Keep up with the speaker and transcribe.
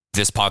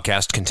This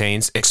podcast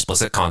contains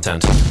explicit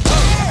content.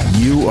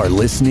 You are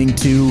listening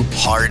to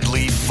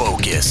Hardly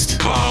Focused.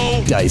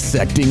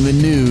 Dissecting the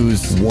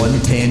news, one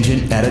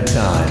tangent at a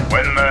time.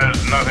 When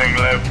there's nothing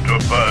left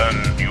to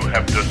burn, you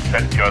have to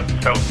set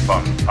yourself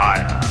on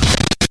fire.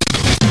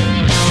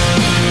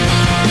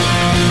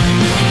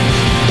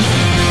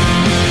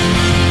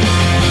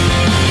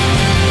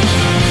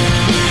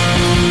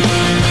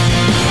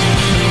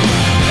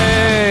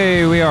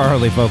 We are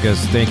Hardly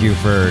Focused. Thank you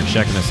for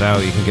checking us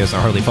out. You can get us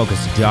at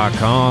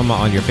hardlyfocused.com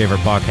on your favorite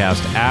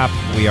podcast app.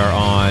 We are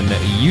on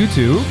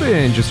YouTube,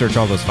 and just search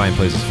all those fine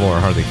places for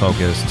Hardly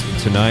Focused.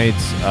 Tonight,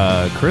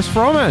 Chris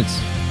Froment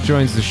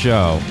joins the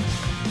show.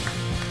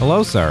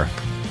 Hello, sir.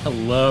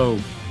 Hello.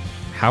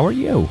 How are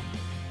you?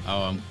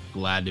 Oh, I'm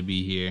glad to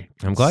be here.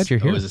 I'm glad you're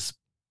here. It was a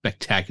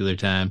spectacular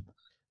time.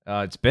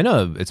 It's been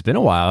a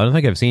while. I don't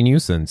think I've seen you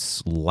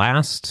since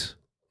last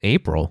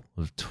April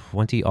of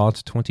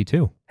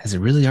 2022. Has it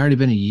really already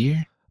been a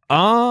year?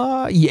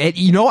 Yeah,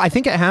 I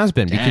think it has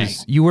been. Dang.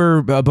 Because you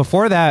were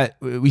before that.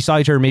 We saw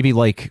each other maybe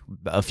like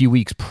a few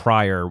weeks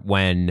prior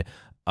when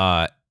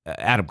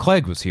Adam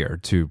Clegg was here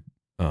to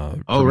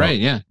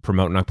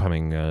promote an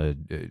upcoming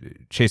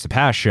Chase the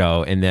Past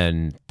show, and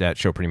then that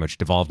show pretty much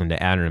devolved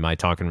into Adam and I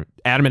talking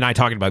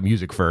about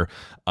music for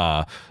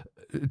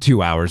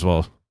 2 hours.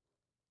 Well,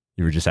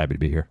 you were just happy to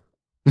be here.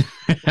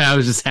 I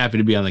was just happy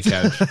to be on the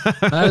couch.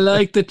 I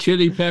like the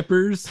Chili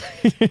Peppers.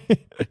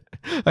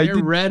 They're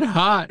red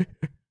hot.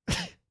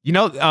 You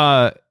know,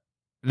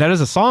 that is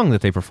a song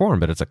that they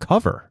perform, but it's a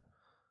cover.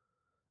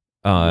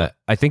 I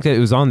think that it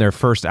was on their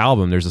first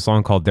album. There's a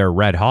song called "They're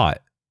Red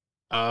Hot."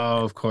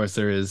 Oh, of course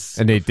there is.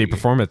 And they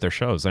perform at their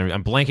shows. I mean,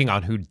 I'm blanking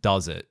on who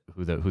does it,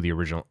 who the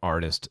original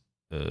artist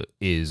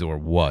is or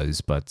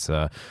was, but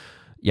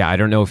yeah, I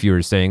don't know if you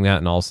were saying that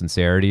in all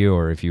sincerity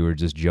or if you were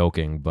just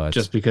joking, but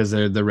just because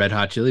they're the Red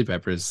Hot Chili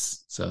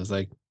Peppers. So it's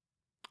like,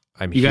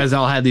 you guys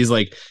all had these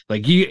like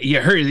you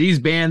heard these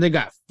band, they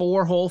got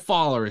 4 whole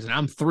followers and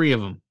I'm 3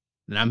 of them.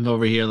 And I'm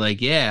over here like,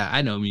 yeah,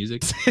 I know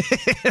music.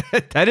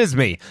 That is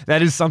me.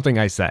 That is something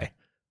I say.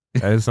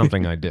 That is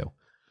something I do.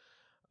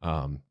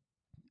 Well,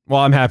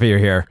 I'm happy you're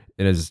here.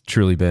 It has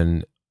truly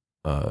been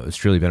a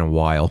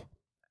while.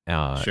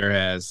 Sure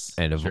has.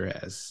 And sure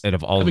has. And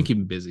of all I've been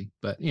keeping busy,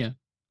 but yeah.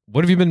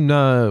 What have you been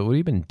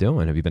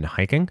doing? Have you been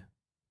hiking?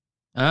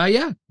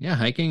 Yeah,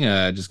 hiking.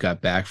 Just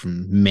got back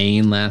from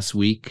Maine last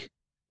week.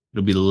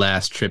 It'll be the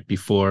last trip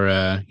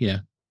before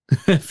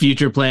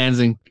future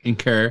plans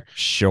incur.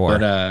 Sure.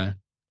 But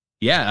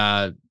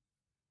the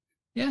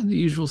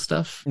usual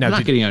stuff. Now, I'm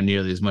not getting out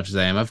nearly as much as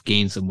I am. I've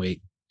gained some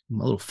weight.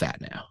 I'm a little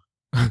fat now.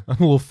 I'm a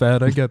little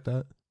fat, I get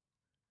that.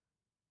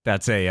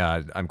 That's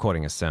I'm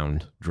quoting a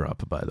sound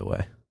drop, by the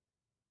way.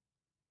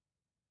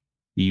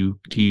 Do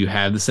you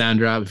have the sound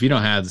drop? If you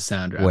don't have the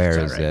sound drop,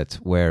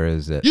 Where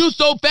is it? You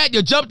so fat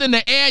you jumped in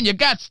the air and you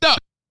got stuck.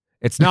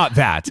 It's not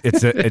that.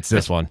 It's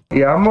this one.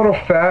 Yeah, I'm a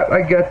little fat.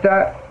 I get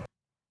that.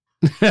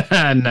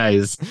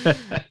 Nice.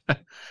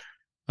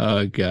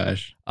 Oh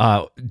gosh.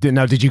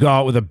 Did you go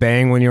out with a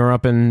bang when you were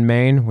up in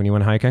Maine when you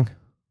went hiking?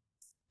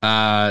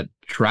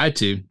 Tried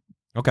to.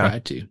 Okay.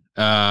 Tried to.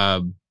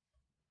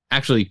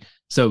 Actually,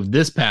 so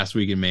this past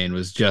week in Maine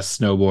was just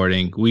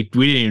snowboarding. We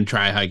didn't even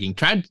try hiking.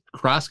 Tried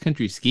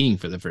cross-country skiing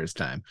for the first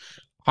time.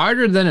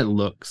 Harder than it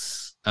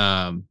looks.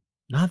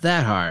 Not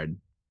that hard,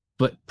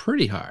 but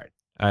pretty hard.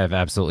 I have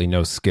absolutely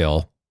no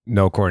skill,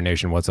 no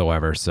coordination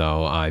whatsoever.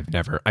 So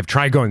I've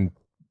tried going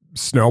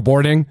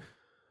snowboarding,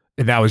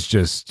 and that was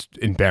just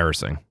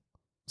embarrassing.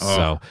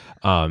 Oh.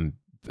 So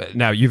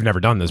now you've never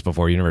done this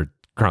before. You never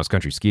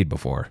cross-country skied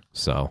before.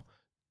 So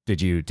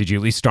did you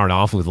at least start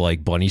off with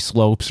like bunny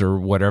slopes or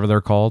whatever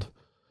they're called?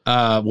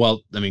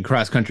 Well, I mean,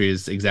 cross country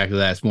is exactly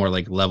that. It's more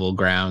like level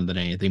ground than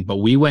anything. But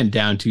we went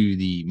down to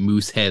the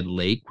Moosehead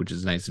Lake, which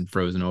is nice and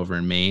frozen over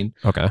in Maine.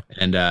 Okay.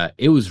 And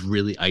it was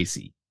really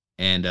icy.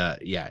 And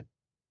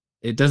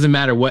it doesn't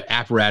matter what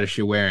apparatus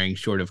you're wearing,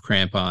 short of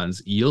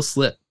crampons, you'll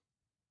slip.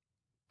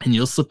 And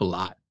you'll slip a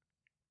lot.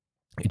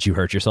 Did you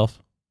hurt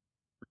yourself?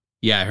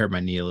 Yeah, I hurt my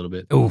knee a little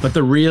bit. Oof. But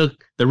the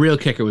real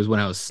kicker was when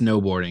I was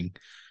snowboarding,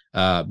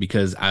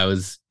 because I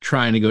was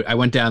trying to go. I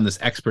went down this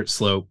expert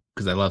slope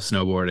because I love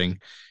snowboarding,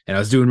 and I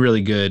was doing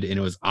really good, and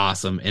it was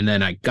awesome. And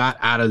then I got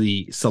out of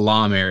the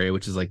Salam area,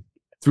 which is like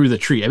through the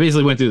tree. I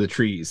basically went through the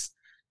trees,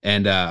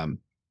 and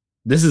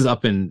this is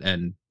up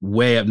and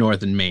way up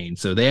north in Maine,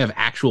 so they have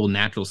actual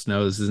natural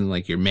snow. This isn't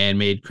like your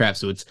man-made crap.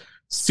 So it's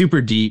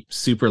super deep,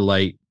 super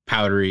light,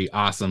 powdery,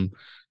 awesome.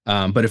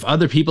 But if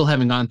other people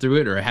haven't gone through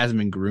it or it hasn't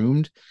been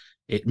groomed,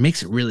 it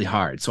makes it really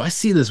hard. So I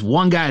see this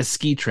one guy's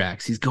ski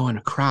tracks. He's going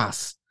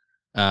across,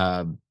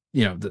 the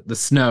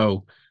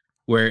snow,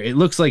 where it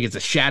looks like it's a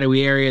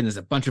shadowy area and there's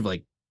a bunch of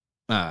like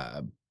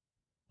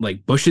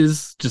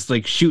bushes just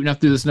like shooting up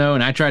through the snow.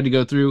 And I tried to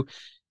go through,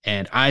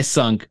 and I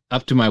sunk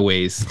up to my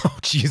waist. Oh,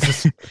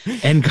 Jesus.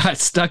 And got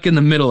stuck in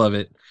the middle of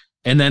it.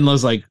 And then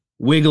was like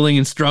wiggling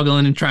and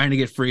struggling and trying to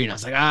get free. And I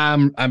was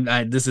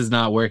like, this is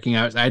not working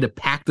out. So I had to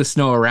pack the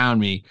snow around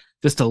me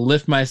just to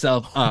lift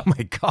myself up. Oh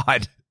my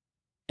God.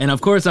 And of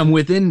course, I'm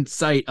within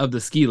sight of the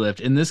ski lift.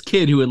 And this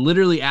kid who had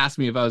literally asked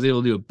me if I was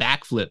able to do a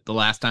backflip the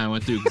last time I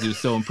went through because he was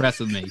so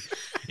impressed with me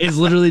is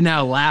literally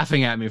now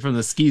laughing at me from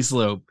the ski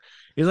slope.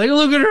 He's like,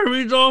 look at her.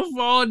 He's all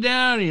falling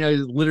down. You know,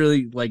 he's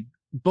literally like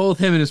both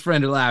him and his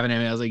friend are laughing at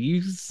me. I was like,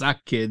 you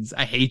suck, kids.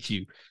 I hate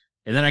you.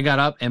 And then I got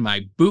up and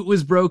my boot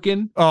was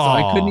broken. So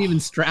I couldn't even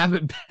strap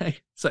it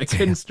back. So I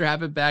couldn't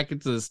strap it back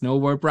into the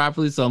snowboard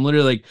properly. So I'm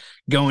literally like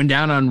going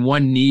down on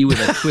one knee with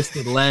a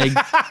twisted leg.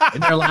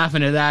 And they're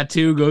laughing at that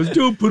too. Goes,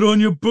 don't put on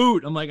your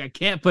boot. I'm like, I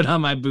can't put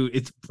on my boot.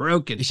 It's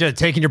broken. You should have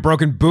taken your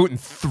broken boot and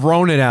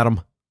thrown it at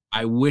him.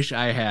 I wish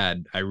I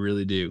had. I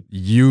really do.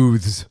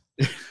 Youths.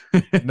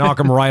 Knock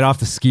them right off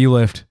the ski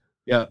lift.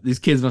 Yeah, these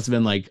kids must have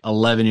been like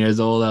 11 years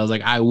old. I was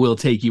like, I will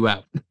take you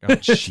out. Oh,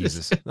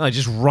 Jesus. No,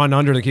 just run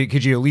under the kid.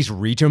 Could you at least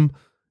reach him?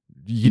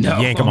 You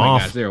yank him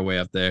off. Gosh, they were way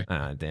up there.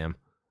 Ah, damn.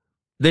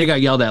 They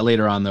got yelled at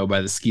later on, though,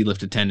 by the ski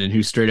lift attendant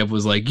who straight up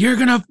was like, you're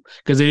going to,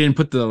 because they didn't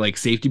put the like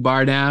safety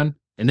bar down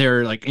and they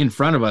were like in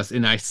front of us.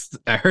 And I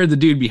heard the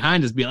dude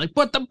behind us being like,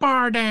 put the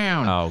bar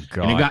down. Oh,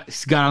 God. And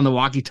it got on the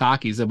walkie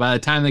talkie. So by the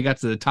time they got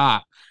to the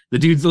top, the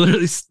dudes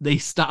literally, they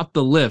stopped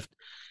the lift.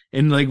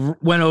 And like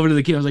went over to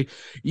the kid. I was like,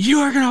 you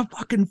are going to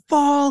fucking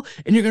fall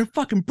and you're going to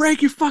fucking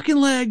break your fucking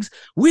legs.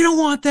 We don't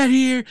want that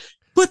here.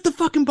 Put the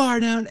fucking bar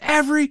down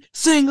every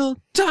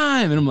single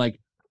time. And I'm like,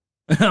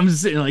 I'm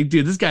just sitting like,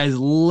 dude, this guy's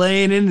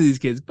laying into these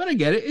kids, but I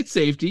get it. It's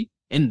safety.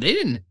 And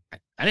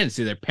I didn't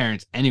see their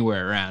parents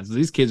anywhere around. So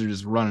these kids are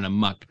just running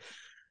amok.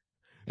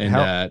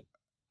 And,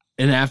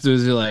 and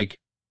afterwards they're like,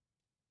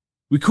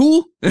 we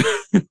cool?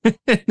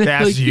 That's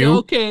like, you? yeah,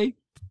 okay.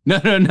 No.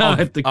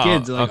 If the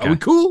kids are like, okay. Are we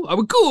cool? Are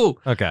we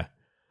cool? Okay.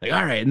 Like,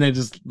 all right. And they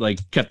just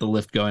like kept the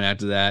lift going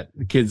after that.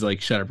 The kids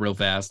like shut up real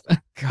fast.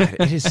 God,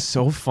 it is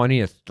so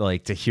funny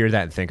to hear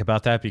that and think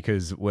about that,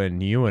 because when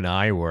you and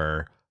I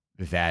were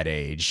that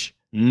age,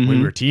 when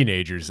we were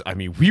teenagers, I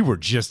mean, we were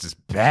just as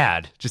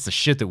bad, just the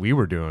shit that we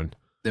were doing.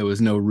 There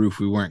was no roof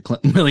we weren't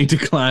willing to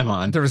climb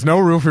on. There was no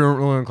roof we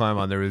weren't willing to climb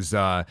on. There was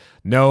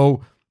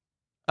no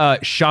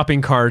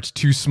shopping cart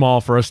too small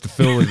for us to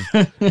fill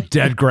with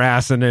dead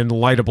grass and then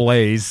light a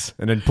blaze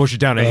and then push it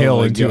down a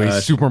hill into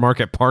a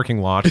supermarket parking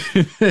lot.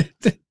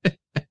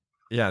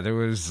 Yeah, there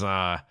was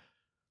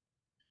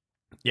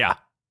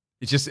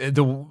it's just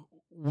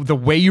the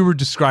way you were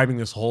describing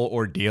this whole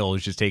ordeal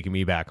is just taking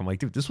me back. I'm like,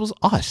 dude, this was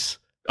us.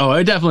 Oh,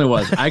 it definitely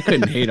was. I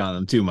couldn't hate on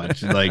them too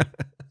much. Like,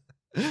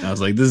 I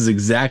was like, this is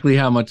exactly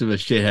how much of a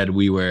shithead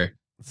we were.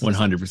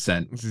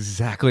 100%. This is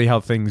exactly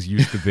how things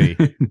used to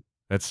be.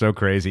 That's so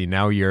crazy.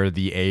 Now you're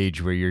the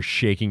age where you're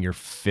shaking your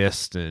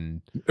fist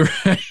and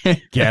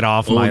get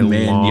off my lawn. Old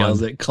man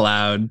yells at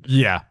cloud.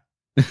 Yeah.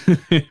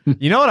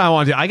 You know what I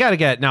want to do? I got to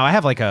get, now I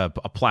have like a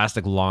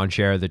plastic lawn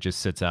chair that just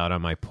sits out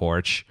on my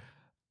porch.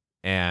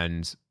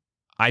 And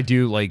I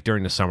do like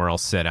during the summer, I'll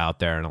sit out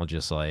there and I'll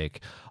just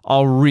like,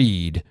 I'll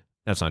read.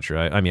 That's not true.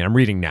 I mean, I'm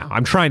reading now.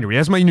 I'm trying to read.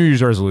 That's my New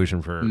Year's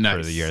resolution for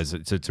the year is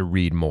to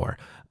read more.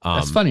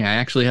 That's funny. I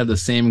actually had the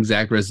same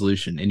exact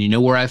resolution, and you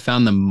know where I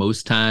found the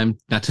most time?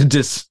 Not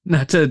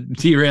to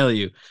derail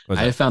you.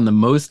 I found the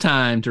most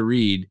time to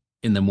read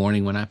in the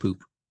morning when I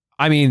poop.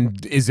 I mean,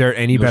 is there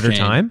any better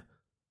time?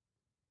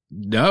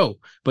 No,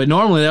 but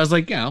normally I was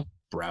like,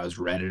 browse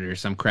Reddit or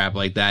some crap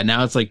like that.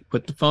 Now it's like,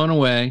 put the phone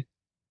away.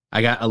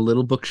 I got a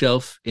little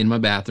bookshelf in my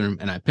bathroom,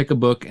 and I pick a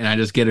book, and I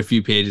just get a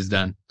few pages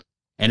done,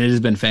 and it has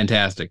been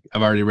fantastic.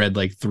 I've already read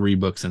like 3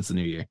 books since the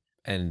new year.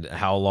 And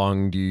how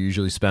long do you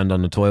usually spend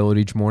on the toilet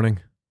each morning?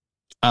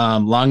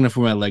 Long enough for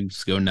my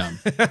legs to go numb.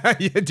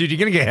 Yeah, dude, you're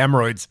gonna get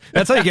hemorrhoids.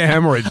 That's how you get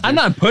hemorrhoids. I'm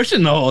not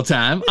pushing the whole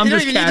time. I'm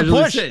just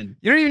casually sitting.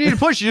 You don't even need to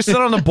push. You just sit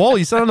on the bowl.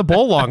 You sit on the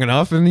bowl long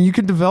enough, and you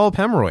can develop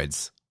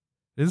hemorrhoids.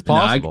 It's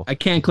possible. No, I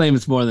can't claim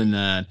it's more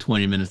than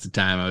 20 minutes of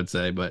time, I would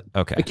say, but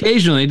okay.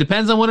 Occasionally, it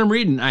depends on what I'm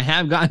reading. I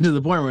have gotten to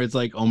the point where it's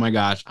like, oh my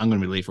gosh, I'm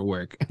gonna be late for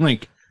work.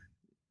 Like.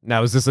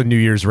 Now, is this a New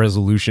Year's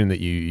resolution that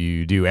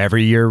you do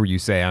every year where you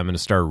say, I'm going to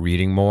start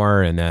reading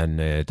more, and then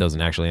it doesn't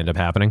actually end up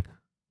happening?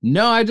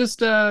 No, I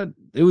just, it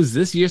was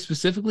this year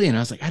specifically, and I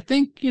was like, I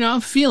think,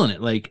 I'm feeling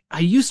it. Like, I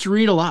used to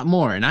read a lot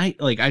more, and I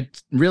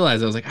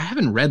realized, I was like, I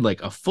haven't read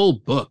like a full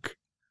book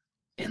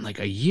in like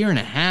a year and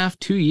a half,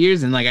 2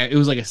 years, and like, it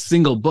was like a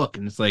single book,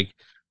 and it's like,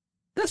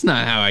 that's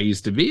not how I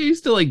used to be. I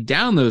used to like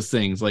down those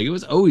things. Like, it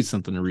was always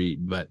something to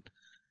read, but.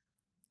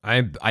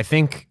 I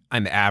think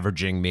I'm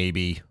averaging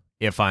maybe,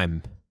 if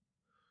I'm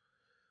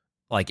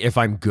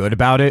good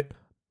about it,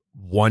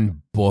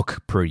 1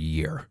 book per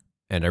year.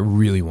 And I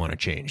really want to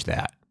change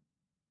that.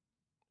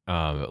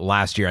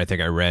 Last year, I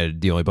think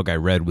the only book I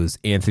read was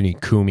Anthony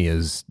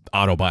Cumia's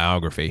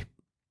autobiography.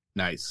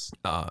 Nice.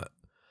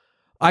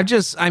 I've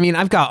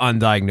got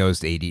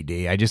undiagnosed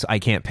ADD. I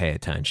can't pay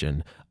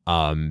attention.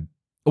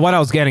 What I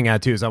was getting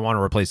at too is I want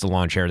to replace the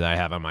lawn chair that I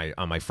have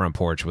on my front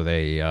porch with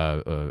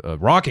a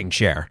rocking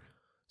chair.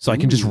 So I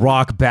can just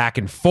rock back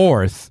and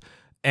forth.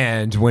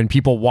 And when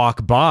people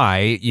walk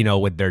by,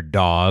 with their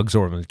dogs,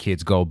 or when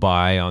kids go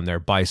by on their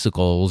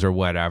bicycles or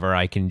whatever,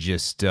 I can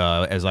just,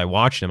 as I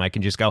watch them, I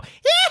can just go,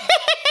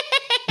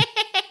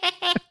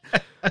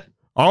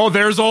 oh,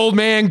 there's old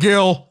man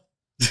Gil.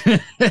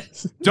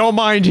 Don't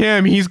mind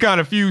him. He's got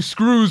a few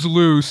screws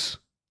loose.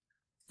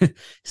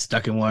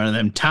 Stuck in one of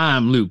them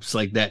time loops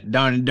like that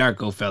Donnie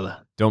Darko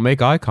fella. Don't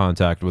make eye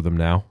contact with him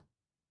now.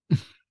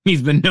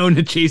 He's been known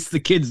to chase the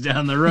kids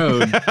down the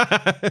road.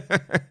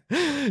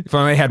 If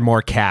I had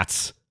more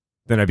cats,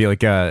 then I'd be like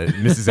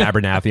Mrs.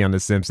 Abernathy on The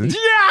Simpsons.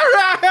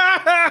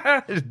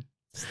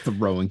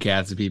 Throwing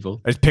cats at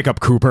people. I just pick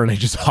up Cooper and I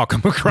just hawk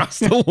him across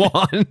the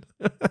lawn.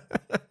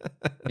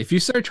 If you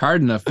search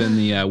hard enough in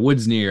the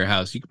woods near your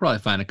house, you could probably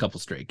find a couple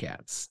stray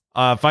cats.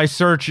 If I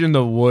search in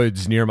the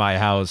woods near my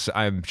house,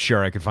 I'm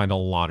sure I could find a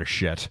lot of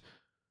shit,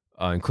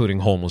 including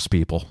homeless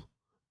people.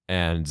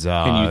 And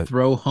can you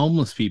throw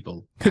homeless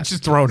people?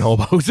 Just throwing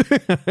hobos.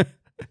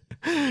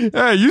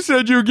 Hey, you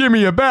said you'd give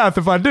me a bath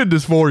if I did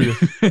this for you.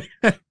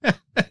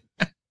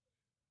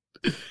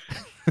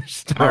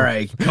 All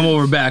right, come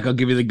over back. I'll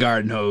give you the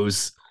garden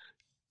hose.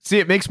 See,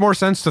 it makes more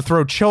sense to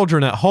throw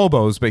children at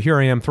hobos, but here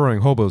I am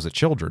throwing hobos at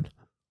children.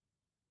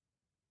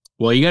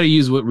 Well, you got to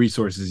use what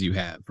resources you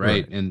have,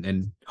 right?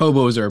 And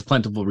hobos are a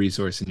plentiful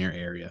resource in your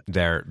area.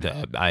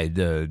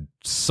 The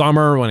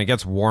summer when it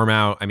gets warm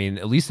out, I mean,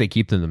 at least they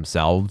keep to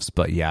themselves.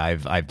 But yeah,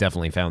 I've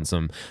definitely found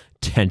some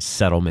tent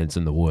settlements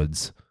in the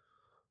woods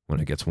when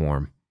it gets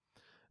warm.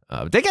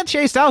 They get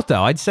chased out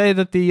though. I'd say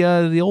that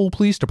the old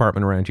police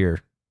department around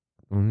here,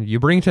 you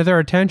bring to their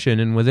attention,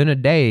 and within a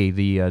day,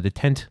 the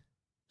tent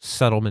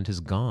settlement is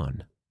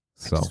gone.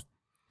 So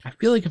I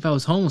feel like if I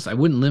was homeless, I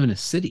wouldn't live in a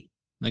city.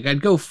 Like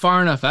I'd go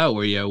far enough out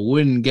where you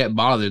wouldn't get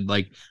bothered.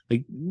 Like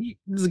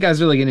these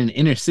guys are like in an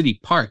inner city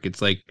park. It's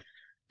like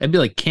that'd be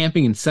like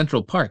camping in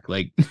Central Park.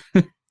 Like,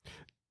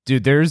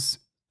 dude, there's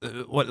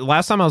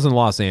last time I was in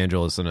Los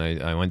Angeles and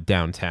I went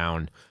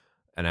downtown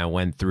and I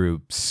went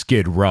through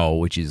Skid Row,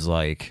 which is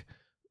like,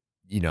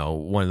 you know,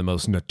 one of the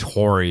most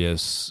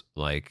notorious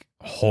like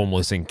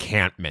homeless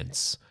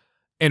encampments.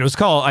 And it was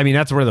called, I mean,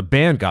 that's where the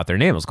band got their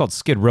name. It was called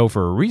Skid Row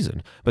for a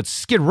reason. But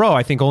Skid Row,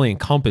 I think, only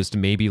encompassed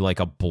maybe like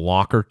a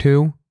block or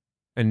two.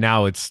 And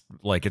now it's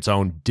like its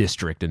own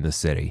district in the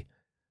city.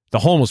 The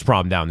homeless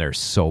problem down there is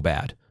so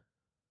bad.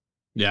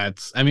 Yeah,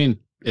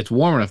 it's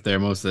warm enough there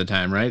most of the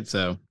time, right?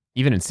 So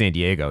even in San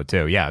Diego,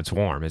 too. Yeah, it's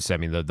warm.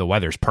 The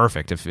weather's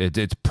perfect. If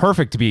it's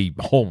perfect to be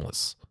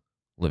homeless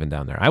living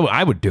down there.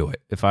 I would do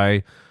it if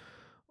I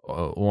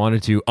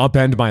wanted to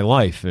upend my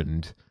life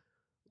and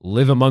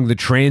live among the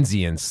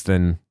transients,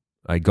 then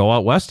I go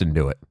out west and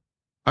do it.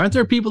 Aren't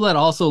there people that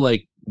also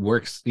like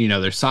works, you know,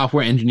 they're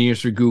software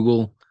engineers for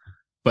Google,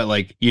 but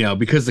like, you know,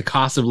 because the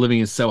cost of living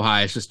is so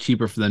high, it's just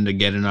cheaper for them to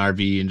get an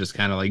RV and just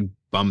kind of like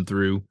bum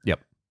through. Yep.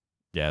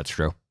 Yeah, it's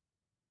true.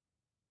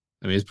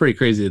 I mean, it's pretty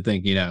crazy to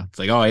think, you know, it's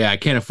like, oh yeah, I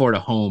can't afford a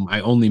home. I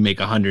only make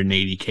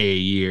 $180K a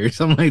year,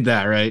 something like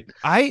that, right?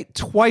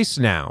 Twice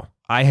now,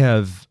 I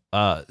have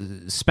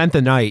spent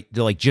the night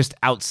like just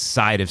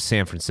outside of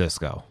San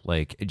Francisco,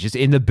 like just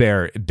in the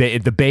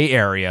Bay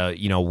Area,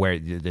 you know, where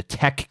the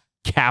tech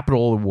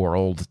capital of the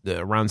world,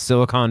 around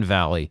Silicon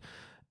Valley.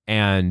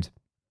 And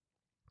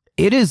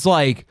it is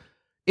like,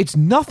 it's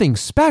nothing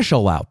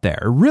special out there.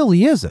 It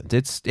really isn't.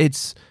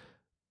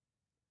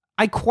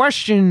 I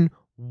question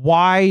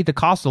why the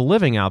cost of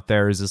living out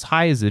there is as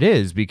high as it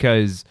is,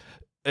 because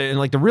and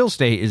like the real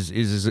estate is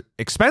as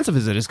expensive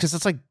as it is, because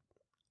it's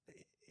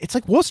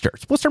like Worcester.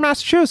 It's Worcester,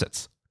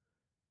 Massachusetts.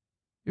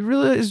 It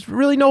really is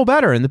really no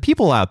better, and the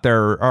people out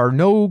there are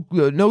no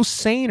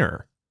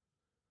saner.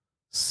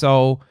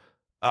 So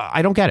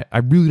I don't get it. I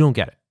really don't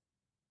get it.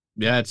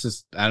 Yeah, it's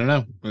just I don't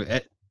know.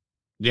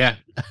 Yeah,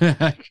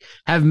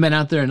 haven't been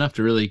out there enough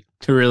to really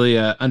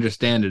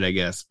understand it, I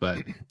guess. But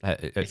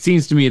it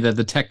seems to me that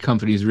the tech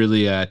companies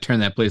really turn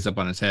that place up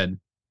on its head.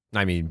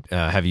 I mean,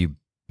 have you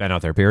been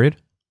out there? Period.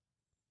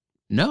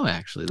 No,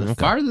 actually, the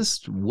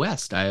farthest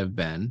west I have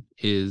been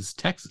is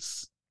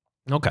Texas.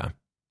 Okay.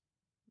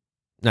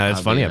 No,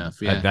 it's funny.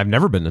 Enough, yeah. I've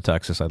never been to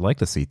Texas. I'd like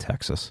to see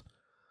Texas.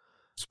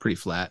 It's pretty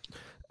flat.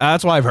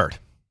 That's what I've heard.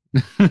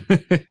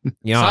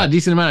 You know, saw a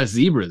decent amount of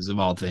zebras of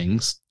all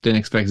things. Didn't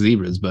expect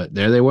zebras, but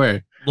there they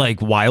were.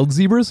 Like wild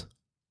zebras?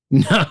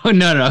 No.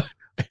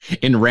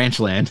 In ranch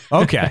land.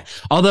 Okay.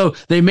 Although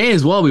they may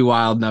as well be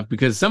wild enough,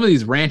 because some of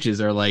these ranches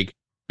are like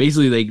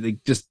basically they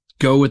just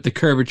go with the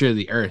curvature of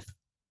the earth.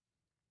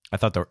 I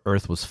thought the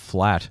earth was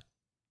flat.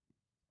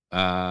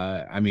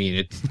 I mean,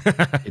 it's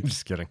I'm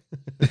just kidding.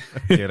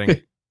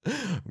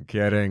 I'm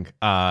kidding.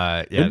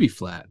 Yeah. It'd be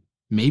flat.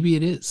 Maybe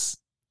it is.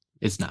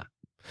 It's not.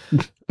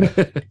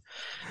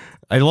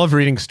 I love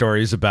reading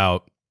stories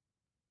about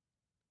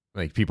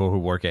like people who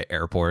work at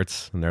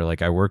airports, and they're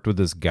like, I worked with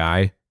this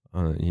guy,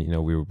 you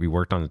know, we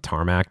worked on the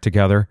tarmac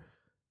together,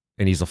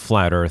 and he's a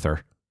flat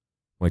earther.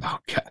 Like, oh,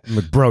 God. I'm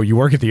like, bro, you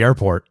work at the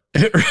airport.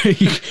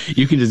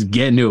 You can just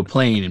get into a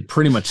plane and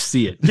pretty much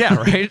see it. Yeah,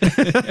 right.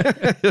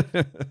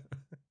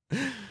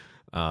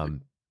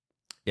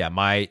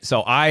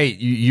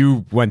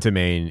 You went to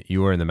Maine,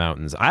 you were in the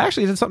mountains. I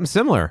actually did something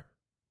similar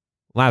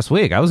last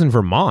week. I was in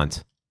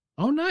Vermont.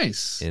 Oh,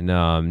 nice. In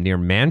near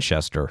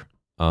Manchester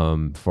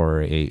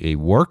for a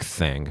work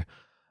thing.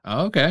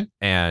 Oh, okay.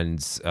 And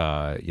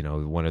you know,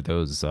 one of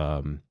those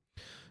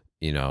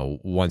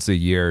once a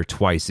year,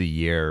 twice a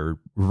year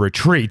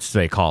retreats,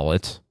 they call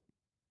it.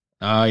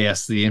 Oh,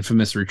 yes, the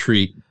infamous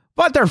retreat.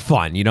 But they're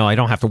fun. I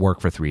don't have to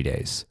work for 3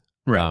 days.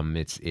 Right.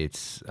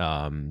 It's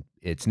nice.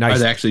 Are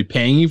they actually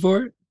paying you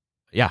for it?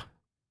 Yeah.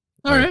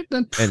 All right.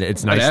 Then. And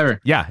it's whatever. nice.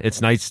 Yeah.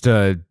 It's nice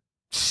to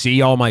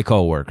see all my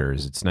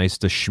coworkers. It's nice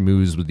to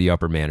schmooze with the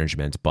upper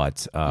management.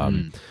 But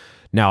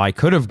now I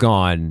could have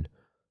gone,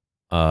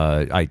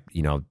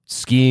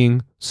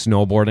 skiing,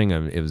 snowboarding.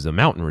 And it was a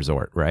mountain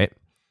resort, right?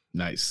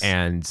 Nice.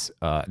 And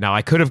now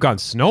I could have gone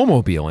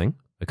snowmobiling.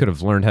 I could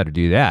have learned how to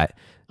do that.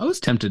 I was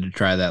tempted to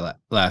try that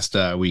last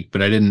week,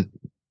 but I didn't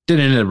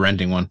end up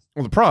renting one.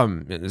 Well, the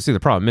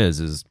problem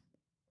is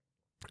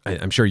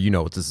I'm sure you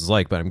know what this is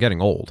like, but I'm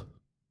getting old.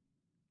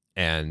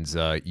 And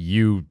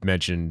you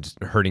mentioned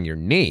hurting your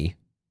knee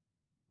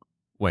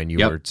when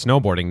you were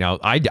snowboarding. Now,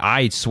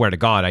 I swear to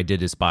God, I did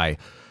this by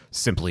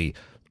simply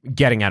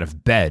getting out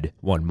of bed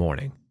one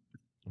morning.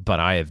 But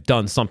I have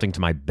done something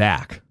to my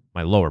back,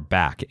 my lower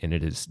back, and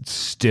it is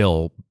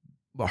still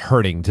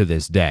hurting to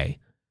this day.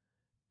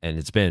 And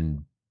it's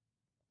been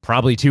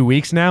probably 2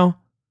 weeks now.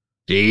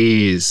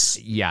 Jeez.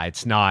 Yeah,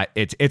 it's not.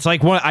 It's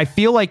like I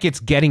feel like it's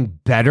getting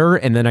better,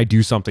 and then I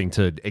do something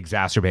to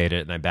exacerbate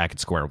it, and I'm back at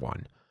square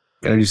one.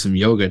 Gotta do some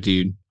yoga,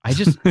 dude. I'm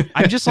just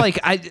like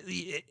I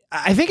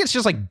think it's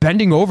just like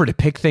bending over to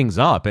pick things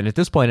up, and at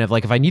this point,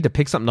 if I need to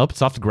pick something up,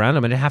 it's off the ground,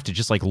 I'm gonna have to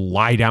just like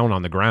lie down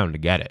on the ground to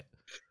get it.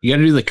 You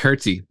gotta do the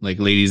curtsy like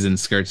ladies in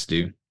skirts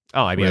do.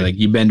 Oh, I mean, where, like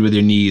you bend with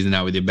your knees and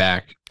not with your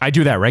back. I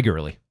do that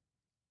regularly.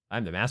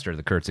 I'm the master of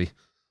the curtsy.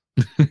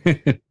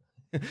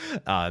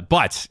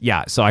 But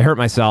yeah, so I hurt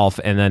myself,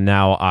 and then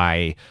now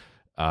I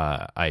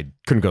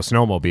couldn't go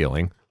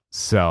snowmobiling.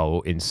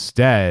 So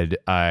instead,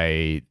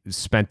 I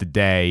spent the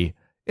day.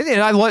 And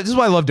this is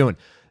what I love doing: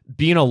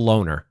 being a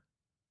loner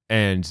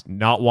and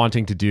not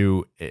wanting to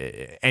do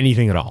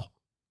anything at all.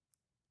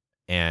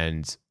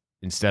 And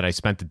instead, I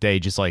spent the day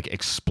just like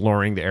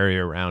exploring the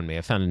area around me.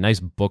 I found a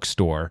nice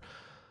bookstore,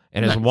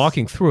 and as I'm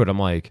walking through it, I'm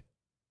like,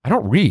 I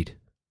don't read.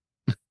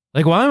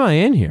 Like, why am I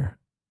in here?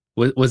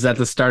 Was that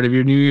the start of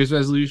your New Year's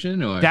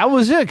resolution? Or that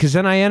was it, because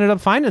then I ended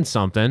up finding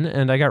something,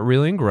 and I got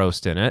really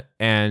engrossed in it.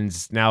 And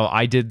now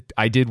I did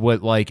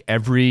what like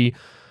every,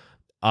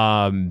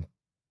 I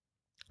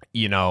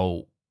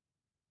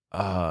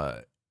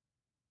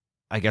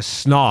guess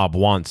snob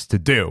wants to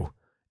do,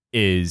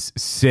 is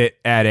sit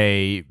at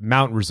a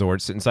mountain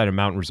resort, sit inside a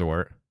mountain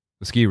resort,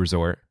 a ski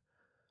resort,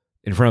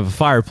 in front of a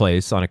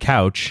fireplace on a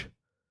couch,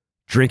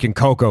 drinking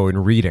cocoa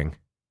and reading.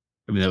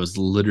 I mean, that was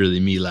literally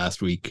me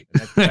last week.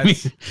 And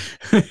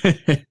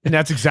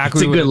that's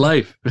exactly it's a good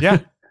life. Yeah,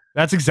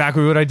 that's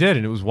exactly what I did,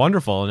 and it was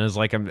wonderful. And it was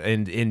like,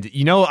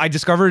 I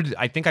discovered,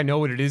 I think I know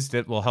what it is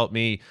that will help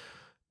me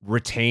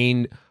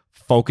retain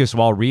focus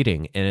while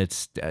reading, and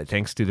it's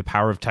thanks to the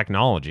power of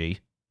technology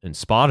and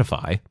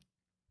Spotify.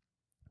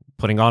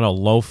 Putting on a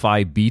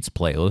lo-fi beats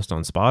playlist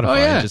on Spotify,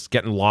 and just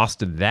getting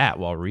lost in that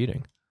while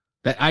reading.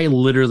 That I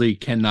literally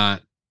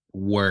cannot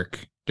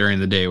work during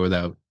the day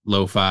without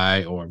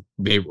lo-fi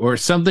or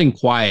something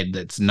quiet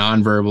that's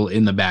nonverbal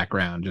in the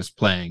background just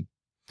playing.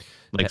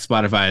 Like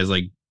Spotify is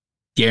like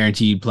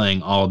guaranteed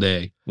playing all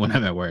day when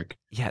I'm at work.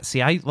 Yeah,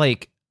 see, I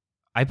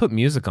put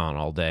music on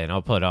all day, and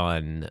I'll put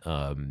on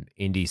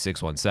Indie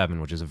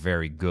 617, which is a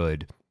very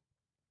good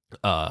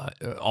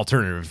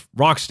alternative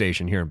rock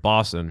station here in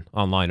Boston,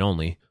 online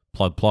only,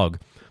 plug.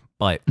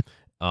 But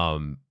I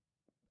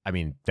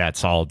mean,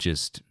 that's all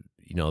just,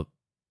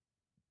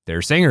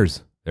 they're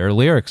singers. There are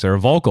lyrics, there are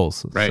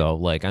vocals. Right. So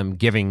like I'm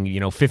giving,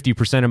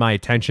 50% of my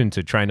attention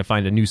to trying to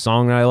find a new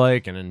song that I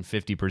like, and then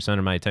 50%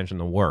 of my attention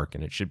to work.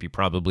 And it should be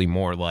probably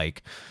more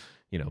like,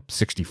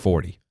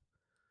 60-40.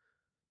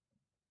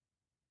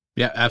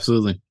 Yeah,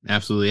 absolutely.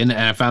 Absolutely. And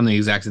I found the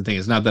exact same thing.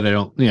 It's not that I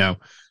don't,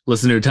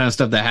 listen to a ton of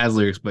stuff that has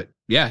lyrics, but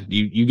yeah,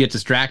 you get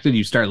distracted,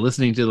 you start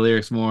listening to the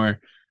lyrics more,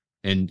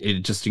 and it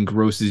just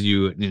engrosses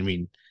you. I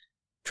mean,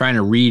 trying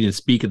to read and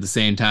speak at the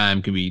same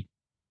time can be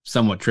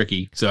somewhat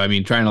tricky. So I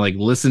mean, trying to like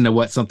listen to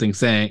what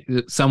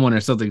someone or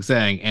something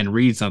saying and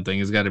read something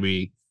has got to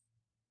be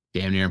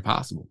damn near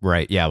impossible.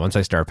 Right. Yeah. Once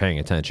I start paying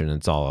attention,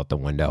 it's all out the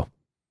window.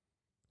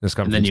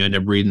 And then you end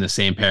up reading the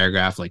same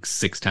paragraph like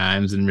 6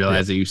 times and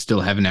realize that you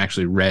still haven't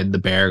actually read the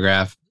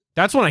paragraph.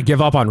 That's when I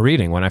give up on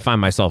reading, when I find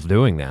myself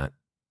doing that.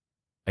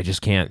 I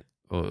just can't.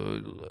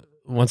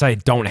 Once I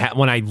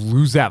when I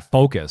lose that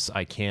focus,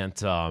 I can't.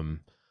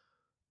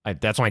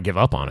 That's when I give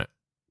up on it.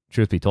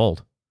 Truth be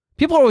told.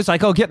 People are always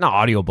like, oh, get into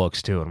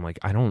audiobooks too. And I'm like,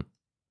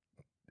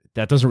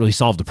 that doesn't really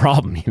solve the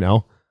problem,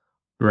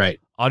 Right.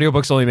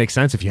 Audiobooks only make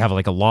sense if you have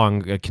like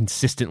a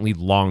consistently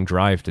long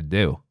drive to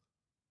do.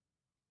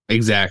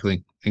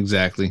 Exactly.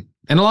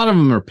 And a lot of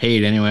them are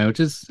paid anyway, which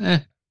is,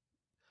 I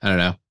don't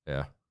know.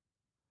 Yeah.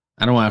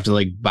 I don't want to have to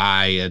like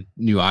buy a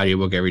new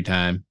audiobook every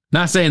time.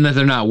 Not saying that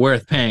they're not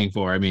worth paying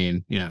for. I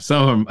mean,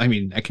 some of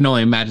them, I can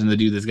only imagine the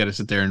dude that's got to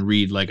sit there and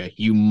read like a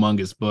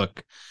humongous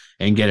book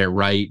and get it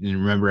right and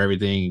remember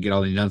everything and get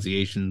all the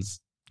enunciations.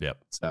 Yep.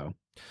 So,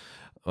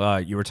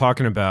 you were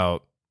talking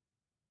about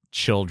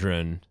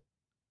children,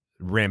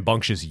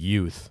 rambunctious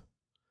youth.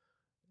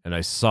 and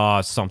I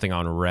saw something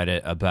on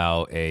Reddit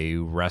about a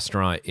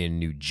restaurant in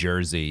New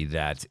Jersey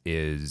that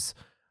is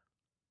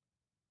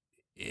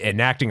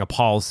enacting a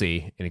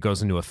policy, and it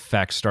goes into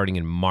effect starting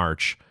in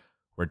March,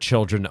 where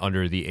children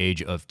under the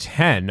age of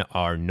 10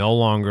 are no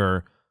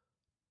longer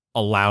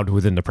allowed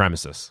within the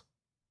premises.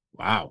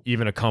 Wow.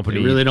 Even accompanied.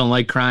 You really don't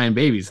like crying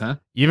babies, huh?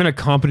 Even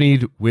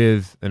accompanied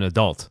with an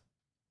adult.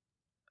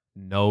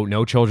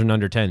 No children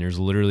under 10. There's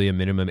literally a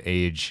minimum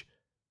age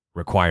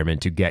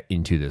requirement to get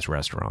into this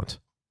restaurant.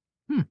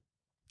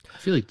 I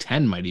feel like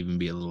 10 might even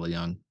be a little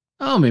young.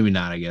 Oh, maybe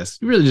not, I guess.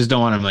 You really just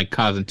don't want them like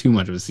causing too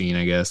much of a scene,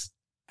 I guess.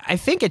 I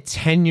think at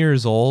 10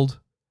 years old,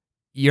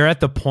 you're at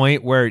the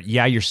point where,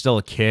 yeah, you're still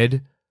a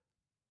kid,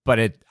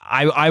 but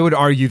I would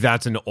argue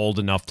that's an old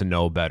enough to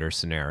know better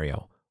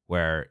scenario,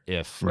 where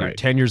if you're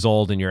 10 years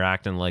old and you're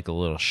acting like a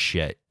little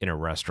shit in a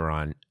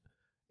restaurant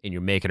and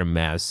you're making a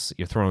mess,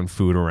 you're throwing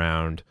food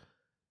around,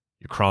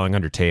 you're crawling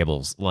under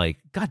tables, like,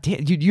 God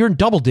damn, you're in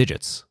double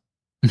digits.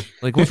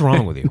 Like, what's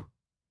wrong with you?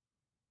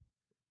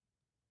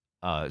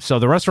 So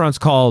the restaurant's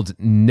called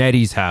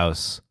Nettie's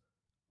House.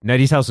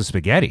 Nettie's House of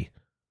Spaghetti.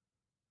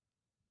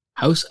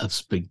 House of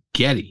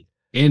Spaghetti.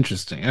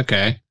 Interesting.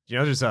 Okay. You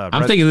know, there's I'm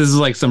thinking this is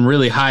like some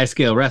really high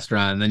scale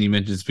restaurant, and then you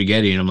mentioned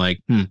spaghetti, and I'm like,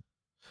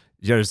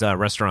 There's a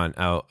restaurant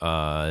out.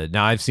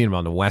 Now I've seen them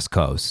on the West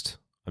Coast.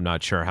 I'm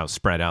not sure how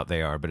spread out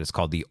they are, but it's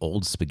called the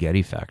Old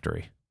Spaghetti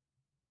Factory.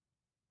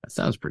 That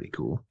sounds pretty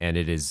cool. And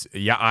it is,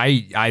 yeah,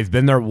 I've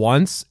been there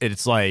once.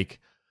 It's like,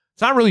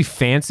 it's not really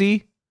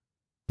fancy,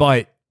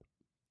 but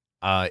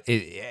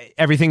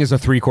everything is a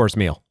 3-course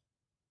meal.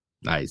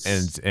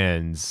 Nice.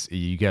 And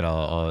you get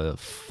a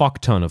fuck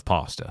ton of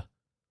pasta.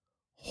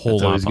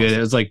 That's always good. It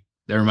was like,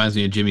 that reminds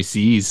me of Jimmy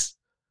C's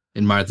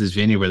in Martha's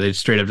Vineyard, where they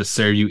straight up just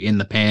serve you in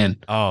the pan.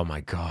 Oh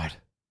my God.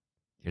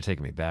 You're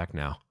taking me back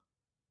now.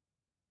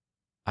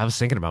 I was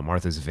thinking about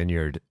Martha's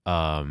Vineyard.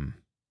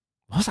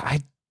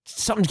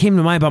 Something came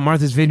to mind about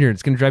Martha's Vineyard.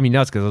 It's going to drive me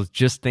nuts because I was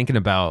just thinking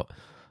about,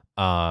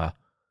 one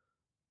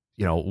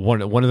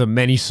of the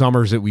many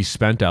summers that we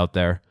spent out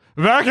there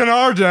back in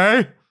our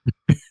day.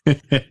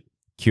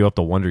 Cue up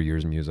the Wonder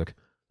Years music.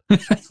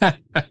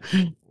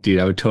 Dude,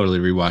 I would totally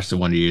rewatch the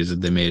Wonder Years if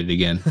they made it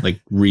again.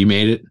 Like,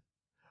 remade it.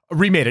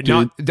 Remade it.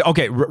 Not,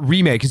 okay,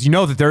 remade, because you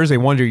know that there is a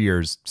Wonder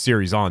Years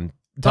series on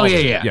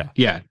television.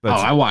 Yeah.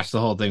 I watched the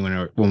whole thing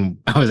when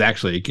I was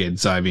actually a kid,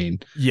 so I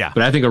mean, yeah.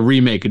 But I think a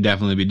remake could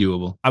definitely be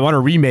doable. I want a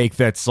remake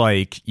that's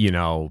like,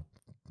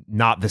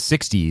 not the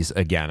 60s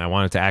again. I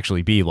want it to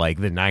actually be like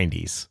the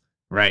 90s.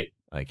 Right.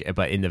 Like,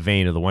 but in the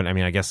vein of the one, I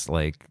mean, I guess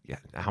like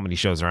how many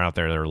shows are out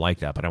there that are like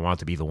that, but I want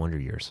it to be the Wonder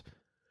Years.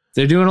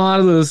 They're doing a lot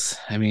of those.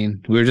 I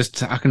mean, we were just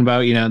talking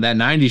about, that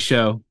 90s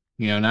show,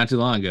 not too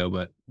long ago,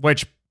 but.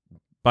 Which,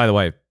 by the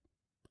way,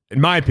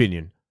 in my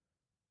opinion,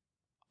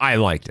 I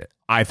liked it.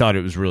 I thought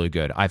it was really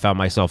good. I found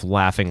myself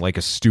laughing like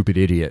a stupid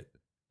idiot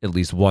at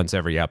least once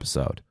every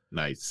episode.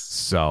 Nice.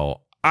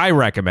 So I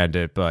recommend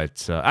it,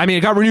 but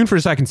it got renewed for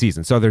a second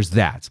season. So there's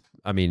that.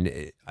 I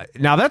mean,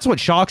 now that's what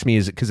shocks me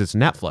is because it's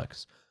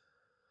Netflix.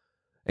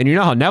 And you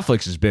know how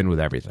Netflix has been with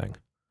everything.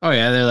 Oh,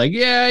 yeah. They're like,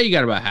 yeah, you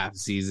got about half a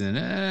season.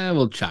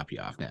 We'll chop you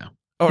off now.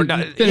 Or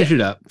finish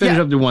it up. Finish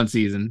up to one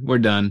season. We're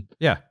done.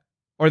 Yeah.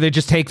 Or they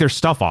just take their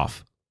stuff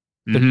off.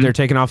 They're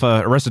taking off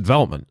Arrested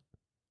Development.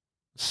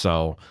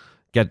 So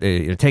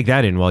take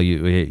that in while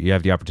you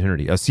have the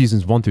opportunity.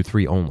 Seasons 1 through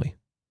 3 only.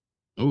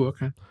 Oh,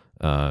 okay.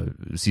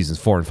 Seasons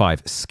 4 and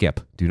 5,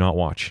 skip. Do not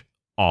watch.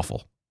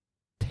 Awful.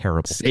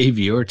 Terrible. Save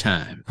your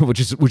time. Which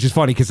is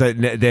funny because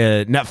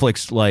the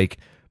Netflix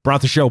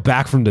brought the show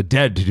back from the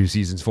dead to do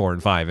seasons 4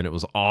 and 5, and it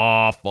was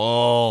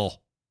awful.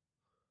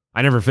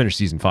 I never finished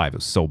season 5. It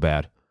was so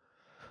bad.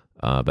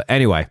 But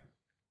anyway,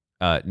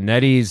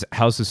 Nettie's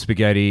House of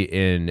Spaghetti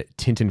in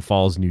Tinton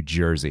Falls, New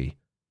Jersey.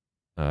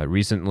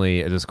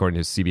 Recently, this is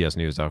according to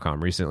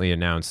CBSNews.com, recently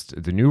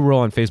announced the new rule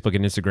on Facebook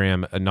and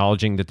Instagram,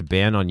 acknowledging that the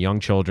ban on young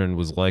children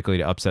was likely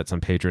to upset some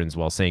patrons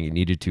while saying it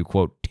needed to,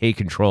 quote, take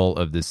control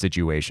of the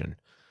situation.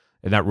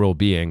 And that rule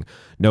being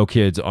no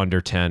kids under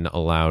 10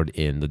 allowed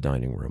in the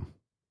dining room.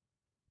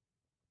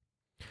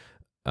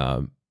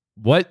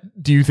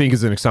 What do you think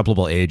is an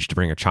acceptable age to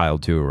bring a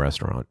child to a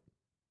restaurant?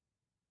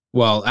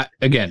 Well,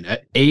 again,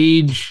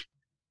 age...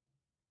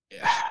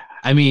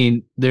 I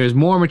mean, there's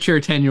more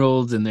mature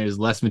 10-year-olds and there's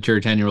less mature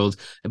 10-year-olds,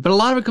 but a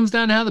lot of it comes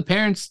down to how the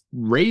parents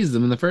raised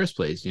them in the first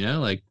place,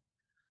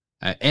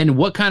 and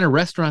what kind of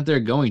restaurant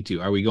they're going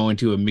to. Are we going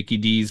to a Mickey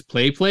D's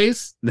play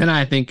place? Then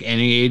I think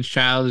any age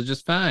child is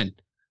just fine.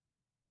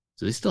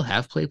 Do they still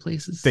have play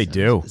places? They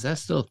do. Is that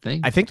still a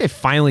thing? I think they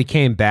finally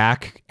came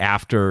back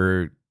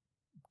after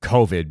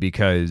COVID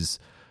because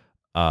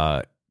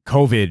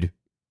COVID,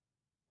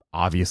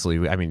 obviously,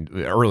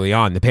 early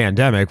on, the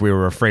pandemic, we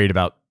were afraid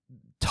about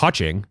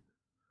touching.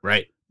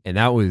 Right. And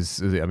that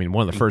was,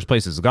 one of the first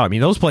places to go.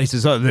 Those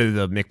places,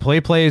 the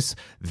McPlay place,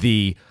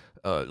 the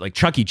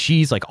Chuck E.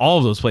 Cheese, all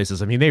of those places.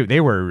 They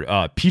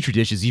were Petri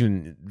dishes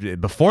even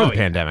before the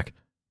pandemic.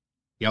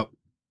 Yep.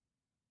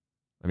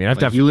 I mean,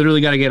 you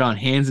literally got to get on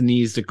hands and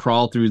knees to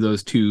crawl through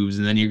those tubes,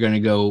 and then you're going to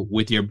go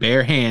with your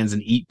bare hands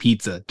and eat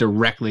pizza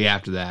directly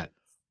after that.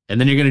 And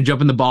then you're going to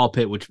jump in the ball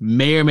pit, which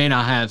may or may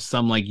not have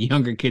some like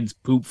younger kids'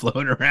 poop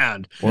floating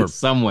around or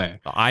somewhere.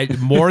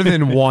 More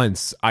than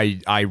once,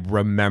 I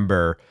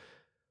remember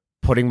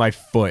putting my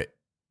foot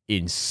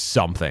in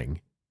something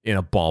in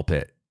a ball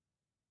pit,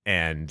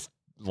 and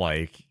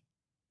like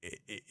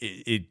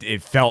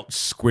it felt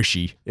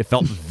squishy. It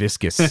felt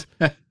viscous.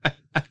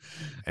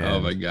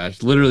 Oh my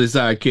gosh! Literally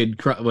saw a kid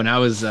cry when I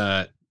was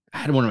I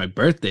had one of my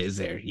birthdays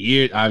there.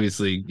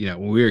 Obviously,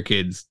 when we were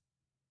kids,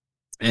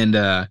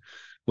 and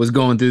was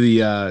going through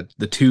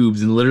the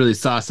tubes and literally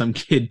saw some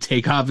kid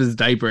take off his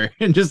diaper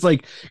and just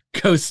like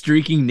go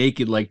streaking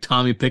naked like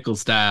Tommy Pickle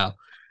style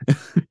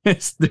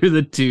through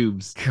the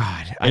tubes.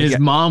 God, and his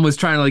mom was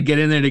trying to like get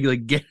in there to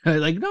like get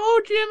like, no,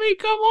 Jimmy,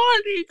 come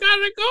on, you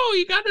gotta go,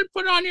 you gotta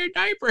put on your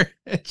diaper.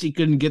 And she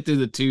couldn't get through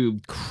the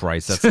tube.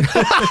 Christ, that's so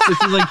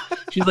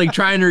she's like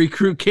trying to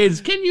recruit kids.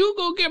 Can you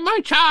go get my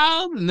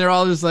child? And they're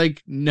all just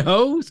like,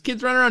 no, this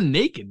kid's running around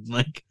naked.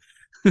 Like,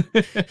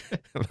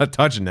 I'm not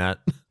touching that.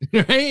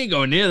 I ain't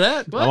going near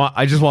that.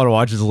 I just want to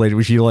watch this lady.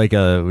 Was she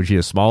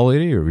a small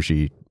lady or was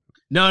she?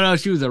 No,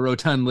 she was a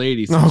rotund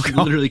lady, so she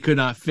literally could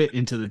not fit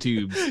into the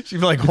tube.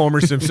 She'd be like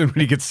Homer Simpson when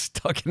he gets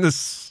stuck in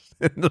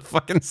the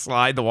fucking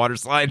slide, the water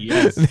slide.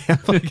 Yes.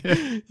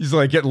 He's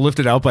like getting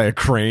lifted out by a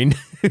crane.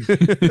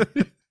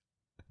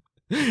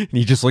 And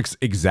he just looks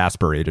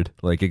exasperated,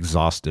 like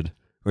exhausted.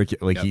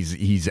 Like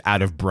he's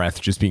out of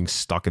breath just being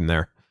stuck in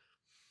there.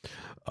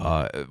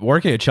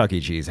 Working at Chuck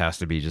E. Cheese has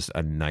to be just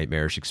a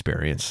nightmarish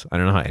experience. I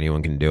don't know how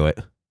anyone can do it.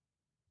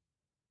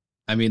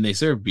 I mean, they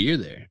serve beer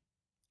there.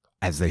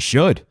 As they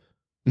should.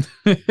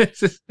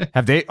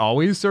 Have they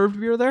always served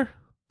beer there?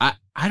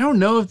 I don't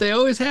know if they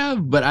always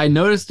have, but I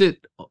noticed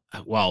it.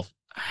 Well,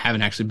 I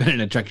haven't actually been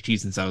in a Chuck E.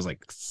 Cheese since I was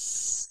like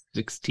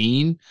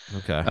 16.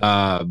 Okay.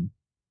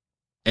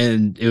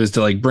 And it was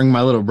to like bring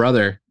my little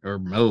brother or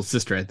my little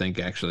sister, I think,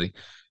 actually.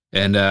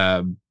 And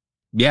I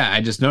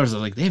just noticed I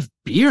was like, they have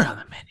beer on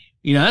the menu.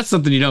 That's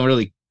something you don't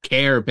really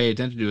care or pay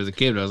attention to as a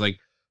kid. But I was like,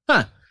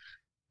 huh,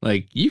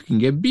 like you can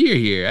get beer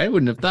here. I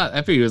wouldn't have thought.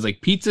 I figured it was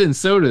like pizza and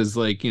sodas,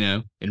 like,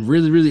 and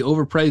really, really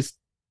overpriced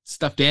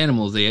stuffed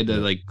animals they had to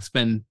like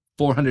spend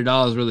 $400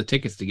 worth of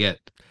tickets to get.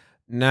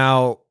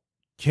 Now,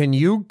 can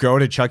you go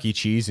to Chuck E.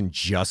 Cheese and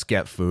just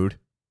get food?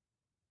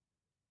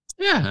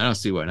 Yeah, I don't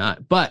see why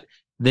not. But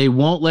they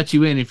won't let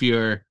you in if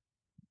you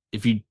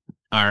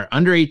are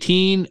under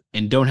 18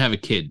 and don't have a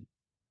kid.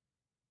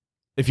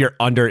 If you're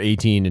under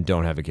 18 and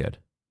don't have a kid.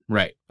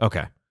 Right.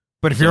 Okay.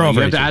 But if you're over,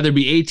 you have to either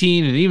be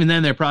 18, and even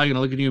then they're probably going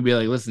to look at you and be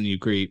like, listen, you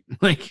creep.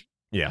 Like,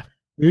 yeah.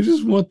 I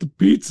just want the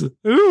pizza.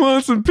 I just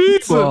want some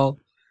pizza.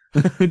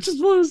 I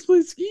just want to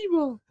play skee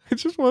ball. I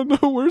just want to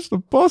know where's the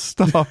bus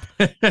stop.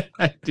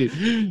 Dude,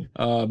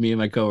 me and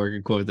my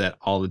coworker quote that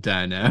all the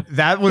time now.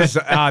 That was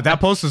that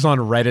post was on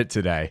Reddit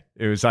today.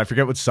 It was, I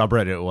forget what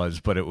subreddit it was,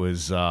 but it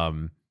was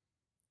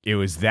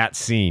that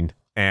scene,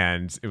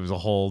 and it was a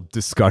whole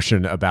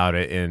discussion about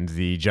it, and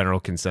the general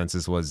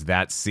consensus was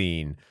that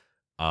scene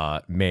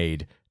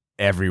made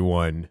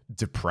everyone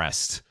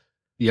depressed.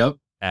 Yep.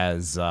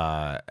 As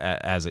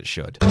it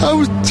should. I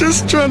was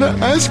just trying to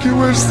ask you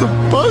where's the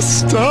bus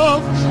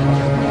stop.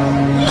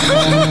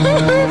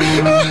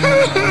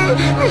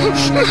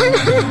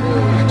 The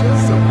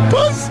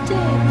bus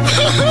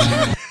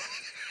stop.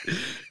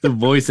 The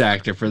voice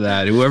actor for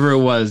that, whoever it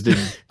was, did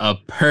a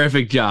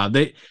perfect job.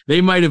 They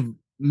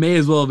may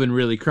as well have been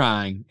really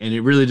crying, and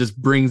it really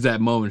just brings that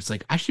moment. It's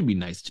like, I should be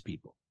nice to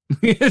people.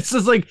 It's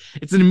just like,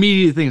 it's an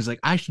immediate thing. It's like,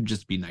 I should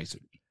just be nicer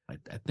to people.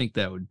 I think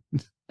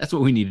that's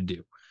what we need to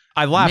do.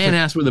 I laugh. Man,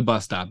 ask where the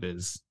bus stop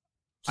is.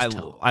 I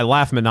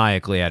laugh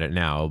maniacally at it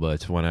now,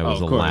 but when I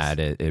was a lad,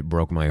 it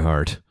broke my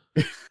heart.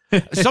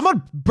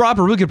 Someone brought up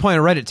a really good point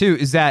on Reddit too,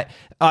 is that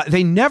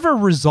they never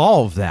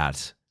resolved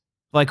that.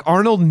 Like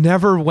Arnold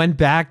never went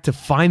back to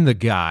find the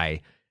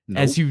guy.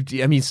 Nope.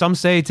 Some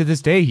say to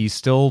this day he's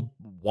still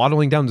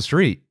waddling down the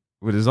street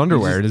with his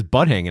underwear and his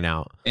butt hanging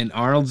out. And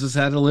Arnold just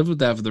had to live with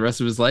that for the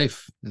rest of his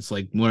life. It's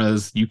like one of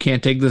those, you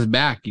can't take this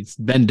back. It's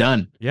been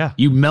done. Yeah.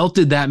 You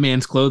melted that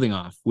man's clothing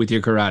off with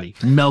your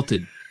karate.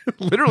 Melted.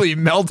 Literally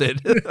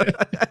melted.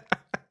 I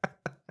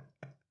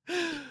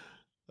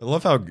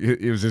love how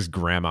it was his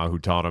grandma who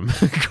taught him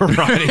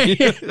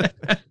karate.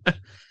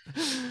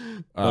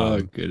 Oh,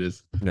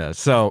 goodness. Yeah.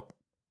 So,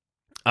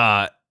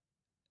 I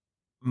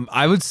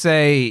would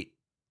say,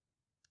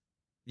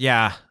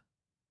 yeah,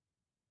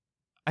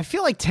 I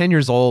feel like 10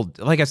 years old,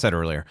 like I said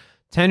earlier,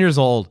 10 years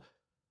old,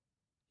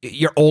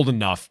 you're old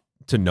enough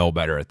to know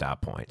better at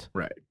that point.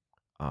 Right.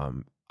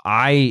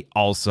 I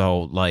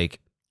also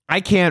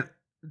I can't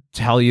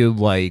tell you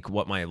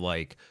what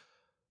my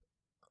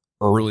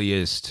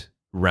earliest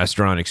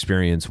restaurant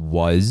experience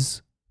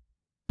was,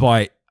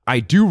 but I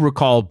do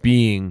recall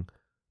being,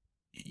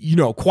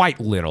 quite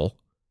little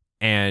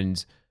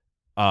and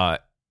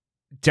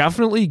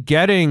definitely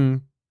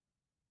getting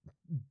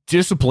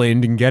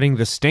disciplined and getting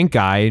the stink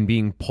eye and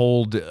being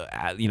pulled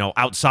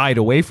outside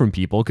away from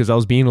people because I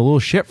was being a little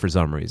shit for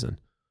some reason.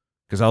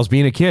 Because I was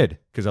being a kid.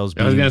 I was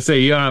gonna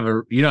say you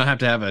don't have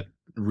to have a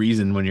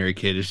reason when you're a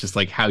kid. It's just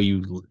like how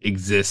you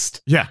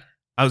exist. Yeah,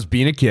 I was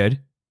being a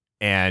kid,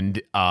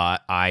 and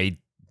I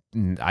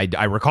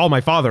recall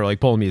my father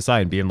like pulling me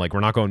aside and being like, "We're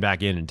not going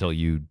back in until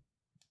you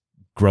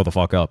grow the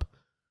fuck up.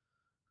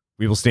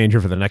 We will stand here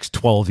for the next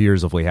 12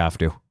 years if we have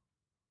to."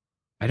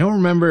 I don't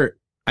remember.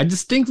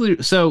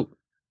 So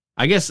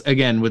I guess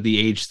again with the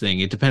age thing,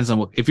 it depends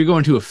on if you're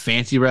going to a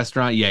fancy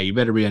restaurant. Yeah, you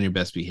better be on your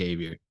best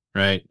behavior,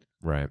 right?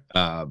 Right.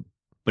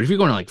 But if you're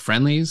going to like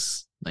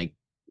Friendly's, like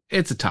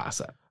it's a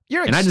toss up.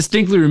 And I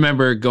distinctly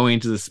remember going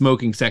to the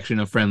smoking section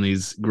of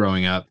Friendly's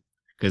growing up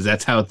because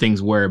that's how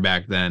things were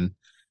back then.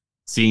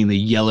 Seeing the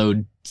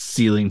yellowed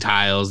ceiling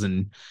tiles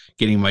and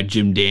getting my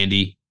Jim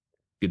Dandy.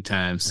 Good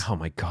times. Oh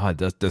my God,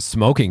 the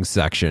smoking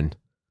section.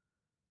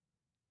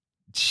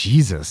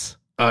 Jesus.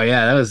 Oh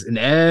yeah, that was in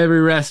every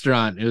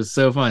restaurant. It was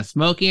so fun.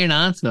 Smoking or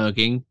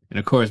non-smoking. And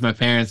of course, my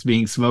parents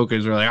being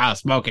smokers were like, "Oh,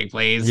 smoking,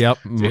 please." Yep.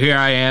 So here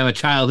I am, a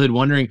childhood,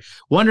 wondering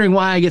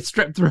why I get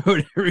strep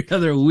throat every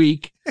other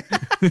week.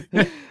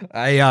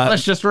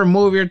 Let's just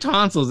remove your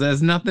tonsils. It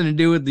has nothing to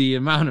do with the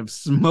amount of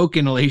smoke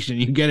inhalation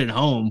you get at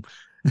home.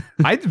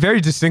 I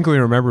very distinctly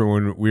remember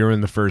when we were in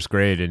the first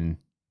grade and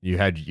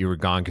you were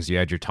gone because you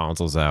had your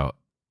tonsils out,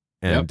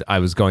 and I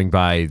was going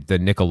by the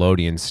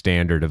Nickelodeon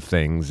standard of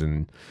things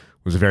and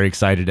was very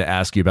excited to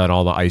ask you about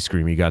all the ice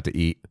cream you got to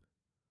eat.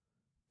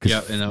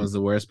 Yep, and that was the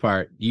worst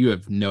part. You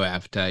have no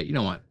appetite. You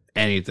don't want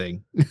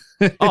anything.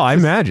 Oh, I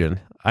imagine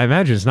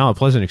it's not a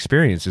pleasant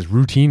experience, as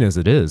routine as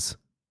it is.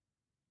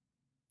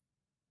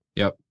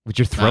 Yep. With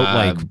your throat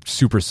like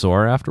super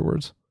sore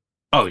afterwards.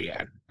 Oh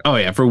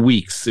yeah. For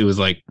weeks it was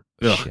like,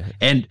 ugh.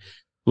 And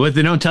what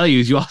they don't tell you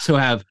is you also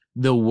have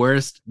the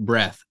worst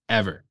breath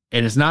ever.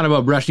 And it's not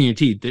about brushing your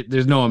teeth.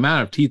 There's no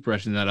amount of teeth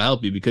brushing that'll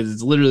help you because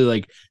it's literally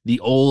like the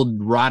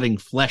old rotting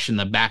flesh in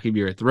the back of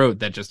your throat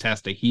that just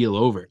has to heal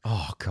over.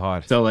 Oh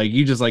God. So like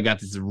you just like got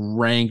this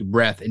rank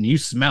breath and you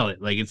smell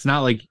it. Like it's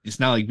not like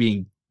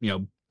being,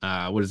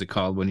 what is it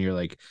called when you're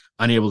like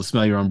unable to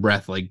smell your own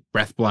breath, like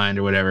breath blind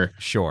or whatever.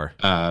 Sure.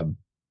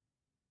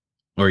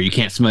 Or you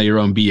can't smell your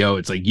own BO.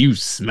 It's like you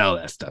smell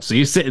that stuff. So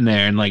you're sitting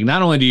there and like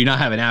not only do you not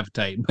have an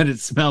appetite, but it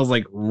smells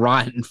like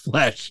rotten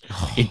flesh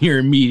in your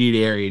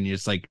immediate area, and you're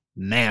just like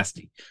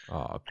nasty. Oh,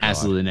 God.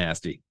 Absolutely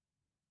nasty.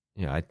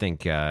 Yeah, I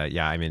think.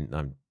 I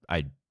mean,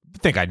 I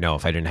think I'd know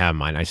if I didn't have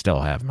mine. I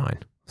still have mine.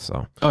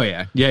 So. Oh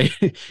yeah. I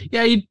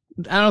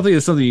don't think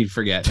it's something you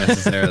forget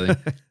necessarily.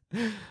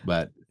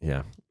 But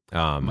yeah,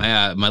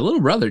 my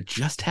little brother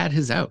just had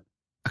his out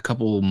a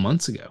couple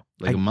months ago,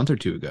 like a month or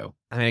two ago.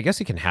 I mean, I guess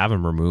you can have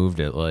them removed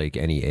at like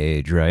any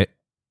age, right?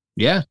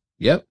 Yeah.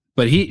 Yep.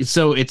 But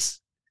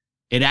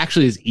it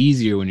actually is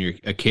easier when you're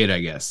a kid,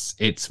 I guess.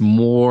 It's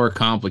more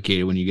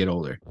complicated when you get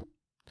older.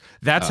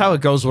 That's how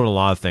it goes with a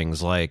lot of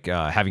things, like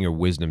having your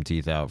wisdom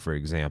teeth out, for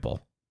example.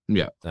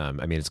 Yeah. I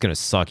mean, it's going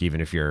to suck even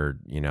if you're,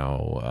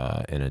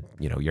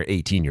 you're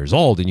 18 years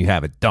old and you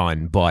have it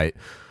done. But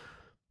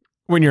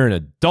when you're an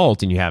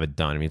adult and you have it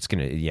done, I mean,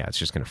 it's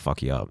just going to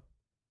fuck you up.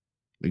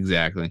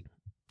 Exactly.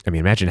 I mean,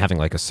 imagine having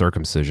like a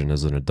circumcision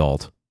as an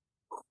adult.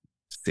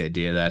 The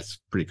idea that's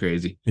pretty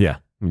crazy. Yeah.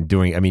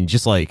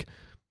 Just like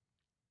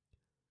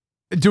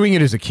doing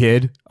it as a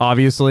kid,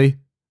 obviously.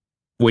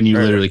 When you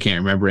literally can't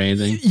remember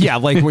anything. Yeah,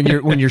 like when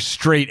you're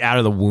straight out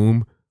of the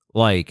womb,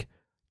 like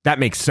that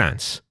makes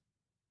sense.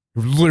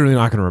 You're literally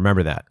not going to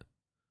remember that.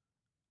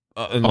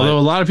 Although a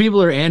lot of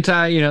people are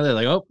anti, they're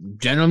like, oh,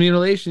 genital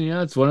mutilation,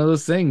 it's one of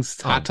those things.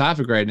 It's a hot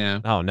topic right now.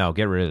 Oh no,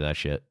 get rid of that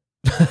shit.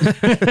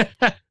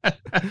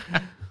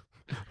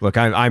 Look,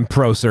 I'm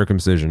pro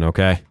circumcision,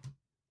 okay?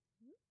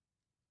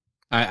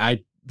 I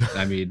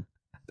mean,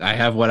 I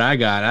have what I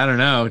got. I don't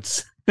know.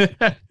 It's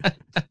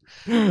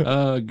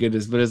oh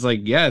goodness, but it's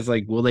like, yeah, it's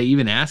like, will they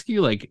even ask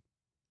you? Like,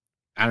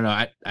 I don't know.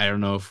 I don't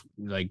know if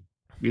like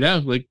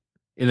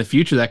in the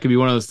future that could be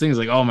one of those things.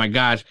 Like, oh my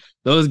gosh,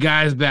 those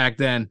guys back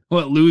then,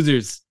 what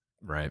losers?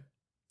 Right.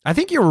 I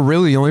think you were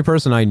really the only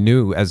person I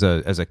knew as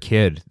a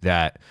kid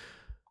that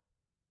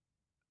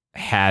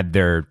had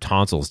their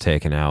tonsils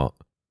taken out.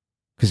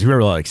 Because we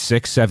were like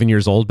 6-7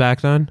 years old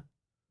back then.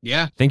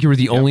 Yeah. I think you were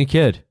the only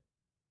kid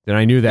that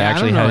I knew that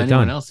actually had it done. I don't know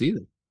anyone else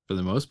either, for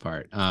the most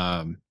part.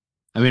 I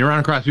mean, I run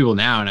across people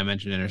now and I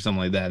mention it or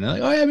something like that. And they're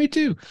like, oh yeah, me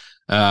too.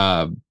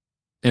 And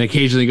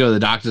occasionally go to the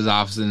doctor's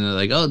office and they're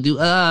like, oh,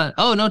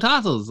 no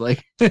tonsils.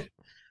 Like, but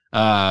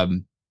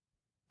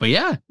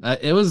yeah,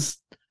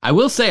 I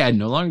will say I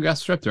no longer got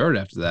strep throat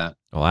after that.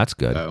 Oh, that's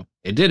good. So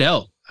it did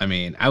help. I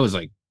mean, I was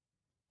like,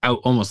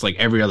 almost like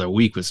every other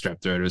week with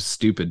strep throat. It was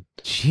stupid.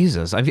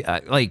 Jesus.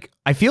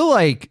 I feel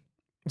like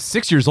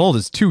 6 years old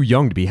is too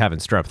young to be having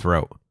strep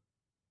throat.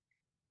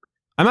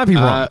 I might be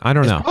wrong. I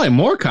don't know. It's probably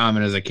more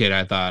common as a kid,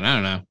 I thought. I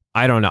don't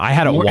know. I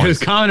had it once. It was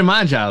common in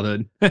my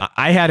childhood.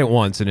 I had it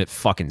once and it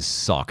fucking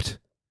sucked.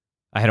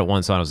 I had it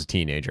once when I was a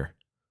teenager.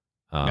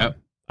 Yep.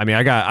 I mean,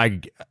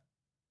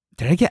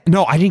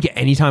 no, I didn't get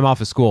any time off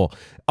of school.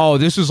 Oh,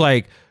 this was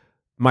like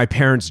my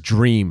parents'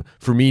 dream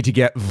for me to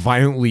get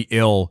violently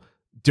ill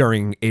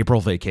during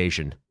April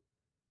vacation,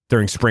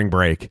 during spring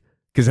break.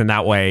 because in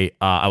that way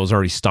I was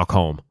already stuck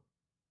home.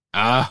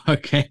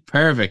 Okay,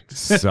 perfect.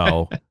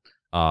 So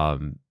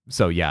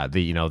yeah,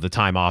 the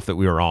time off that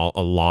we were all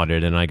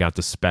allotted, and I got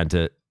to spend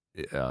it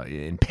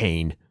in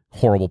pain,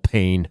 horrible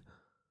pain,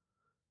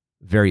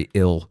 very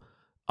ill.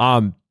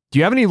 Do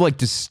you have any like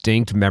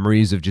distinct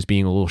memories of just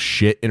being a little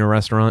shit in a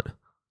restaurant?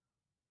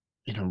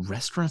 In a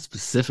restaurant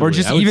specifically, or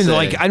just even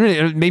like I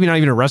don't, maybe not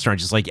even a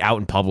restaurant, just like out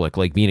in public,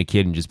 like being a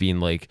kid and just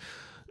being like,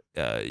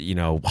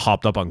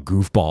 hopped up on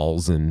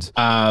goofballs and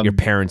your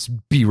parents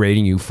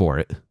berating you for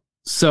it.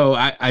 So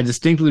I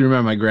distinctly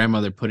remember my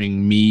grandmother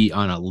putting me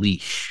on a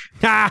leash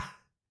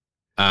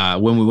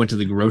when we went to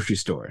the grocery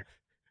store.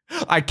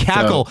 I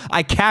cackle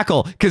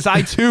because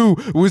I too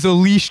was a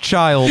leash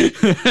child.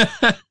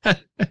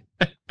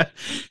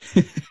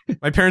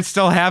 My parents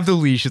still have the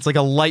leash. It's like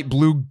a light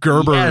blue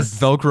Gerber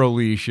Velcro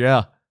leash.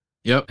 Yeah.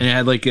 Yep. And it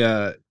had like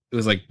it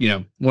was like,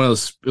 one of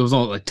those, it was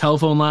all like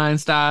telephone line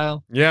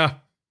style. Yeah.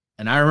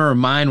 And I remember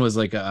mine was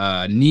like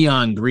a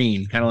neon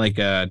green, kind of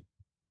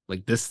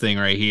like this thing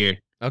right here.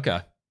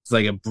 Okay. It's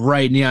like a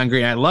bright neon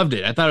green. I loved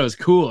it. I thought it was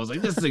cool. I was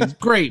like, this thing's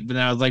great. But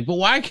then I was like, but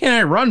why can't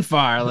I run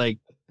far? Like,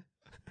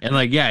 and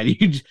like, yeah,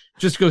 you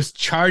just go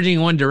charging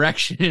in one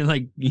direction and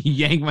like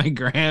yank my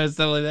gram and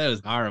stuff like that. It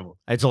was horrible.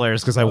 It's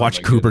hilarious because I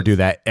watch Cooper do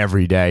that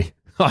every day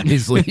on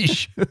his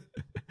leash.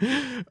 Did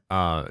you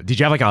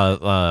have like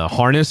a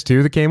harness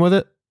too that came with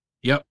it?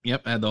 Yep. I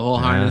had the whole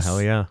harness.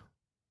 Hell yeah.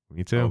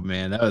 Me too. Oh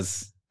man,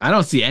 I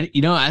don't see any,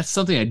 that's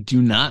something I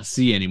do not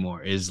see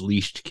anymore is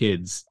leashed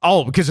kids.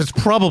 Oh, because it's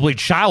probably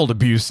child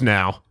abuse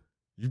now.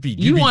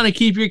 You want to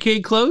keep your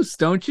kid close,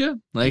 don't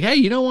you? Like, hey,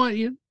 you don't want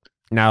you.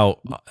 Now,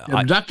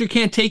 the doctor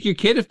can't take your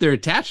kid if they're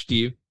attached to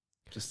you.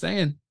 Just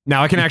saying.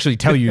 Now, I can actually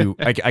tell you.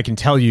 I can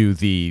tell you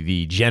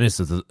the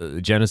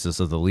genesis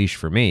of the leash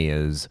for me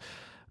is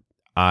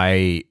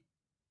I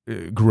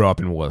grew up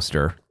in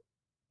Worcester,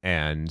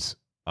 and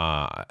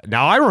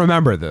now I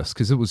remember this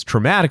because it was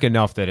traumatic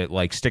enough that it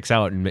like sticks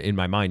out in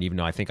my mind, even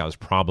though I think I was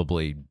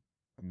probably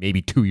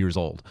maybe 2 years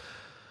old.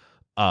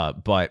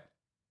 But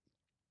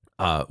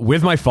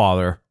with my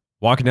father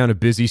walking down a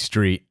busy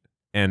street,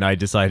 and I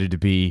decided to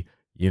be,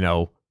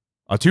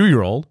 a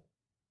 2-year-old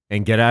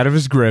and get out of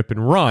his grip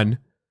and run.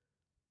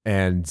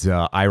 And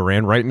I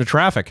ran right into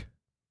traffic.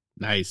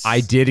 Nice.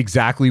 I did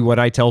exactly what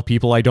I tell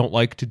people I don't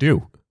like to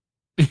do.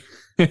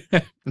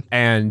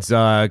 And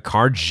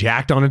car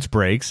jacked on its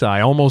brakes.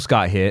 I almost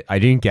got hit. I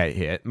didn't get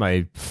hit.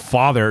 My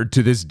father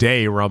to this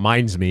day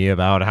reminds me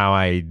about how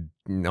I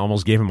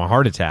almost gave him a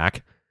heart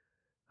attack.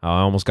 I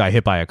almost got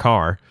hit by a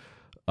car.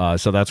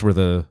 So that's where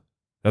the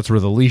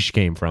leash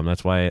came from.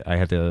 That's why I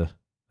had to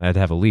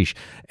have a leash.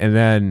 And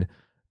then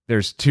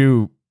there's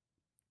 2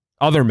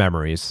 other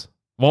memories.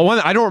 Well, one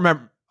I don't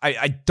remember.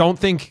 I don't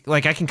think,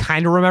 like, I can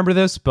kind of remember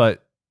this,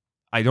 but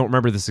I don't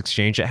remember this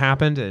exchange that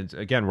happened. And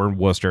again, we're in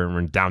Worcester, and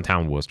we're in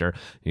downtown Worcester.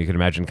 You can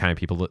imagine kind of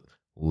people that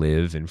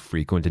live and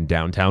frequent in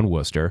downtown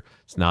Worcester.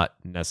 It's not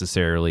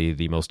necessarily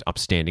the most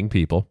upstanding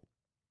people.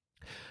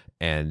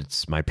 And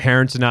it's my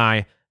parents and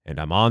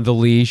I'm on the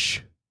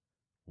leash,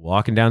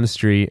 walking down the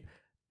street,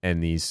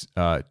 and these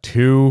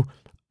 2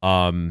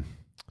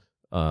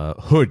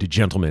 hood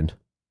gentlemen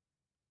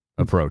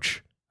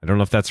approach. I don't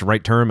know if that's the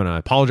right term, and I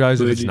apologize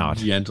if it's not.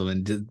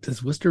 Gentlemen,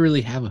 does Worcester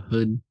really have a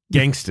hood?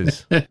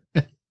 Gangsters.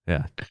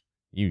 Yeah,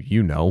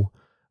 you know.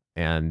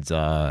 And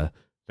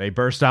they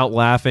burst out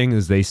laughing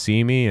as they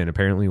see me, and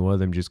apparently one of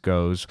them just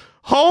goes,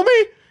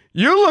 "Homie,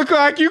 you look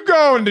like you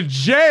going to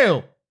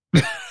jail."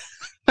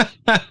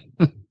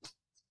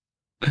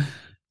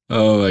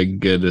 Oh my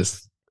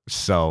goodness.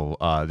 So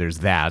there's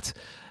that.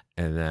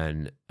 And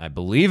then I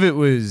believe it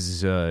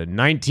was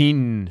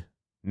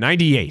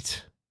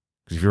 1998.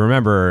 Because if you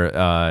remember,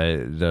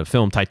 the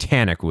film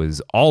Titanic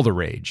was all the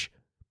rage.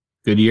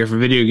 Good year for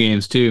video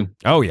games, too.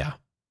 Oh, yeah.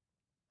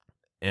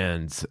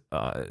 And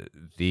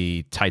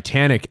the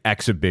Titanic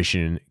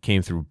exhibition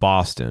came through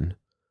Boston.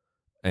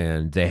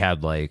 And they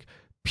had, like,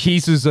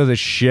 pieces of the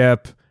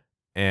ship.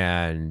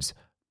 And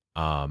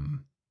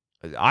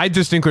I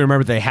distinctly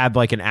remember they had,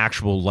 like, an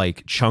actual,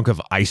 like, chunk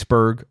of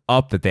iceberg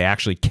up that they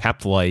actually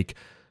kept, like,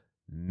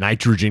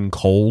 nitrogen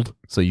cold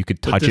so you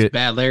could touch it.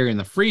 Bad layer in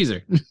the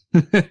freezer.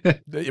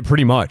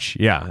 Pretty much,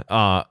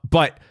 yeah.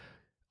 But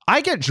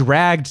I get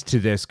dragged to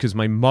this because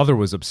my mother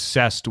was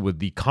obsessed with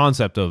the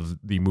concept of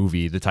the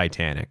movie The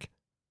Titanic. It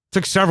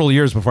took several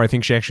years before I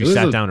think she actually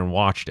sat down and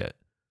watched it.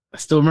 I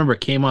still remember it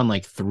came on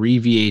like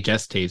 3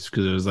 VHS tapes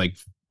because it was like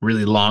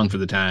really long for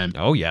the time.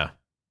 Oh yeah.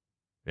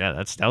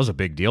 Yeah, that was a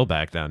big deal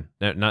back then.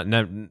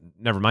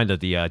 Never mind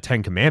that the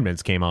 10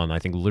 Commandments came on, I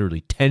think,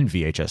 literally 10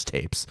 VHS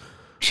tapes.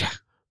 Yeah.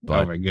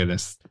 But, oh my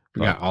goodness.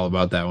 Forgot all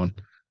about that one.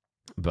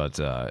 But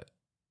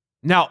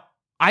now,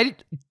 I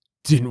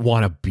didn't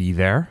want to be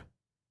there.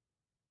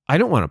 I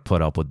don't want to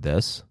put up with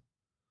this.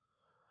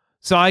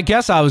 So I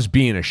guess I was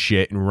being a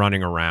shit and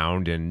running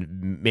around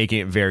and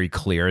making it very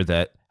clear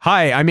that,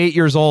 hi, I'm 8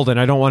 years old and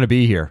I don't want to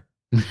be here.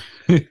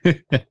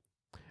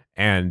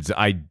 And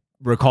I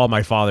recall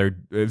my father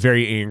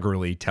very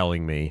angrily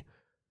telling me,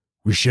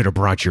 we should have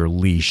brought your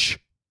leash.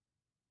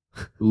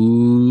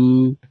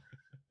 Ooh.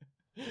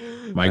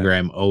 My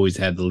gram always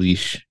had the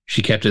leash.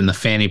 She kept it in the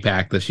fanny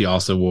pack that she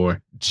also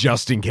wore.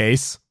 Just in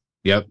case?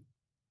 Yep.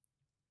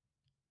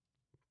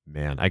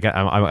 Man, I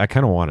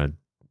kind of want to,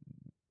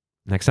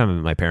 next time I'm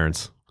at my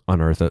parents,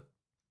 unearth it.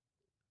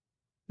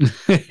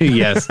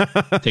 Yes.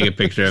 Take a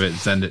picture of it and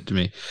send it to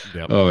me.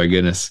 Yep. Oh, my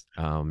goodness.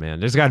 Oh, man.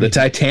 There's got to be... The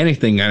Titanic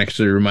thing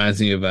actually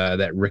reminds me of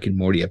that Rick and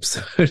Morty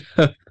episode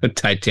of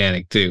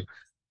Titanic, too.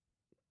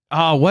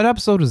 What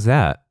episode was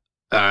that?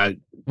 It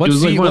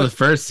was like one of the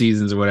first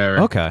seasons or whatever.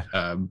 Okay.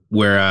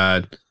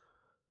 Where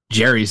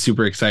Jerry's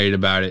super excited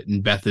about it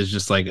and Beth is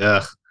just like,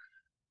 ugh.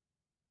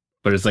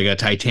 But it's like a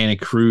Titanic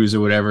cruise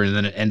or whatever, and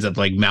then it ends up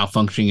like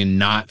malfunctioning and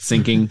not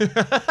sinking.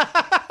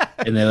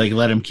 And they like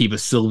let him keep a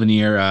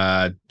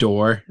souvenir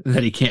door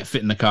that he can't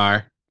fit in the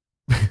car.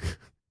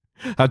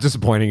 How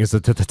disappointing is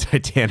it that the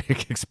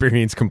Titanic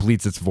experience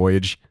completes its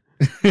voyage?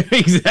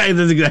 Exactly.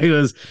 That's exactly what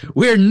it was.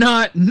 We're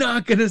not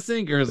gonna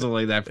sink or something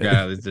like that. I forgot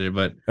how they did it,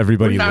 but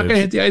everybody we're not gonna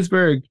hit the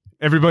iceberg.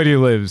 Everybody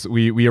lives.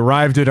 We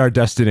arrived at our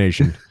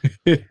destination.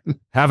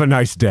 Have a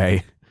nice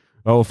day.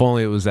 Oh, if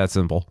only it was that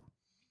simple.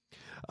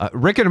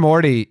 Rick and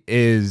Morty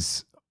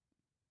is,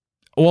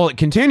 well, it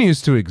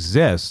continues to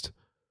exist,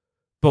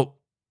 but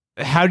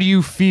how do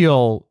you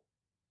feel?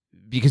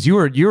 Because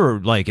you're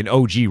like an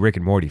OG Rick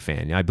and Morty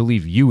fan. I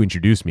believe you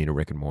introduced me to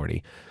Rick and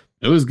Morty.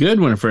 It was good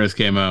when it first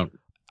came out.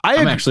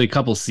 I'm actually a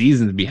couple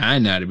seasons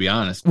behind now, to be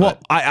honest. Well,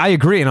 I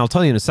agree, and I'll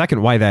tell you in a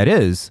second why that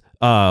is,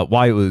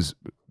 why it was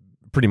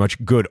pretty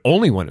much good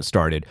only when it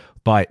started.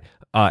 But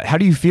how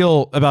do you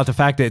feel about the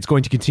fact that it's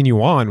going to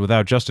continue on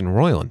without Justin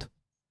Roiland?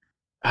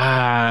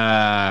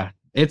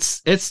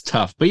 It's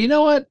tough. But you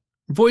know what?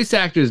 Voice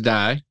actors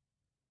die.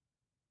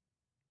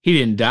 He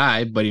didn't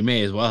die, but he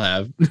may as well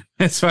have,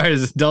 as far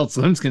as Adult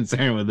Swim's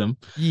concerned with him.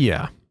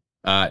 Yeah.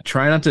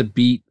 Try not to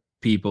beat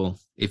people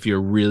if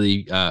you're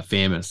really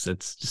famous.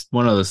 It's just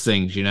one of those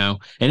things, you know?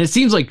 And it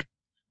seems like,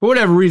 for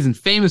whatever reason,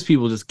 famous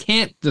people just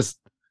can't just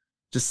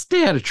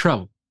stay out of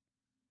trouble.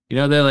 You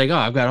know, they're like, oh,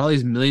 I've got all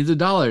these millions of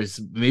dollars.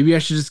 Maybe I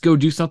should just go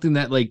do something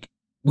that, like,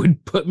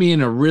 would put me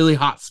in a really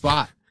hot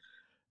spot.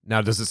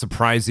 Now, does it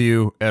surprise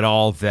you at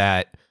all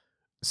that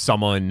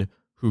someone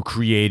who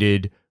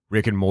created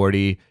Rick and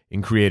Morty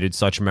and created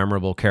such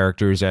memorable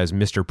characters as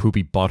Mr.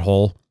 Poopy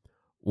Butthole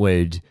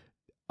would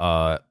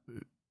be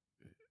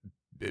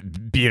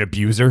an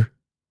abuser?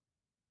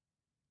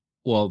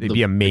 Well, they'd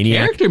be a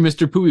maniac. The character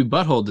Mr. Poopy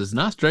Butthole does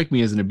not strike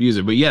me as an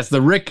abuser, but yes,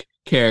 the Rick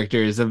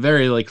character is a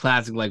very like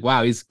classic, like,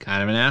 wow, he's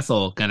kind of an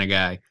asshole kind of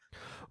guy.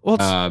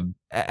 Well,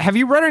 have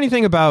you read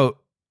anything about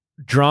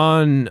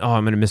I'm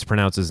going to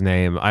mispronounce his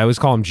name. I always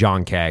call him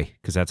John K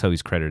because that's how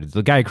he's credited.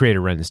 The guy who created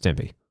Ren and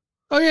Stimpy.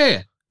 Oh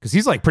yeah. Because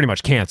he's like pretty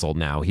much canceled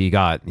now. He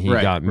got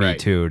Me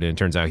Too'd, and it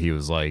turns out he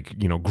was like,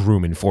 you know,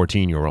 grooming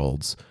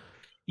 14-year-olds.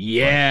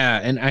 Yeah,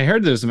 and I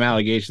heard there's some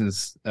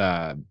allegations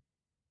from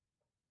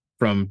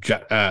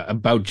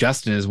about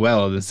Justin as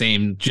well, the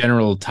same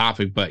general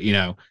topic, but you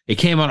know, it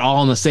came on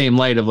all in the same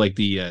light of like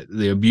the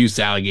abuse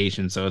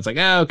allegation. So it's like,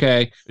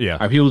 okay, yeah,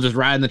 are people just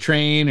riding the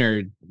train,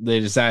 or they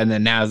decide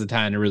that now's the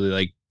time to really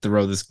like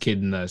throw this kid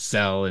in the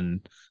cell and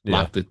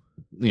lock the,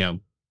 you know,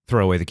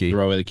 throw away the key.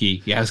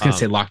 Yeah, I was gonna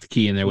say lock the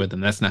key in there with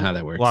them. That's not how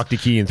that works. Lock the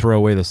key and throw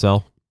away the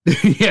cell.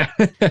 Yeah.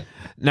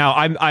 Now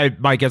I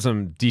might get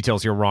some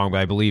details here wrong, but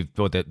I believe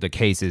what the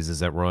case is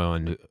that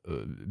Roiland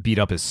beat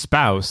up his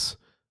spouse,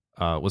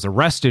 was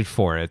arrested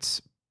for it,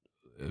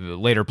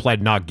 later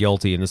pled not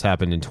guilty, and this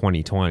happened in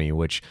 2020.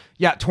 Which,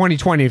 yeah,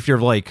 2020. If you're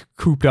like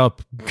cooped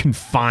up,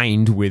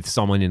 confined with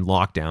someone in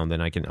lockdown,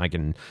 then I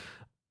can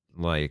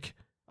like,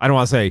 I don't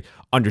want to say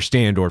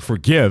understand or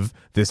forgive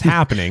this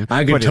happening.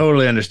 I can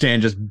totally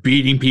understand just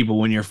beating people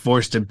when you're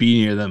forced to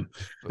be near them.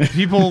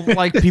 People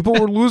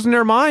were losing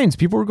their minds.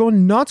 People were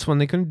going nuts when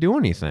they couldn't do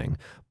anything.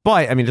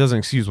 But I mean, it doesn't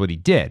excuse what he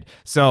did.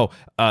 So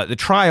the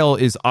trial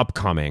is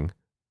upcoming,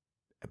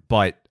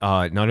 but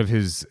none of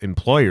his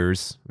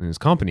employers and his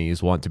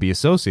companies want to be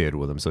associated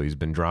with him. So he's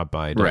been dropped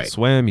by Adult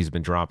Swim. He's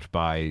been dropped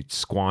by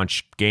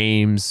Squanch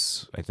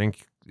Games, I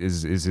think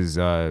is his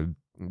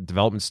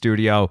development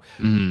studio.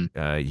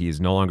 He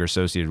is no longer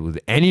associated with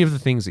any of the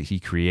things that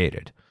he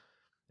created,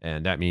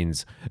 and that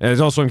means, as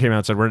Adult Swim came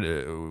out and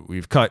said,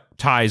 we've cut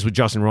ties with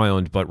Justin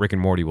Roiland, but Rick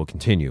and Morty will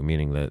continue,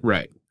 meaning that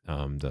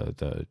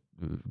the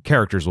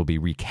characters will be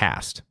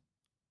recast.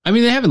 I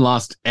mean, they haven't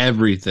lost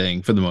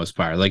everything for the most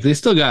part. Like, they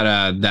still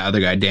got the other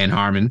guy, Dan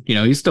Harmon. You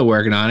know, he's still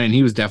working on it, and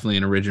he was definitely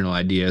an original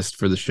ideast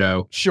for the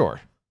show. Sure.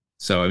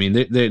 So I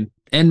mean,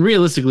 and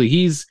realistically,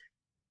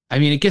 I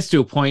mean, it gets to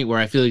a point where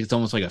I feel like it's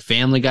almost like a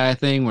Family Guy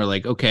thing where,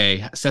 like,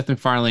 okay, Seth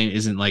MacFarlane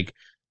isn't like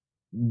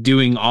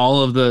doing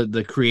all of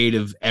the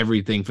creative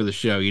everything for the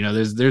show. You know,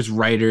 there's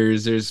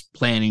writers, there's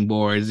planning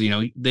boards, you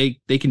know, they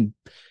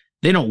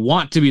don't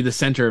want to be the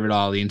center of it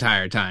all the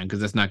entire time, because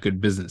that's not good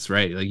business,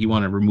 right? Like, you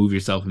want to remove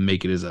yourself and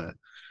make it as a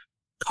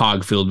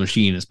cog-filled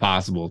machine as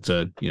possible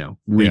to, you know,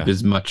 reap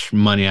as much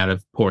money out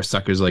of poor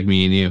suckers like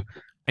me and you.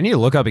 I need to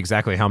look up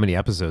exactly how many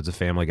episodes of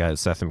Family Guy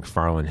Seth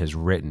MacFarlane has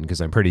written,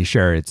 because I'm pretty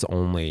sure it's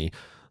only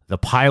the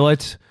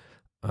pilot,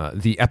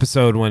 the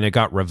episode when it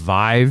got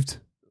revived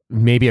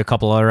maybe a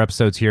couple other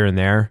episodes here and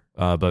there,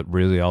 but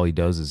really all he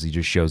does is he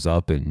just shows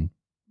up and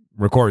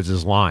records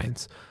his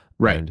lines.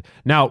 Right. And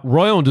now,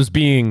 Roiland was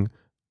being,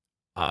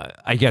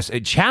 I guess,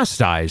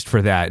 chastised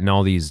for that, and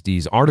all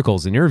these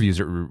articles and interviews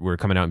that were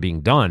coming out and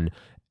being done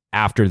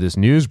after this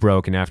news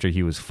broke and after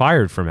he was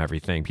fired from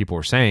everything. People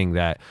were saying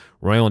that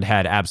Roiland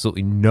had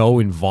absolutely no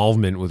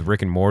involvement with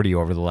Rick and Morty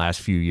over the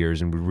last few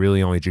years and would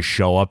really only just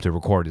show up to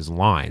record his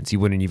lines. He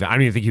wouldn't even, I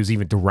don't even think he was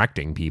even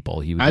directing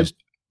people. He would just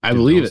I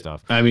believe it.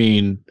 Stuff. I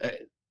mean,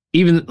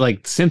 even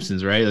like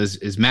Simpsons, right?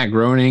 Is Matt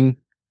Groening,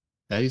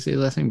 how do you say the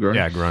last name? Groening?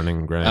 Yeah,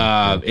 Groening.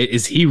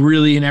 Is he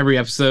really in every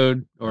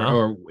episode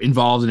or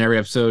involved in every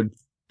episode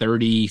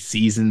 30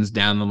 seasons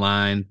down the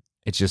line?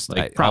 It's just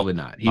like probably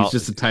not. He's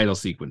just a title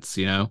sequence,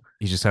 you know.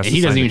 He just has. And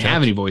he doesn't even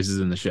have any voices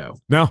in the show.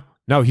 No,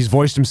 he's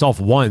voiced himself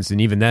once, and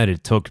even then,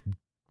 it took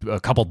a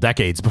couple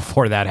decades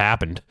before that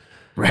happened.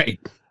 Right.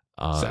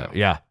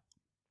 Yeah.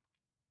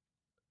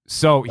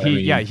 So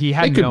he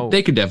had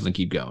They could definitely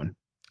keep going.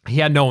 He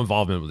had no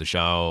involvement with the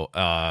show,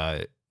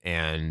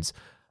 and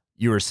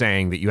you were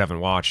saying that you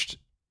haven't watched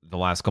the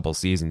last couple of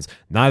seasons.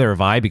 Neither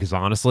have I, because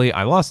honestly,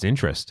 I lost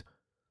interest.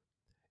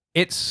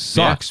 It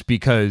sucks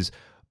because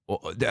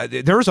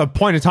there was a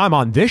point in time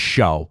on this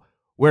show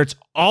where it's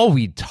all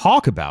we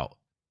talk about.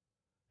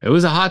 It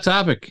was a hot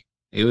topic.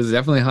 It was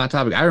definitely a hot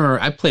topic. I remember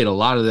I played a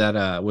lot of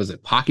that. Was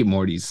it Pocket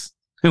Mortys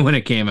when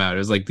it came out? It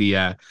was like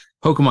the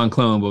Pokemon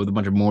clone, but with a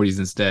bunch of Mortys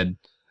instead.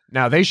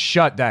 Now they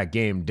shut that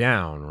game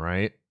down,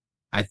 right?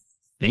 I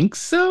think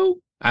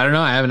so. I don't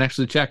know. I haven't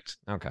actually checked.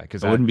 Okay,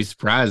 because I wouldn't be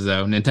surprised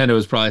though. Nintendo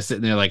was probably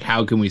sitting there like,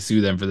 "How can we sue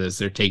them for this?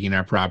 They're taking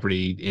our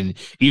property in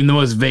even the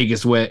most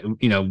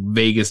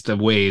vaguest of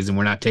ways, and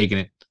we're not taking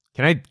it."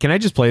 Can I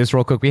just play this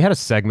real quick? We had a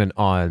segment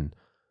on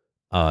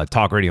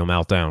Talk Radio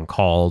Meltdown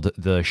called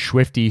the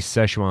Schwifty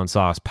Szechuan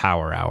Sauce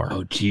Power Hour.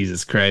 Oh,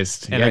 Jesus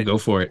Christ. And go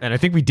for it. And I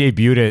think we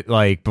debuted it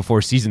like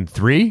before season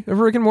 3 of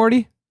Rick and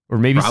Morty, or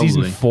maybe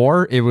season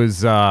 4. It was,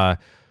 so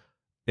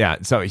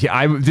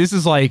this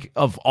is like,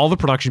 of all the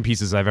production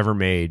pieces I've ever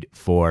made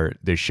for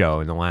this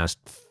show in the last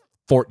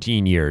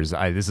 14 years,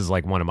 this is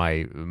like one of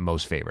my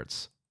most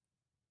favorites.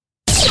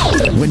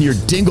 When your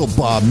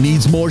Dinglebob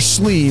needs more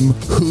schleem,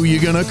 who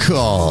you gonna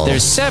call?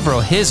 There's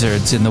several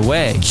Hizzards in the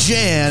way.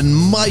 Jan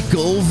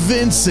Michael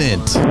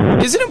Vincent.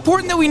 Is it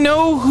important that we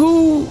know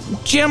who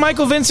Jan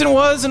Michael Vincent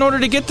was in order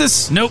to get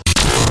this? Nope.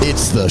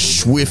 It's the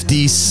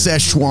Schwifty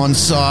Szechuan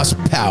Sauce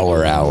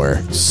Power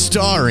Hour,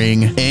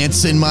 starring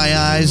Ants in My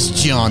Eyes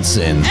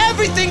Johnson.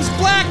 Everything's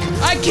black.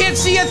 I can't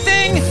see a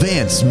thing.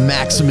 Vance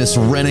Maximus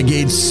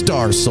Renegade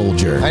Star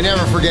Soldier. I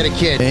never forget a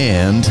kid.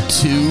 And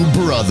two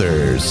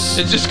brothers.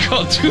 It's just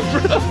called Two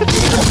Brothers.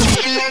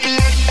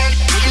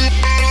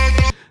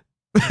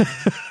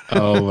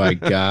 Oh my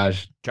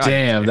gosh.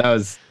 Damn,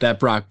 that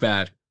brought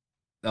back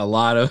a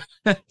lot of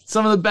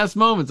some of the best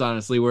moments,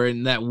 honestly, were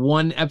in that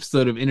one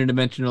episode of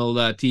Interdimensional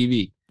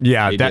TV.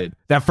 Yeah,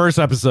 that first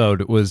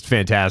episode was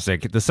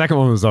fantastic. The second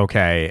one was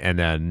okay, and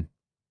then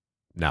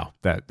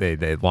that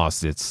they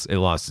lost its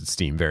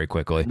steam very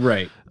quickly.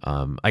 Right.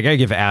 I gotta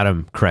give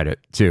Adam credit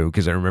too,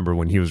 because I remember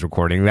when he was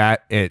recording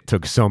that, it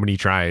took so many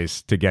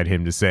tries to get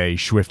him to say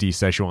Schwifty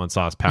Szechuan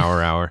Sauce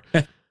Power Hour.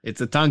 It's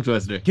a tongue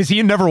twister. Because he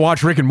had never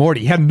watched Rick and Morty.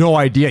 He had no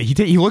idea.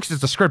 He looks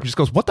at the script and just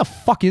goes, "What the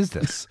fuck is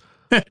this?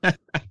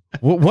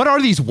 What are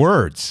these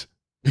words?"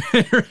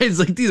 It's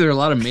like, these are a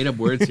lot of made up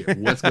words here.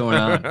 What's going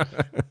on?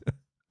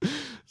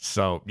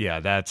 So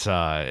yeah, that's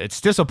it's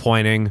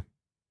disappointing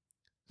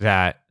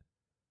that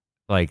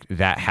like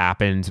that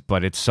happened,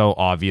 but it's so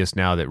obvious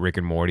now that Rick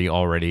and Morty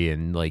already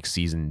in like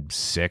season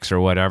 6 or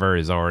whatever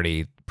is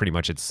already pretty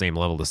much at the same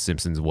level The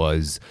Simpsons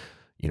was,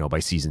 by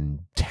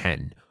season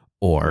 10,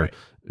 or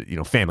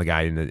right. Family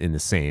Guy in the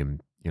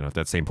same, at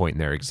that same point in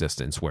their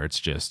existence, where it's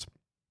just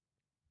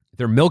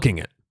they're milking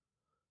it.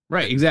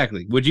 Right,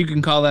 exactly. Which you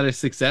can call that a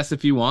success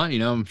if you want.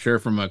 I'm sure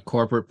from a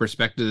corporate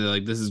perspective, they're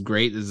like, this is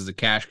great. This is a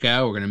cash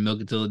cow. We're going to milk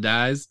it till it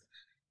dies.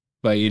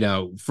 But,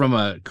 from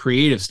a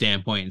creative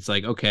standpoint, it's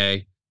like,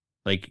 okay,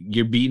 like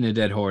you're beating a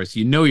dead horse.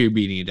 You're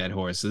beating a dead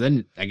horse. So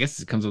then I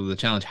guess it comes up with the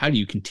challenge. How do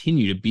you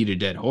continue to beat a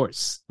dead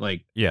horse?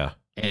 Like, yeah.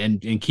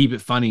 And keep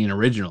it funny and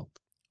original.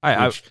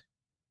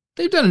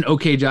 They've done an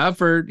okay job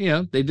for,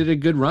 they did a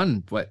good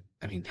run. But,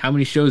 I mean, how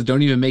many shows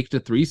don't even make it to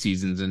 3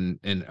 seasons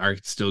and are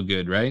still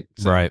good, right?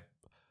 So, right.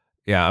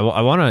 Yeah,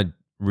 I want to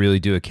really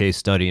do a case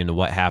study into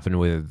what happened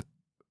with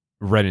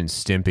Ren and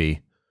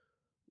Stimpy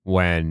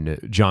when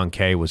John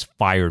Kay was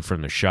fired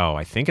from the show.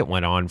 I think it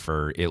went on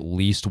for at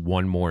least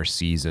one more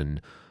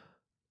season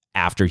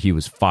after he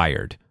was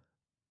fired.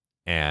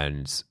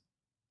 And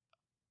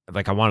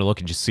like, I want to look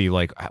and just see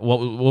like what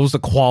was the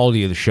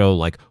quality of the show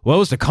like? What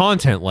was the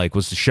content like?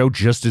 Was the show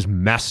just as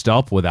messed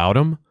up without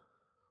him?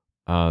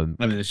 I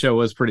mean, the show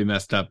was pretty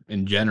messed up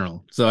in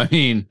general. So, I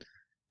mean,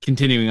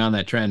 continuing on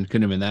that trend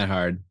couldn't have been that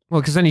hard. Well,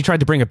 because then he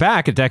tried to bring it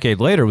back a decade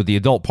later with the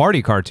Adult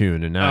Party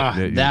cartoon, and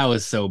that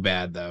was so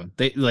bad, though.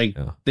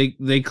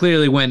 They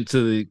clearly went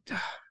to the.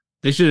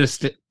 They should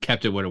have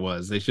kept it what it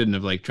was. They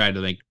shouldn't have tried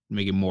to make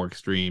it more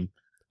extreme.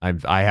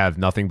 I have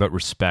nothing but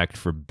respect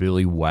for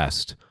Billy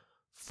West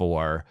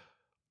for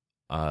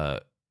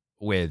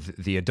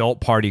with the adult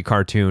party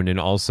cartoon and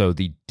also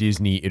the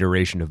Disney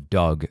iteration of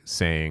Doug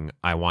saying,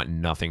 I want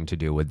nothing to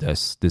do with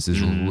this. This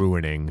is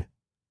ruining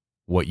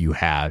what you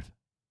had.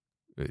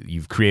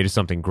 You've created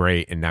something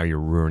great and now you're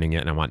ruining it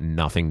and I want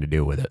nothing to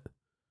do with it.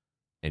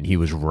 And he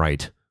was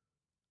right.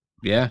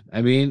 Yeah.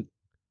 I mean,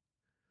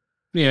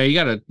 you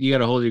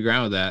gotta hold your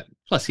ground with that.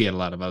 Plus he had a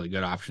lot of other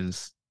good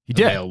options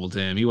available to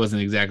him. He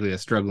wasn't exactly a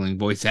struggling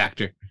voice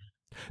actor.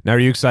 Now, are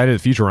you excited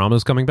that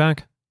Futurama's coming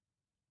back?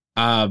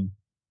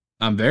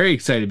 I'm very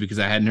excited because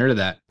I hadn't heard of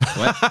that.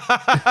 What?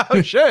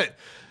 Oh shit!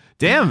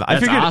 Damn, I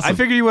awesome.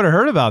 figured you would have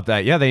heard about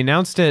that. Yeah, they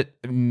announced it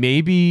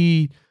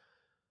maybe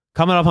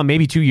coming up on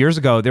maybe 2 years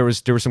ago. There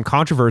was some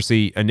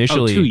controversy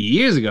initially. 2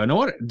 years ago? No,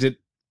 what did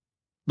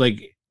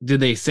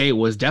they say it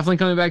was definitely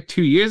coming back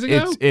 2 years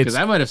ago? Because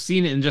I might have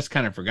seen it and just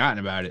kind of forgotten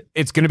about it.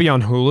 It's going to be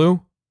on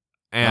Hulu,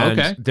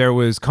 and there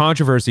was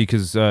controversy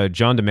because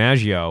John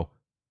DiMaggio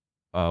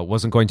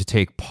wasn't going to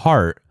take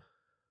part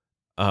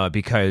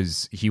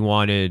because he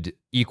wanted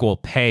equal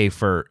pay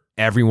for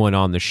everyone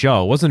on the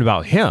show. It wasn't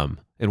about him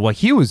and what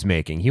he was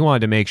making. He wanted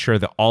to make sure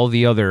that all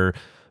the other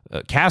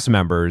cast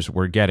members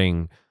were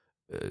getting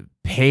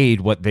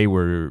paid what they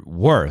were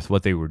worth,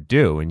 what they were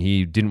due, and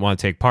he didn't want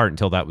to take part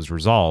until that was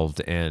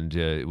resolved, and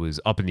it was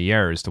up in the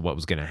air as to what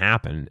was going to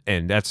happen.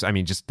 And that's, I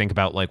mean, just think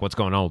about like what's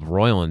going on with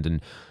Roiland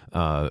and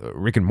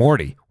Rick and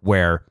Morty,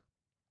 where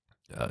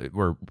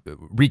we're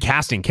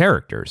recasting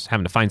characters,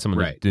 having to find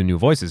someone to do new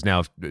voices. Now,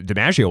 if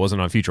DiMaggio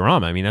wasn't on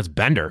Futurama, I mean, that's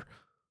Bender.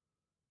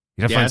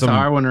 You gotta find it's a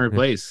hard one to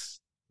replace.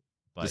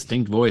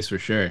 Distinct voice for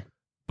sure.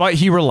 But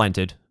he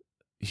relented.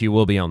 He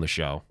will be on the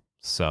show.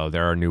 So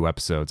there are new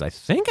episodes. I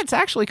think it's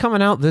actually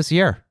coming out this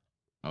year.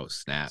 Oh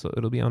snap! So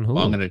it'll be on Hulu.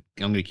 Well, I'm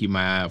gonna keep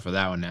my eye out for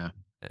that one now.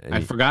 I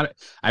forgot it.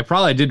 I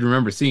probably did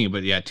remember seeing it,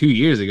 but yeah, 2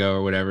 years ago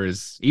or whatever,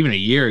 is even a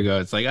year ago.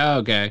 It's like, oh,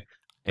 okay.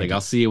 Like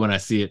I'll see it when I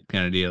see it,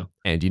 kind of deal.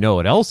 And you know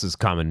what else is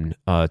coming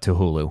to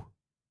Hulu?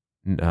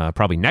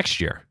 Probably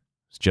next year.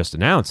 It's just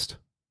announced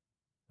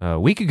a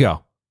week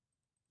ago.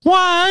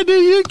 Why do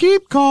you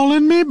keep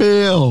calling me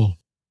Bill?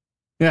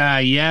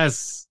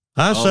 Yes.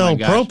 I sell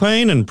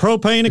propane and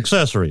propane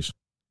accessories.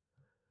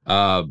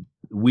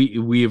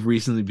 We have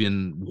recently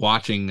been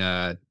watching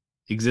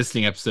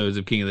existing episodes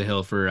of King of the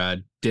Hill for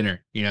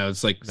dinner. You know,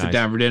 it's like sit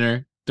down for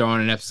dinner, throw on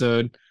an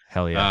episode.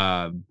 Hell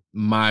yeah.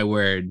 My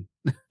word.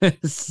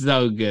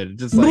 So good.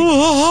 Just like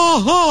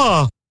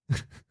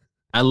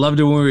I loved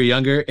it when we were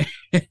younger,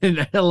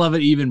 and I love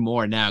it even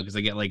more now because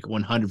I get like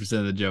 100%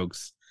 of the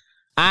jokes.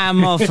 I'm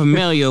more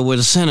familiar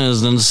with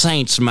sinners than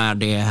saints, my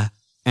dear,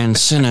 and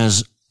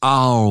sinners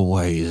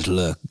always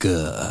look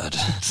good.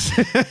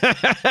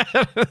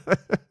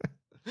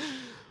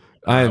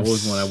 What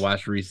was one I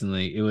watched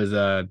recently? It was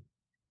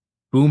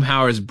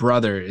Boomhauer's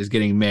brother is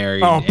getting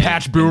married. Oh,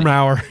 Patch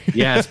Boomhauer.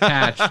 Yes,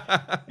 Patch.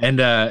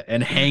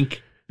 And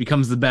Hank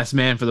becomes the best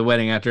man for the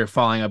wedding after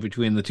falling out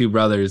between the two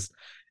brothers.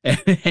 And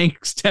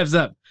Hank steps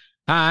up.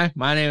 Hi,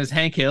 my name is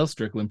Hank Hill,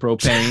 Strickland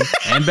Propane,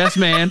 and best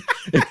man.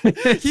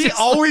 He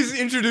always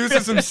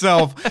introduces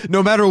himself.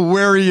 No matter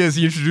where he is,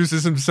 he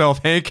introduces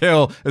himself. Hank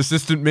Hill,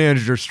 assistant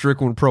manager,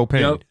 Strickland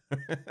Propane.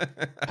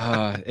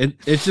 Yep.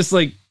 It's just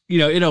like, you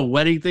know, in a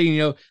wedding thing, you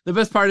know, the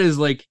best part is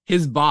like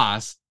his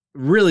boss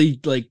really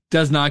like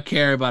does not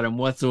care about him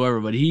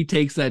whatsoever, but he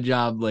takes that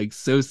job like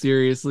so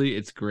seriously.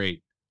 It's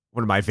great.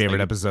 One of my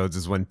favorite episodes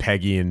is when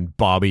Peggy and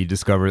Bobby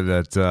discover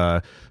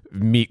that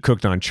meat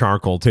cooked on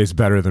charcoal tastes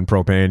better than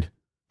propane.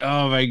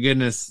 Oh my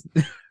goodness.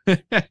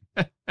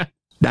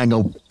 Dang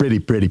old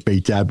pretty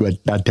pizza, but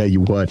I'll tell you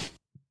what.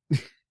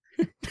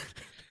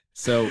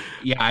 So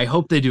yeah, I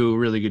hope they do a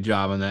really good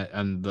job on that,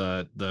 on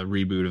the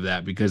reboot of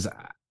that, because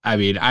I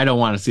mean, I don't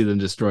want to see them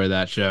destroy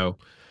that show.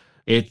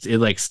 It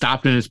like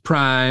stopped in its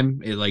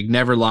prime. It like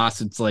never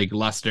lost its like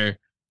luster.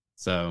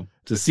 So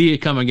to see it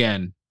come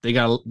again, they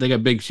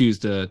got big shoes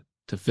to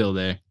fill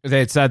there. They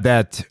had said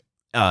that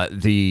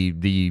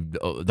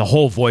the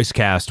whole voice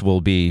cast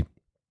will be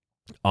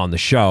on the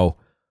show,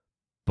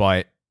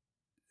 but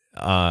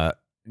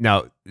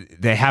now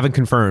they haven't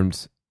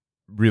confirmed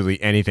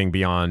really anything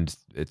beyond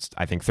it's,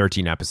 I think,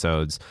 13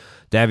 episodes.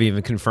 They haven't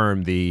even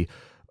confirmed the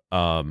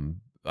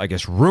I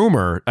guess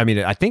rumor. I mean,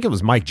 I think it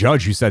was Mike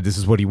Judge who said this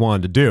is what he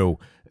wanted to do.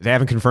 They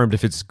haven't confirmed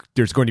if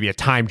there's going to be a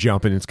time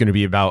jump and it's going to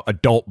be about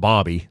adult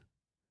Bobby.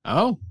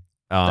 Oh,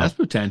 that's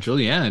potential.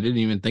 Yeah, I didn't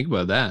even think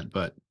about that,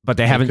 but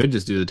they haven't. Could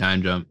just do the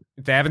time jump.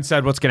 They haven't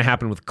said what's going to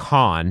happen with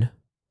Khan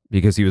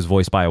because he was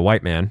voiced by a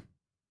white man.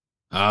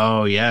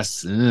 Oh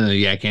yes,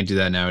 yeah, I can't do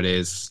that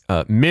nowadays.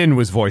 Min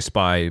was voiced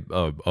by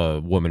a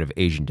woman of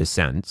Asian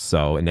descent.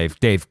 So, and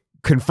they've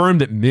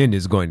confirmed that Min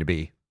is going to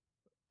be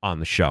on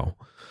the show.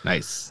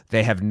 Nice.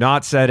 They have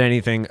not said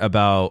anything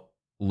about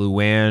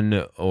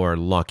Luann or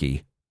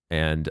Lucky,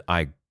 and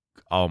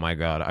oh my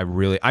god,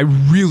 I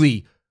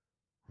really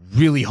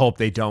hope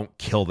they don't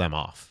kill them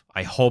off.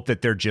 I hope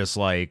that they're just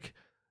like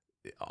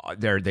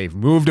they've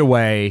moved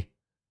away,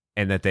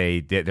 and that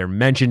they're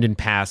mentioned in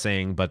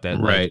passing, but that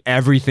like,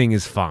 everything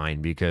is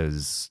fine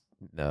because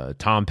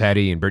Tom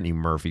Petty and Brittany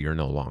Murphy are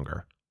no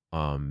longer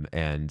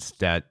And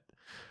that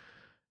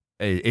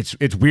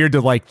it's weird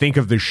to like think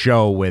of the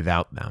show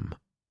without them.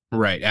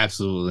 Right.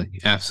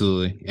 Absolutely.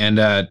 And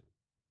I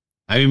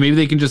mean, maybe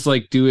they can just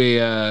like do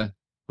a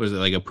what is it,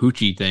 like a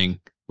Poochie thing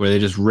where they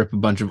just rip a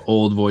bunch of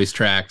old voice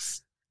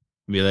tracks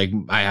and be like,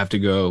 I have to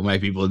go, my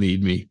people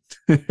need me.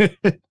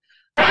 Wiggity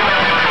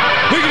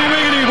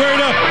wiggity,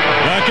 word up,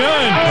 rock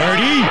on,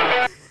 party.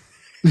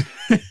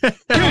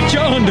 Get you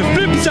on the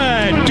flip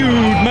side, dude,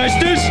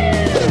 masters.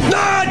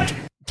 Not.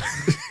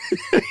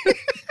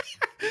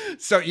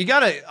 So you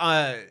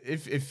gotta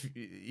if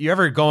you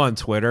ever go on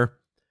Twitter,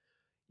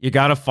 you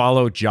gotta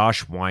follow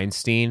Josh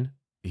Weinstein.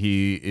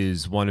 He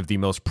is one of the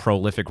most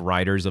prolific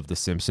writers of The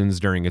Simpsons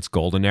during its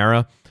golden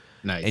era.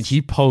 Nice. And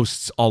he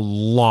posts a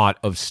lot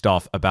of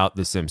stuff about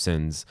The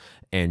Simpsons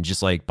and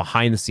just like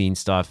behind the scenes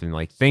stuff and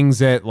like things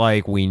that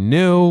like we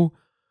knew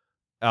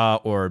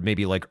or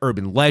maybe like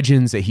urban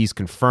legends that he's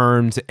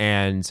confirmed.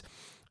 And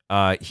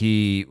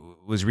he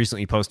was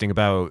recently posting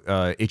about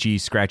Itchy,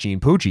 Scratchy,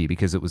 and Poochie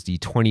because it was the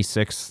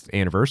 26th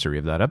anniversary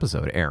of that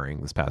episode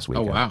airing this past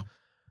weekend. Oh, wow.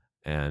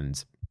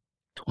 And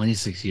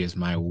 26 years,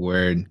 my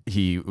word.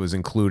 He was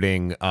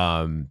including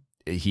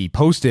he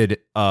posted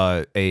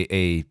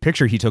a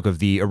picture he took of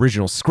the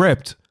original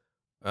script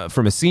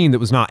from a scene that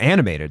was not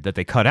animated that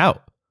they cut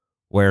out,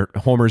 where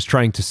Homer's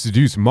trying to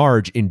seduce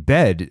Marge in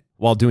bed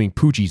while doing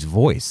Poochie's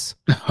voice.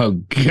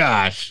 Oh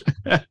gosh.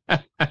 That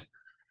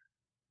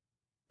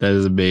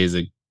is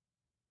amazing.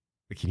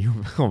 Can you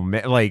and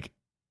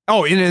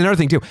another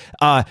thing too.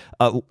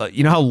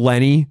 You know how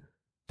Lenny,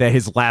 that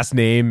his last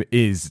name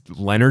is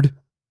Leonard?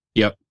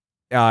 Yep.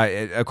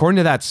 According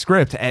to that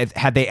script,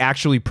 had they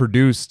actually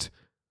produced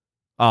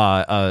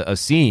a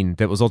scene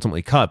that was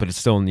ultimately cut, but it's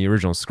still in the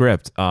original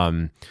script,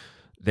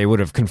 they would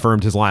have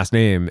confirmed his last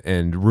name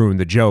and ruined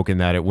the joke in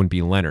that it wouldn't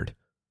be Leonard.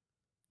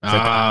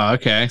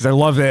 Okay. Because I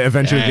love that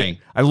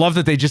eventually. I love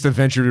that they just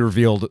eventually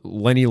revealed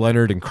Lenny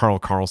Leonard and Carl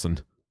Carlson.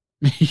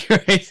 You're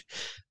right.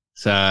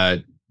 So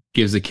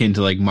gives akin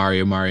to like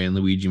Mario and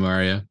Luigi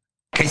Mario.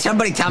 Can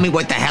somebody tell me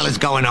what the hell is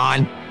going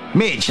on?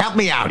 Mitch, help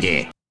me out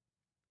here.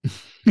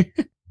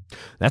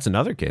 That's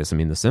another case. I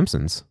mean, The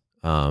Simpsons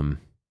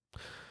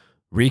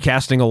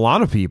recasting a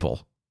lot of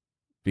people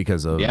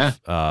because of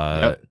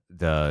the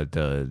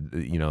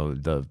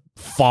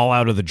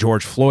fallout of the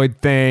George Floyd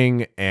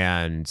thing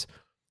and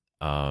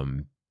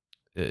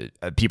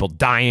people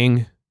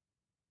dying,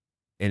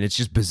 and it's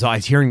just bizarre.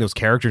 It's hearing those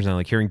characters and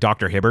like hearing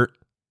Dr. Hibbert.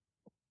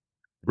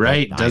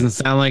 Right, doesn't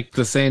sound like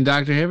the same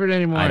Dr. Hibbert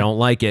anymore. I don't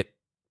like it.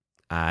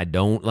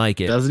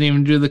 Doesn't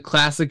even do the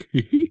classic.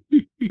 I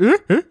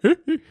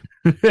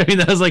mean,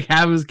 that was like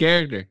half his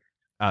character.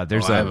 I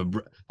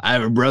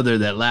have a brother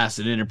that laughs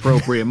at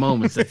inappropriate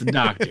moments. That's a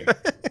doctor.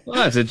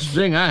 Well, that's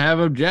interesting. I have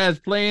a jazz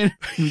playing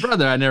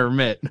brother I never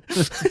met.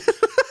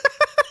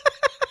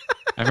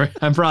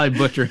 I'm probably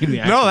butchering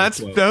the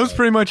actual quote. That was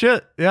pretty much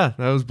it. Yeah,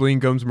 that was Bleeding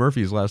Gums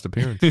Murphy's last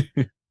appearance.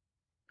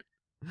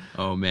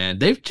 Oh man,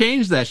 they've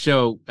changed that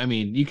show. I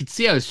mean, you can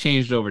see how it's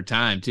changed over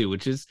time too,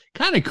 which is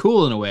kind of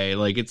cool in a way.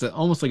 Like it's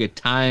almost like a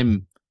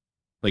time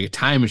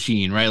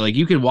machine, right? Like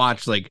you could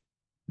watch like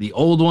the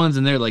old ones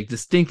and they're like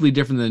distinctly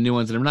different than the new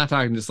ones. And I'm not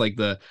talking just like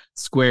the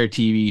square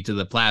TV to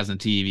the plasma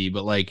TV,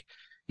 but like,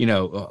 you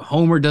know,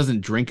 Homer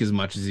doesn't drink as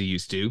much as he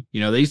used to.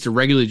 You know, they used to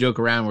regularly joke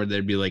around where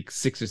there'd be like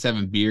 6 or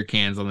 7 beer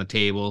cans on the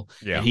table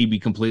and he'd be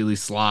completely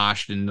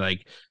sloshed and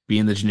like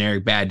being the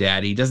generic bad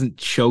dad. He doesn't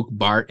choke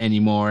Bart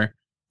anymore.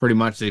 Pretty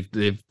much they've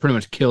pretty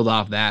much killed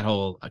off that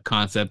whole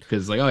concept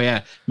because like, oh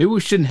yeah, maybe we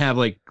shouldn't have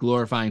like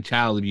glorifying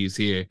child abuse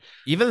here.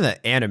 Even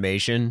the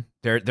animation,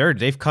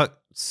 they've cut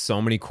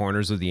so many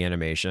corners of the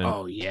animation.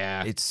 Oh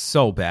yeah, it's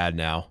so bad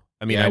now.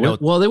 I mean, yeah, I know.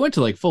 Well, they went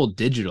to like full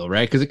digital,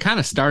 right? Because it kind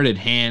of started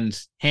hand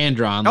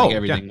drawn, like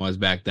everything was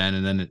back then,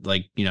 and then it,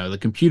 like, you know, the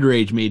computer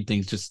age made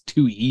things just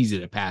too easy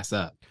to pass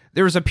up.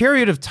 There was a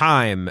period of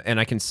time, and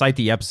I can cite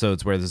the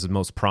episodes where this is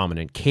most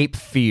prominent: Cape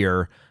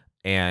Fear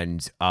and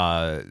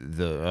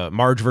the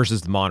Marge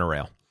versus the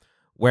Monorail,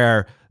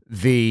 where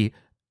the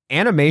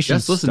animation.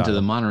 Just listened to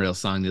the Monorail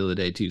song the other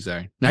day too.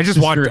 Sorry, I just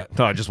watched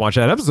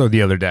that episode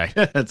the other day.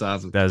 That's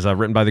awesome. That is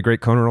written by the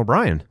great Conan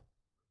O'Brien.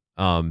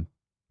 The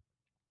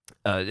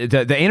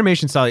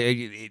animation style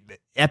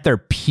at their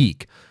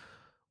peak,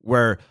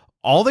 where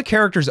all the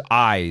characters'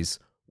 eyes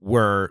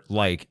were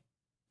like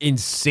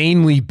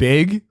insanely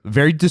big,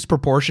 very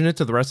disproportionate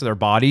to the rest of their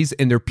bodies,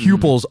 and their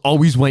pupils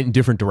always went in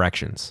different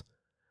directions.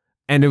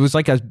 And it was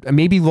like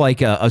maybe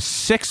like a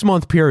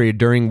 6-month period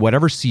during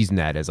whatever season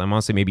that is. I'm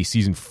gonna say maybe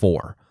season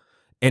 4,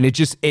 and it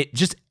just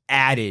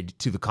added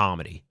to the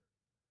comedy.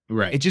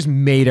 Right. It just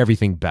made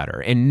everything better.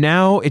 And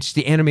now it's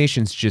the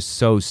animation's just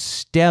so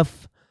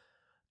stiff,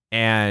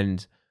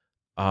 and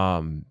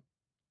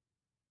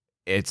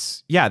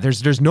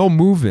there's no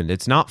movement.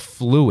 It's not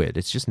fluid.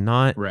 It's just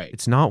not right.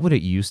 It's not what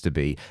it used to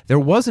be. There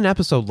was an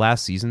episode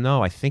last season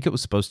though. I think it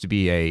was supposed to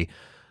be a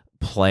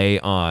play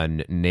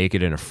on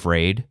Naked and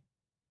Afraid.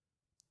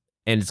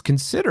 And it's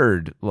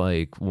considered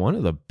like one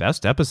of the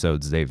best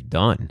episodes they've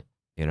done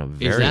in a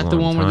very long time. Is that the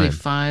one where they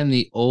find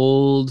the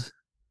old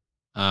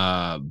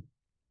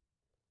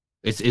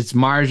it's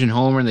Marge and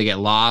Homer, and they get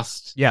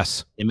lost.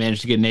 Yes. They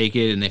manage to get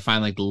naked, and they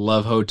find like the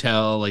love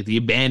hotel, like the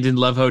abandoned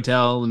love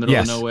hotel in the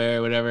middle of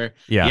nowhere, whatever.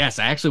 Yeah. Yes,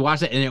 I actually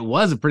watched it, and it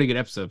was a pretty good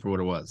episode for what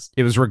it was.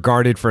 It was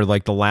regarded for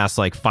like the last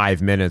like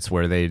 5 minutes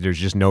where there's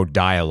just no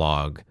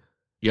dialogue.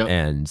 Yep.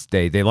 And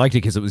they liked it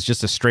because it was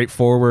just a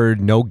straightforward,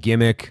 no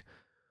gimmick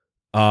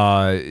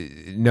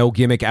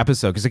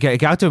episode. Because it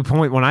got to a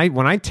point when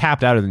I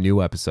tapped out of the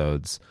new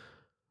episodes,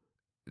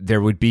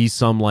 there would be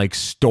some like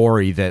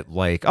story that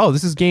like, oh,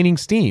 this is gaining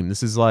steam.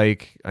 This is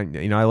like, I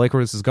like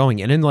where this is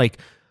going. And then like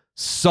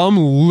some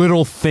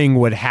little thing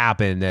would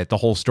happen that the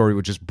whole story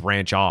would just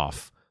branch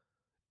off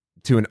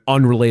to an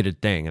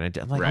unrelated thing. And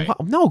I'm like,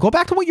 oh, no, go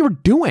back to what you were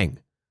doing.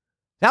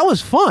 That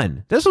was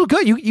fun. This was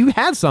good. You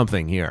had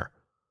something here.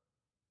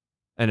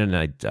 And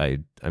then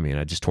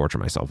I just torture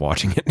myself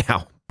watching it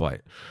now,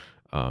 but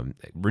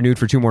renewed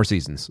for 2 more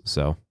seasons.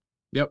 So.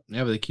 Yep.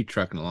 Yeah, but they keep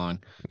trucking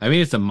along. I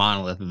mean, it's a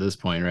monolith at this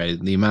point, right?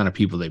 The amount of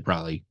people they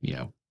probably,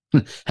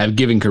 have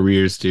given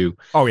careers to.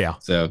 Oh, yeah.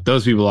 So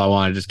those people I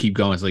want to just keep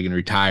going so they can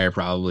retire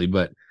probably.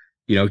 But,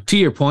 to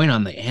your point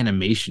on the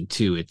animation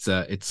too, it's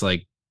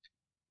like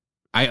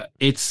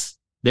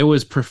there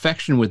was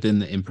perfection within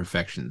the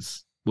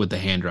imperfections with the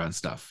hand-drawn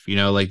stuff,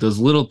 like those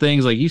little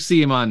things, like you see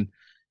them on,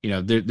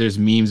 there's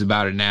memes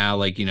about it now,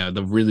 like,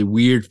 the really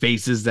weird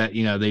faces that,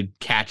 they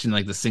catch in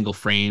like the single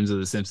frames of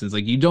The Simpsons.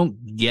 Like you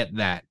don't get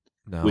that.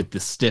 No. With the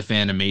stiff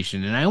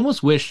animation. And I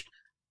almost wish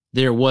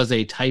there was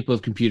a type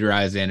of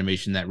computerized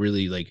animation that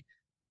really like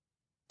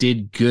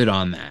did good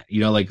on that,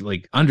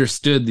 like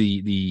understood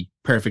the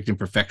perfect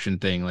imperfection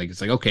thing. Like,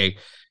 it's like, okay,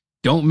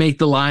 don't make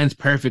the lines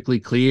perfectly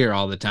clear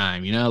all the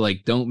time,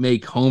 like don't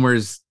make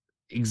Homer's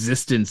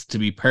existence to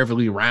be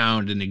perfectly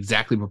round and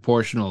exactly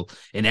proportional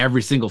in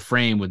every single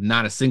frame with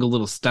not a single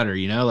little stutter,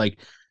 like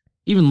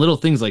even little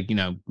things like,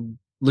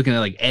 looking at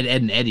like Ed,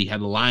 Ed and Eddie, how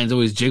the lines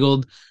always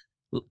jiggled.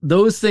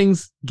 Those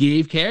things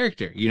gave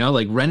character,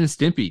 like Ren and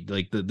Stimpy,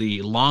 like the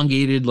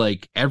elongated,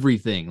 like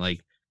everything,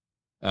 like,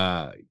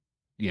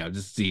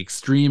 just the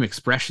extreme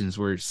expressions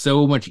were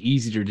so much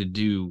easier to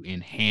do in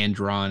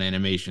hand-drawn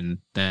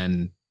animation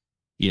than,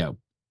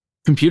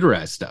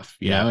 computerized stuff,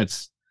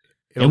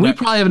 and we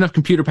probably have enough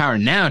computer power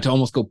now to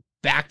almost go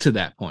back to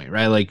that point,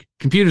 right? Like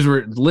computers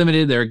were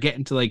limited. They were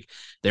getting to like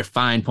their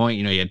fine point.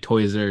 You had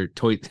Toys R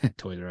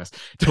Us,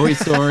 Toy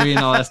Story and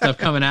all that stuff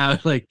coming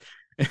out. Like,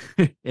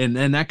 and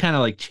that kind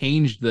of like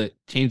changed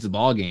the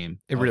ball game.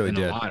 It really in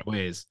did. A lot of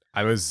ways.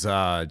 I was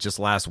just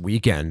last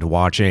weekend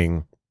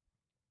watching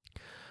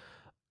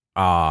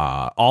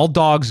All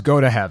Dogs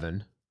Go to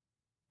Heaven,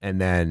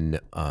 and then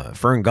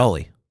Fern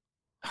Gully.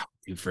 Oh,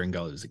 dude, Fern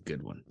Gully was a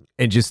good one.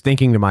 And just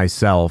thinking to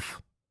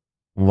myself,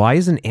 why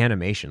isn't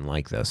animation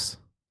like this?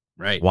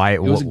 Right. Why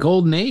it was a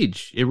golden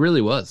age. It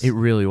really was. It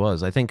really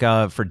was. I think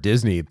for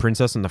Disney,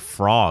 Princess and the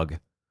Frog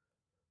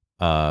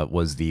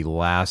was the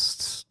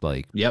last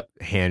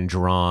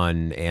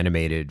hand-drawn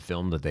animated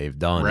film that they've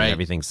done. Right. And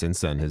everything since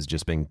then has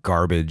just been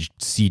garbage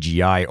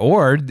CGI,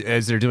 or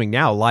as they're doing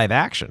now, live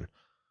action.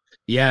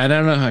 Yeah, I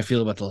don't know how I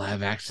feel about the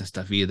live action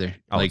stuff either.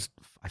 Oh, like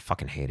I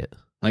fucking hate it.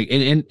 Like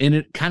and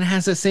it kind of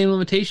has that same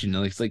limitation.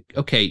 Like, it's like,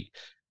 okay,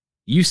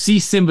 you see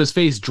Simba's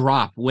face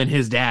drop when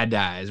his dad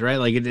dies, right?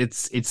 Like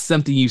it's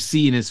something you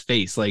see in his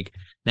face. Like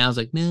now it's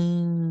like,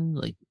 no,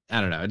 like I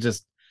don't know. It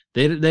just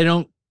they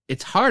don't.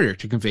 It's harder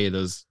to convey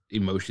those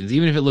emotions,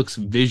 even if it looks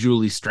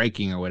visually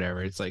striking or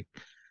whatever. It's like,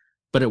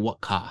 but at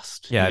what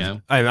cost? Yeah,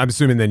 I'm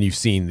assuming then you've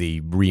seen the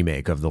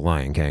remake of The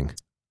Lion King.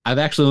 I've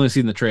actually only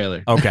seen the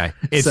trailer. Okay,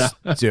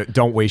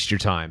 don't waste your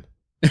time.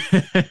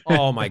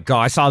 Oh my god,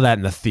 I saw that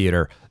in the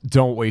theater.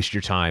 Don't waste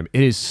your time.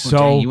 It is so.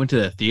 Dang, you went to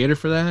the theater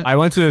for that? I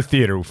went to the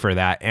theater for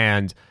that,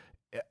 and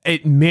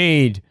it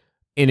made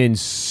an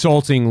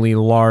insultingly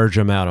large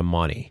amount of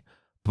money.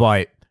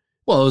 But it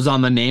was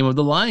on the name of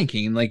The Lion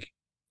King, and like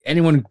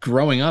anyone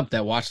growing up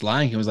that watched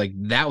Lion King was like,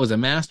 that was a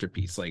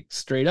masterpiece, like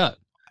straight up.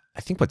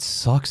 I think what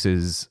sucks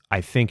is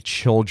I think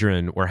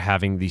children were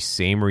having the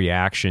same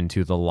reaction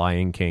to The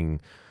Lion King.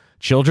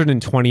 Children in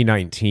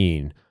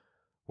 2019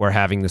 were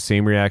having the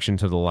same reaction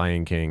to The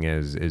Lion King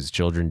as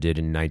children did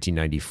in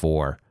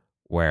 1994,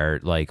 where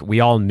like we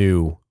all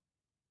knew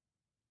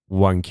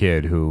one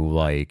kid who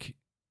like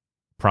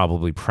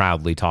probably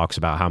proudly talks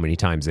about how many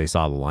times they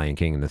saw The Lion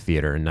King in the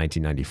theater in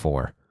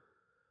 1994.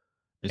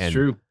 It's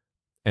true.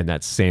 And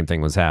that same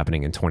thing was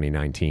happening in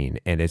 2019.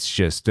 And it's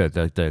just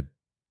the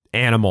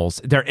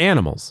animals. They're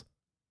animals.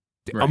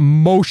 Right.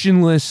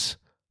 Emotionless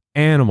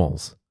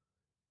animals.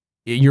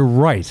 You're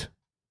right.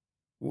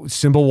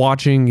 Simba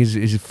watching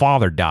his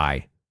father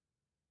die.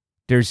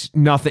 There's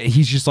nothing.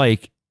 He's just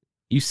like.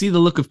 You see the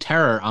look of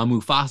terror on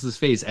Mufasa's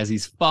face as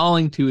he's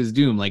falling to his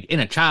doom, like in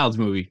a child's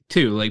movie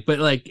too. Like, but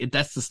like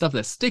that's the stuff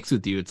that sticks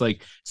with you. It's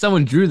like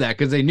someone drew that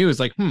because they knew it's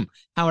like,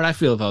 how would I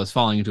feel if I was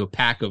falling into a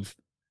pack of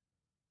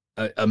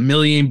a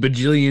million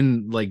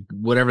bajillion, like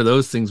whatever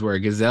those things were,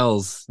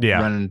 gazelles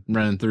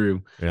running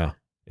through. Yeah.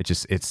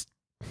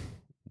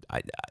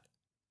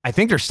 I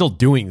think they're still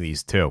doing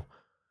these too.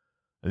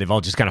 And they've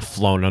all just kind of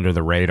flown under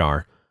the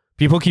radar.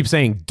 People keep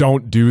saying,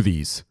 don't do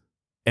these.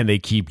 and they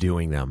keep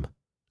doing them.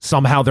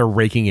 Somehow they're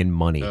raking in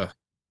money.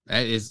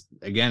 That is,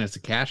 again, it's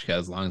a cash cow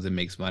as long as it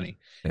makes money.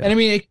 Yeah. And I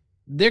mean,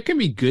 there can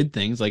be good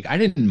things. Like, I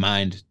didn't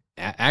mind.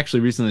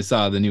 Actually, recently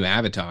saw the new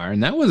Avatar,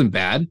 and that wasn't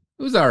bad.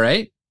 It was all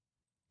right.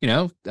 You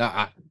know,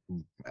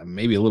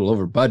 maybe a little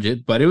over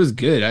budget, but it was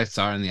good. I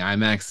saw it in the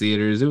IMAX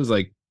theaters. It was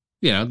like,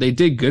 you know, they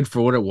did good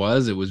for what it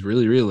was. It was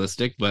really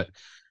realistic, but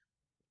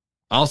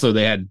also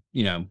they had,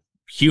 you know,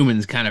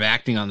 humans kind of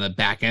acting on the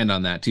back end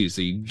on that too.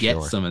 So you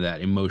get some of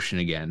that emotion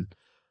again.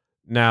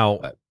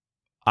 Now,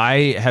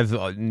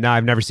 I've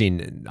never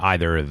seen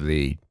either of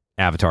the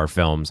Avatar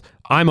films.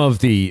 I'm of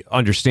the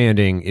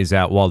understanding is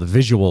that while the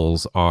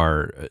visuals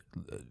are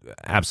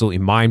absolutely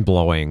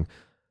mind-blowing,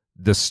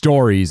 the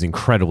story is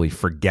incredibly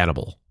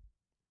forgettable.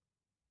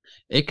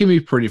 It can be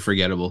pretty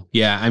forgettable.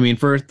 Yeah, I mean,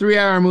 for a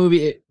 3-hour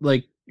movie,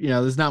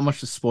 there's not much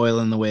to spoil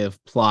in the way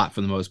of plot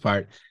for the most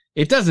part.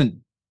 It doesn't,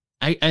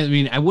 I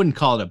mean, I wouldn't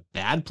call it a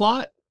bad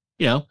plot.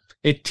 You know,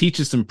 it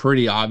teaches some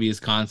pretty obvious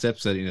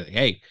concepts that, you know,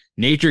 hey,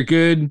 nature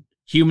good,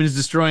 humans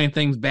destroying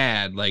things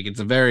bad. Like, it's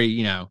a very,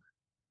 you know,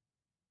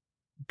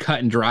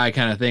 cut and dry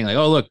kind of thing. Like,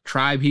 oh, look,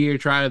 tribe here,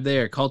 tribe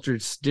there,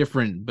 culture's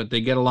different, but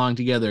they get along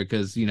together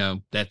because, you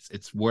know,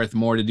 it's worth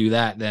more to do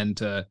that than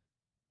to,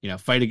 you know,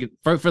 fight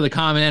for the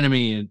common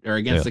enemy or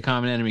against the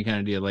common enemy kind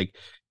of deal. Like,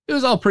 it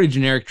was all pretty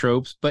generic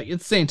tropes, but at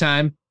the same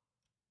time,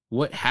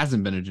 what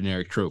hasn't been a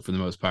generic trope for the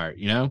most part,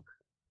 you know?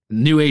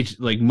 New age,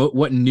 like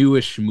what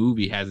newish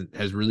movie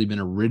has really been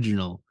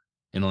original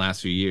in the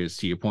last few years?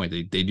 To your point,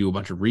 they do a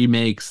bunch of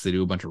remakes, they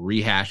do a bunch of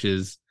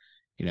rehashes.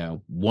 You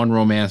know, one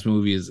romance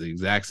movie is the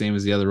exact same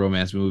as the other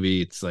romance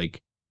movie. It's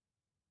like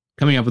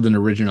coming up with an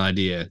original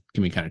idea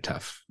can be kind of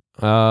tough.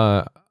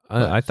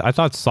 I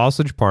thought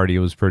Sausage Party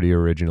was pretty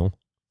original.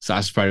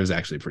 Sausage Party was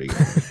actually pretty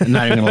good. I'm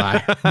not even gonna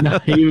lie.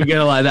 Not even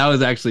gonna lie. That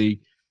was actually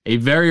a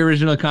very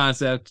original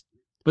concept.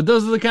 But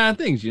those are the kind of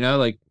things, you know,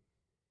 like,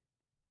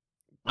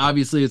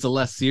 obviously it's a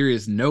less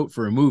serious note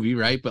for a movie,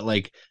 right? But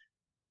like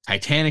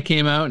Titanic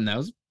came out and that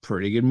was a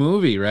pretty good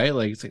movie, right?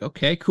 Like, it's like,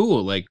 okay,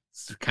 cool. Like,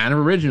 it's kind of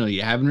original.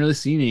 You haven't really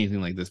seen anything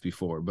like this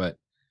before, but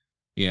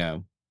you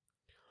know,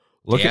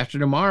 Day After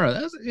Tomorrow,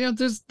 that's, you know,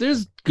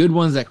 there's good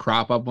ones that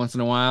crop up once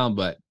in a while,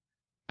 but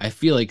I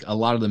feel like a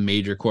lot of the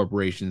major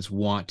corporations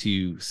want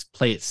to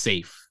play it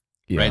safe,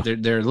 right?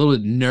 They're a little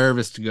bit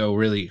nervous to go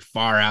really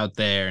far out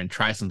there and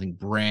try something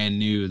brand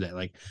new that,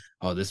 like,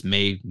 oh, this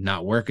may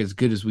not work as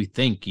good as we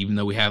think, even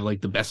though we have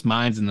like the best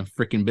minds in the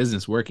freaking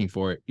business working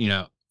for it, you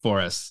know, for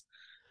us.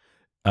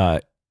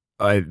 I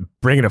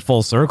bringing it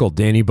full circle,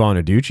 Danny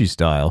Bonaducci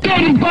style.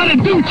 Danny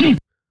Bonaducci!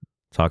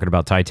 Talking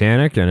about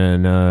Titanic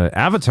and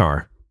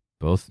Avatar,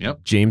 both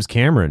James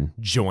Cameron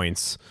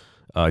joints.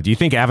 Do you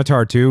think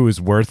Avatar 2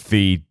 is worth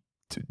the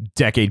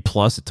decade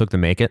plus it took to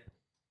make it?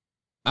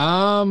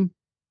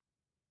 Yeah,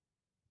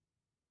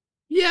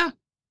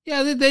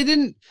 they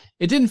didn't.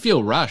 It didn't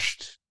feel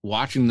rushed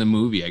watching the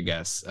movie, I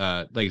guess.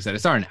 Like I said, I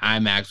saw it in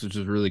IMAX, which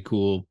was really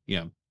cool. You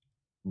know,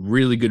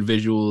 really good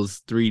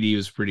visuals. 3D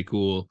was pretty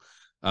cool.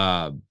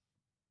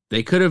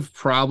 They could have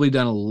probably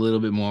done a little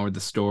bit more with the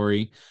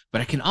story,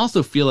 but I can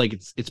also feel like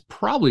it's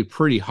probably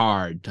pretty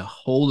hard to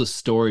hold a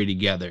story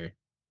together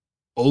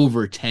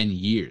over 10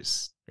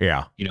 years.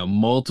 Yeah. You know,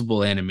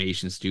 multiple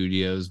animation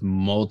studios,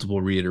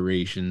 multiple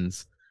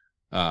reiterations.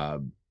 I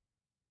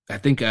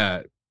think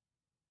I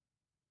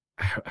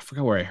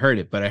forgot where I heard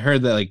it, but I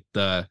heard that like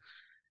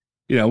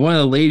one of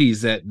the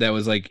ladies that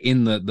was like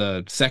in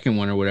the second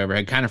one or whatever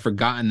had kind of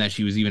forgotten that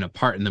she was even a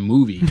part in the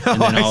movie. And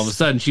then all of a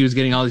sudden she was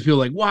getting all these people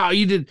like, wow,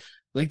 you did,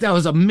 like, that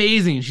was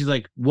amazing. And she's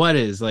like, what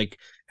is, like,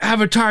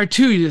 Avatar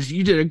 2,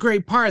 you did a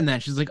great part in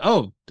that. She's like,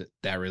 oh,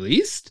 that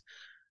released?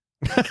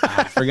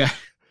 I forgot.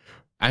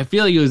 I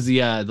feel like it was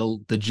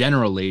the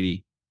general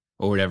lady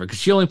or whatever, because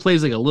she only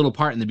plays like a little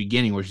part in the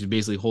beginning where she's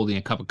basically holding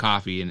a cup of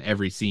coffee in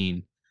every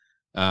scene.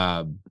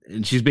 And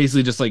she's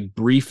basically just like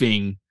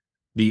briefing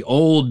the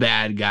old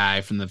bad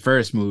guy from the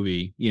first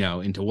movie, you know,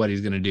 into what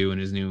he's going to do in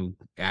his new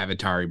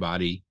avatar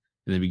body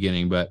in the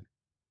beginning. But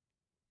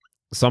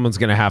someone's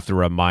going to have to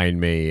remind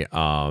me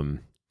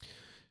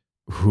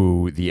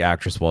who the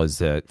actress was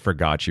that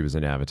forgot she was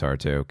in Avatar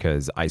 2,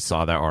 because I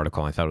saw that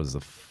article and I thought it was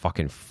the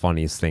fucking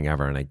funniest thing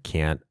ever, and I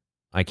can't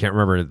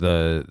remember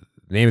the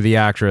name of the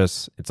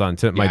actress. It's on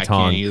tip of my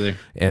tongue,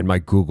 and my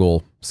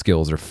Google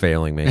skills are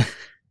failing me.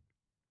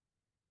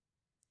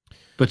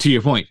 But to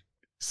your point,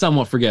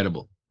 somewhat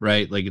forgettable,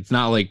 right? Like, it's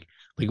not like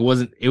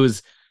it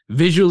was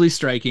visually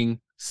striking,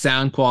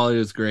 sound quality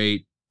was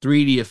great,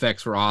 3D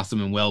effects were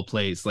awesome and well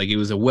placed. Like, it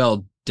was a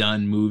well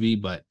done movie,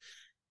 but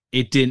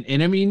it didn't.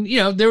 And I mean, you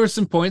know, there were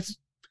some points,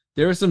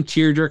 there were some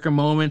tearjerker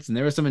moments, and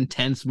there were some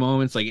intense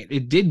moments. Like,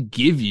 it did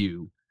give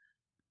you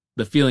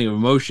the feeling of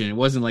emotion. It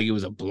wasn't like it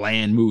was a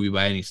bland movie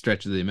by any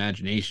stretch of the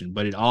imagination,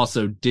 but it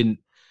also didn't,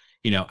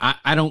 you know,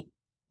 I don't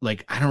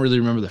really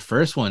remember the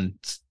first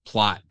one's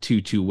plot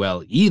too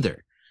well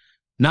either.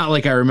 Not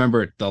like I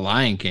remember The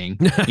Lion King,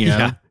 you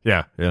know?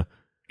 Yeah.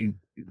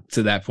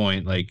 To that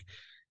point, like,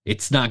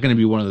 it's not going to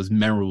be one of those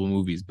memorable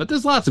movies, but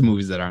there's lots of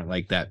movies that aren't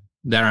like that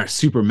aren't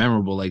super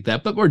memorable like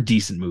that, but were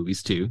decent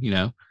movies too, you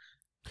know?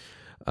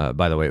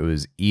 By the way, it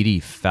was Edie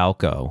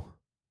Falco.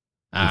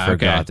 I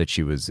forgot that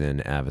she was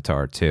in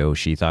Avatar 2.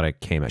 She thought it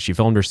came out. She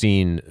filmed her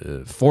scene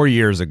 4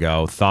 years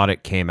ago, thought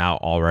it came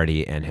out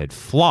already, and had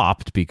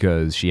flopped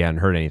because she hadn't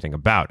heard anything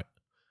about it.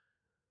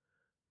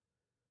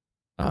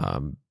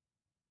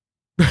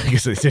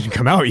 Because it didn't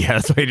come out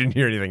yet, so I didn't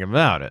hear anything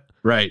about it.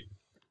 Right.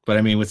 But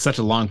I mean, with such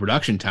a long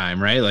production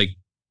time, right? Like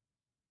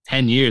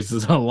 10 years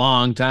is a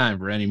long time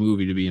for any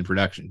movie to be in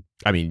production.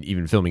 I mean,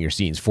 even filming your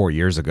scenes 4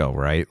 years ago,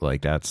 right?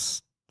 Like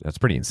that's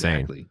pretty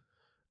insane. Exactly.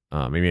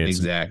 I mean,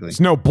 exactly.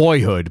 It's no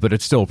Boyhood, but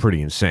it's still pretty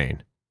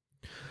insane.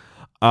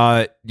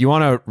 Do you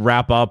want to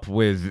wrap up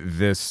with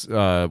this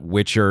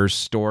Witcher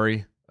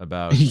story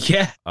about?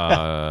 Yeah.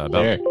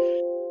 About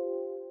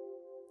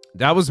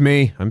that was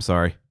me. I'm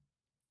sorry.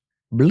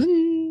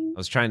 Bling. I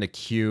was trying to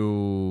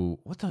cue.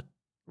 What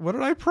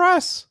did I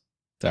press?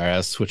 Sorry, I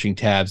was switching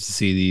tabs to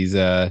see these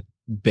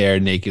bare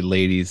naked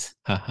ladies.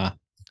 Haha.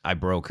 I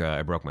broke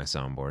my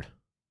soundboard.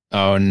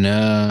 Oh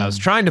no. I was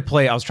trying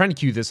to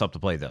cue this up to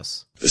play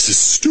this. This is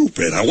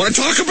stupid. I want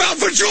to talk about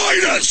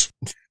vaginas.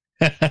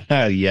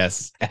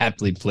 Yes,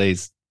 aptly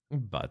placed.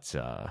 But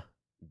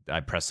I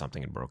pressed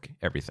something and broke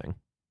everything.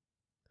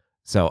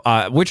 So,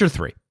 Witcher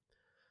 3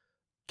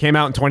 came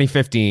out in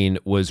 2015,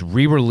 was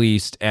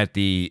re-released at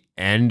the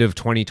end of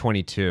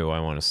 2022, I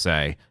want to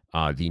say,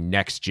 the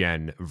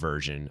next-gen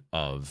version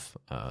of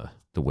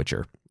The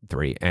Witcher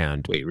 3.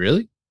 And wait,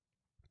 really?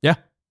 Yeah.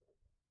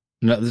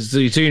 No, so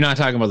you're not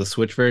talking about the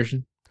Switch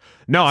version?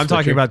 No, I'm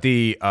talking about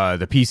the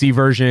PC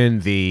version,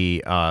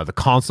 the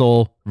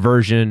console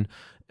version.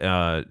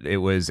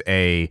 It was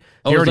a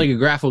like a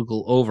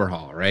graphical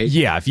overhaul, right?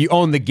 Yeah, if you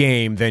own the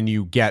game, then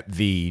you get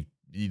the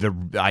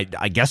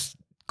I guess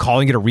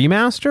calling it a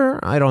remaster.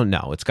 I don't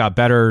know. It's got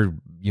better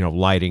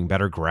lighting,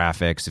 better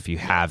graphics. If you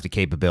have the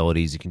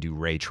capabilities, you can do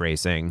ray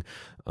tracing.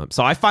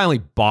 So I finally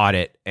bought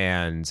it,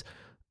 and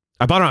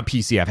I bought it on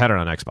PC. I've had it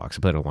on Xbox.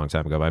 I played it a long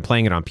time ago, but I'm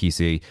playing it on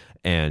PC,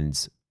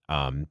 and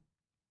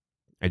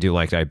I do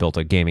like that I built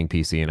a gaming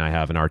PC, and I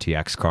have an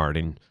RTX card,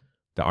 and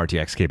the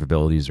RTX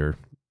capabilities are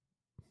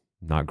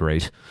not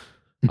great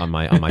on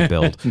my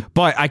build.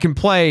 But I can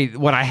play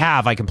what I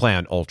have. I can play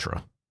on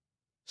Ultra,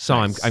 so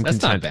nice. I'm That's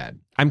content. Not bad.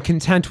 I'm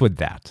content with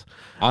that.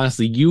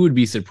 Honestly, you would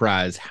be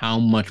surprised how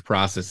much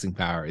processing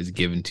power is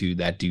given to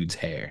that dude's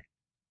hair.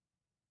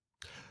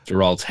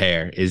 Geralt's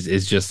hair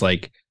is just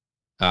like.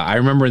 I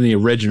remember in the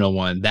original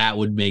one, that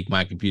would make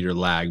my computer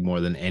lag more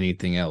than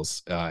anything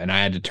else. And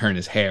I had to turn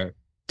his hair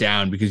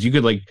down because you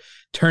could like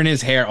turn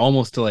his hair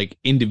almost to like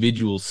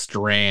individual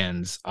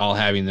strands, all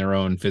having their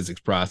own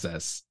physics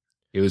process.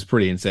 It was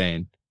pretty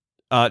insane.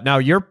 Now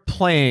you've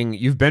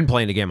been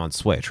playing the game on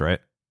Switch, right?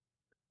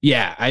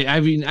 Yeah. I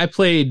mean, I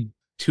played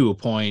to a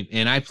point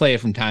and I play it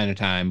from time to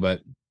time,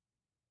 but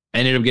I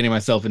ended up getting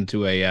myself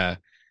into a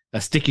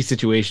sticky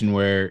situation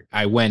where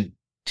I went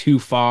too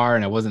far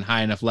and I wasn't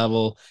high enough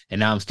level, and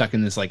now I'm stuck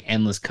in this like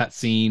endless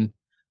cutscene.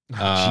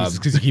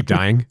 Because you keep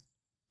dying.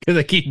 Because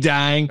I keep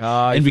dying,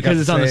 and because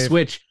it's on the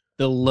Switch,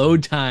 the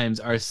load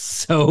times are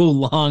so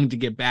long to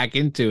get back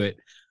into it.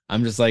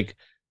 I'm just like,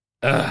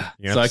 ugh.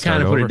 So I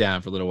kind of put it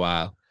down for a little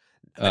while.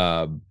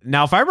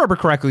 Now, if I remember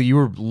correctly, you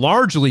were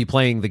largely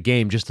playing the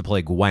game just to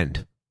play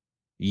Gwent.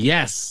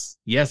 Yes,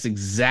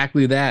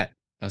 exactly that.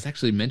 I was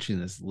actually mentioning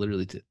this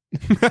literally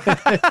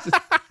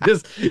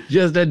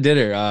just at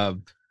dinner.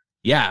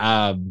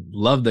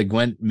 Love the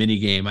Gwent mini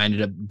game. I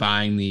ended up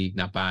playing the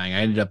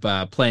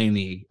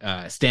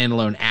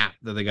standalone app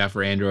that they got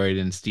for Android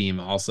and Steam.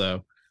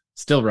 Also,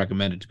 still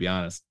recommend it, to be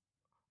honest.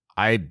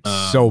 I'm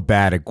so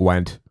bad at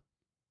Gwent.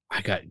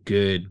 I got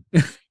good.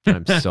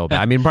 I'm so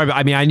bad.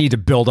 I need to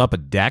build up a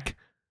deck.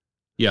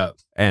 Yeah,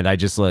 and I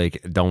just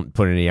like don't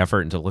put any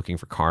effort into looking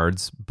for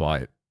cards,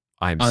 but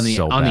I'm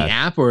so bad. On the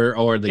app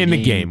or the in game?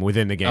 the game,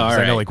 within the game. Right.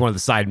 I know like one of the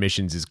side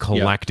missions is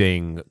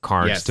collecting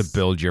cards to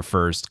build your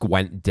first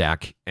Gwent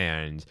deck,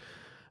 and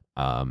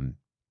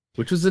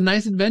which was a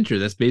nice adventure.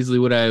 That's basically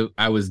what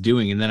I was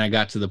doing, and then I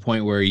got to the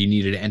point where you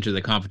needed to enter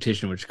the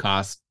competition, which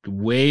cost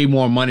way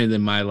more money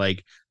than my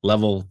like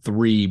level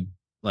 3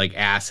 like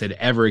ass had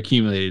ever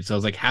accumulated. So I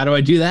was like, how do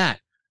I do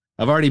that?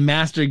 I've already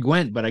mastered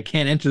Gwent, but I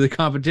can't enter the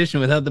competition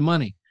without the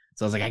money.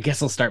 So I was like, I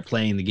guess I'll start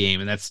playing the game,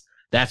 and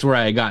that's where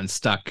I had gotten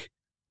stuck.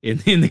 In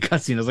the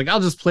cutscene, I was like, I'll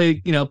just play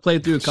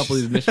through a couple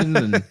of these missions,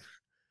 and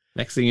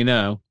next thing you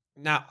know.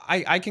 Now,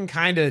 I can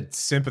kind of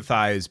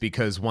sympathize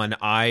because when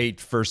I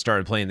first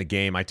started playing the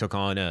game, I took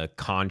on a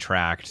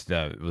contract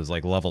that was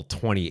like level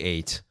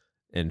 28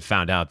 and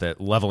found out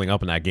that leveling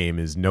up in that game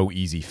is no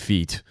easy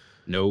feat.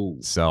 No.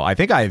 So I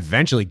think I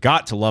eventually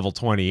got to level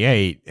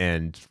 28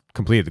 and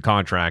completed the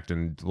contract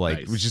and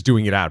was just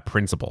doing it out of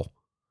principle.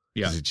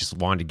 Yeah. I just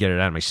wanted to get it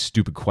out of my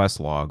stupid quest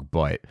log.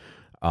 But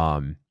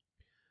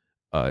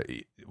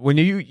when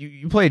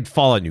you played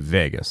Fallout New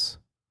Vegas,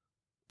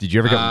 did you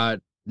ever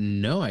get?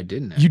 No, I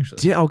didn't. Actually. You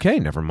did? Okay,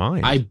 never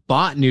mind. I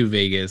bought New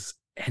Vegas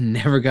and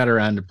never got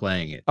around to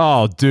playing it.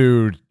 Oh,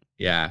 dude.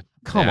 Yeah.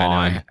 Come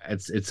on. No,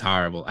 it's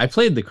horrible. I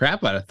played the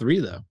crap out of 3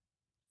 though.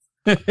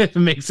 if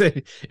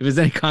it's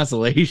any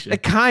consolation.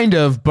 Kind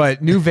of,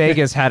 but New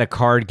Vegas had a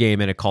card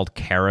game in it called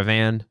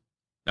Caravan.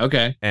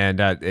 Okay.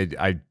 And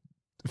I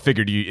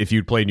figured if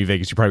you'd played New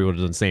Vegas, you probably would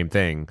have done the same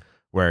thing,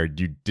 where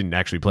you didn't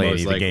actually play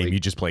any of the game. You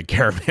just played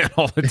Caravan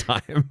all the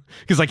time.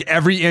 Because like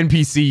every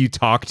NPC you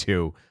talk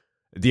to,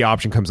 the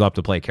option comes up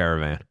to play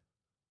Caravan.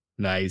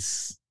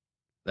 Nice.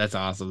 That's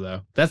awesome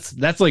though.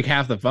 That's like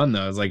half the fun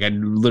though. It's like I'd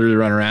literally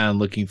run around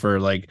looking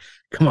for like,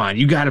 come on,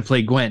 you got to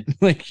play Gwent.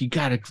 Like you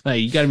got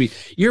to be,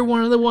 you're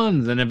one of the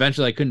ones. And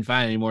eventually I couldn't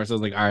find it anymore. So I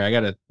was like, all right, I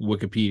got to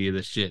Wikipedia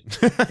this shit.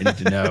 I need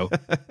to know.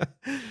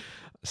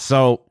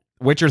 So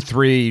Witcher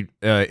 3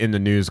 in the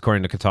news,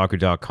 according to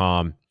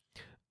Kotaku.com,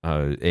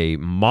 a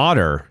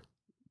modder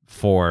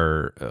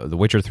for The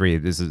Witcher 3,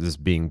 this is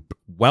being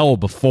well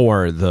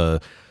before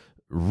the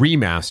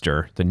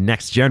remaster, the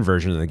next gen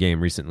version of the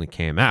game recently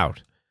came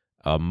out.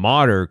 A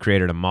modder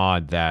created a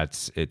mod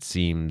that it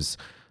seems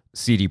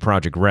CD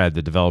Projekt Red,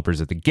 the developers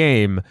of the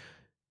game,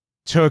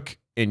 took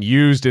and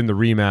used in the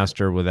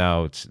remaster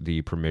without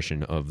the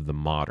permission of the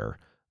modder.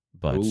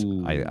 But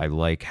I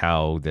like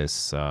how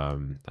this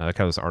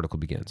article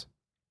begins.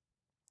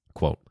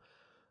 Quote,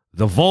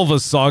 "The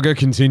Volva saga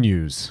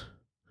continues.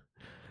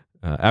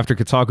 After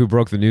Kotaku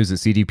broke the news that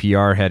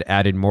CDPR had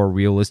added more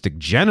realistic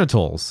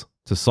genitals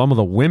to some of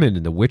the women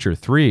in The Witcher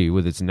 3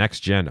 with its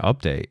next-gen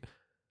update,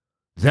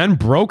 then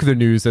broke the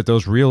news that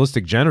those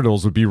realistic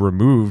genitals would be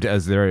removed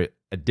as their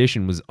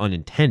addition was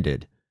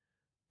unintended.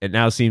 It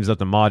now seems that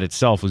the mod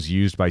itself was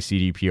used by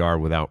CDPR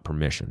without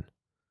permission."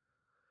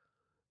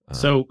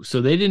 So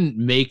they didn't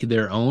make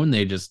their own.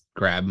 They just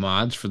grabbed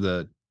mods for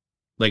the,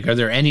 like, are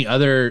there any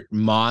other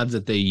mods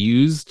that they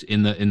used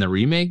in the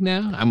remake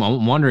now?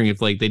 I'm wondering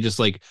if like they just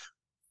like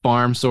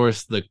farm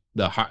source the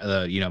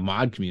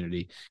mod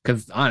community,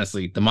 because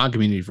honestly, the mod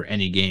community for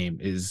any game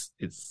it's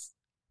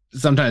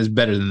sometimes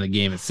better than the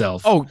game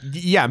itself. Oh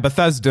yeah,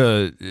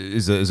 Bethesda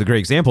is a great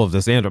example of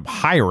this. They end up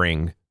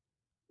hiring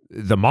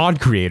the mod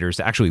creators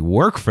to actually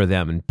work for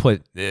them and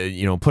put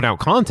out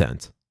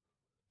content,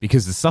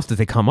 because the stuff that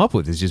they come up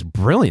with is just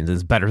brilliant.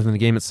 It's better than the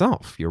game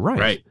itself. You're right.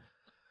 Right.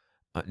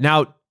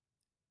 Now,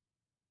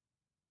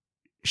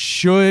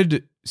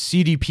 should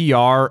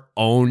CDPR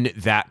own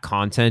that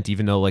content,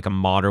 even though like a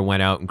modder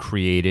went out and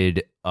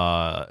created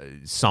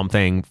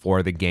something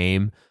for the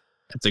game?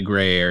 That's a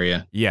gray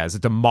area. Yeah. Is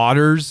it the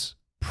modder's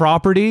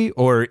property,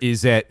 or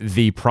is it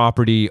the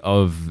property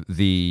of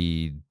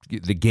the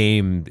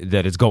game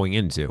that it's going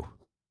into?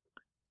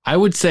 I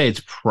would say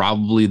it's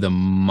probably the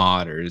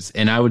modders,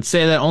 and I would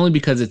say that only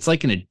because it's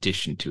like an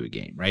addition to a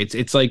game, right?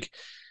 It's like,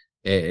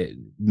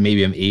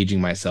 maybe I'm aging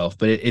myself,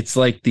 but it's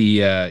like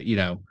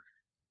the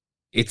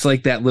it's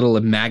like that little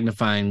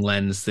magnifying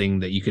lens thing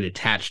that you could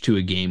attach to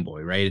a Game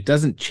Boy, right? It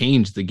doesn't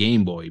change the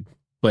Game Boy,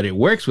 but it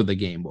works with the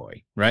Game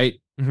Boy, right?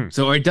 Mm-hmm.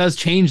 So, or it does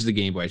change the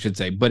Game Boy, I should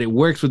say, but it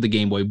works with the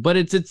Game Boy. But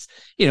it's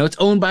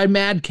owned by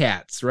Mad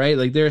Catz, right?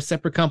 Like they're a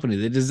separate company.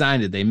 They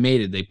designed it, they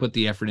made it, they put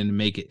the effort in to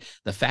make it.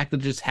 The fact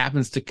that it just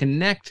happens to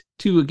connect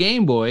to a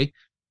Game Boy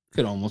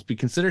could almost be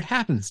considered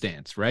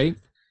happenstance, right?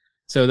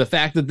 So the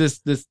fact that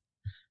this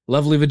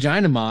lovely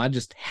vagina mod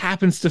just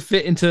happens to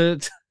fit into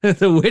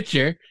The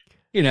Witcher,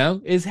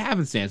 is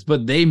happenstance.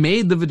 But they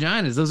made the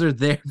vaginas; those are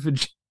their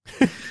vaginas.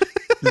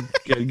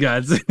 Good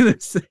God.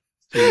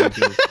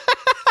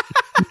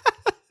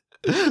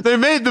 They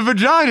made the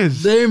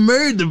vaginas. They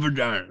made the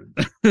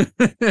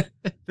vaginas.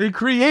 They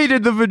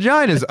created the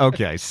vaginas.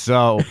 Okay,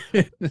 so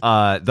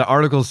the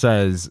article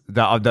says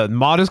the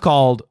mod is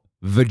called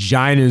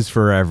Vaginas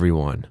for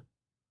Everyone.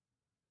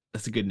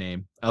 That's a good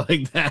name. I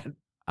like that.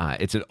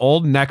 It's an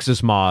old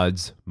Nexus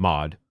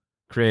mod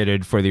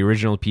created for the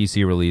original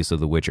PC release of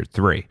The Witcher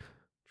 3.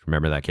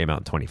 Remember, that came out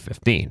in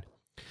 2015.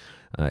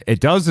 It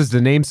does as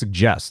the name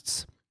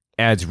suggests.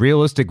 Adds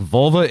realistic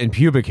vulva and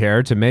pubic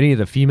hair to many of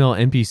the female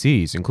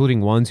NPCs,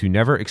 including ones who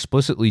never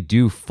explicitly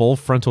do full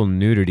frontal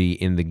nudity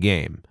in the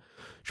game.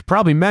 Should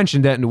probably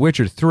mention that in The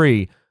Witcher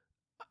 3,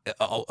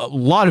 a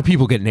lot of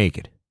people get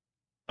naked.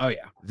 Oh,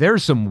 yeah.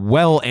 There's some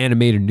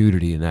well-animated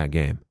nudity in that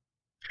game.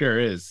 Sure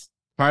is.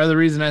 Part of the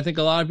reason I think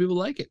a lot of people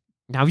like it.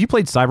 Now, have you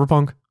played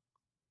Cyberpunk?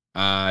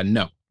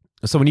 No.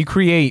 So when you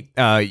create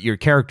your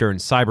character in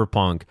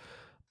Cyberpunk,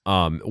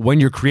 when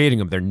you're creating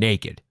them, they're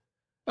naked.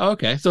 Oh,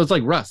 okay. So it's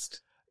like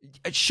Rust.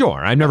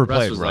 Sure, I've never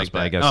played Rust, like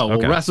but I guess. Oh, well,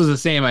 okay. Rust was the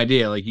same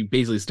idea. Like you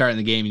basically start in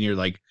the game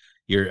and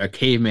you're a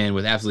caveman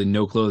with absolutely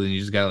no clothing. You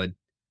just got like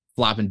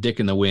flopping dick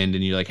in the wind,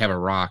 and you like have a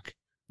rock.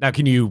 Now,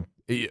 can you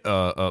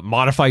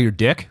modify your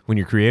dick when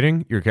you're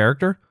creating your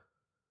character?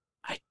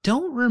 I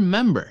don't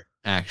remember.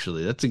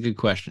 Actually, that's a good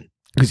question.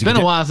 It's been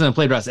a while since I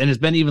played Rust, and it's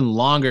been even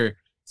longer.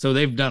 So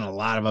they've done a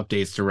lot of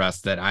updates to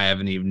Rust that I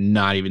haven't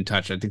not even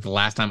touched. I think the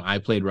last time I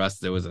played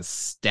Rust, there was a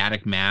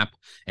static map,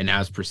 and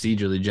now it's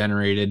procedurally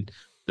generated.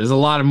 There's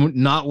not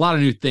a lot of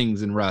new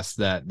things in Rust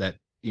that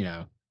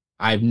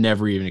I've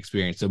never even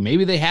experienced. So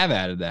maybe they have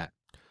added that.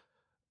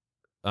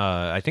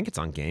 I think it's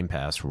on Game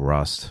Pass,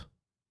 Rust.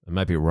 I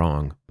might be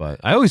wrong, but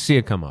I always see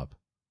it come up.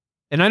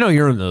 And I know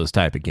you're in those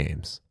type of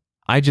games.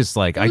 I just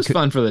like it was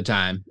fun for the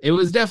time. It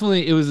was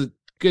a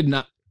good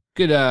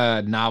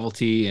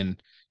novelty.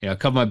 And a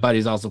couple of my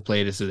buddies also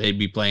played it, so they'd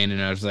be playing,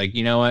 and I was like,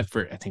 you know what?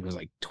 I think it was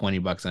like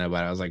 $20 on it,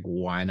 but I was like,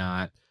 why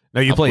not?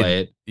 No, you played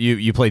it.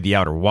 You played the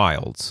Outer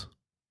Wilds,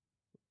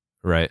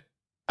 right?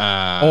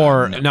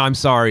 No, I'm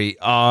sorry.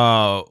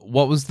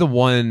 What was the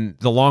one?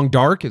 The Long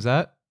Dark? Is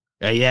that?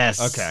 Yes.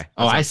 Okay.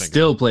 I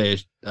still play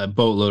a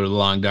boatload of The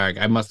Long Dark.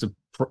 I must have.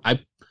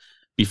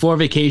 Before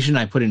vacation,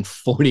 I put in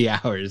 40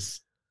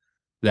 hours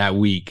that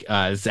week.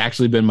 It's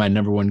actually been my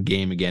number one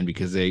game again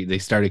because they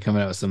started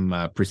coming out with some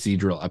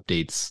procedural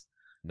updates.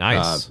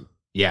 Nice.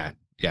 Yeah,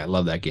 I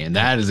love that game.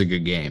 That is a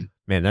good game.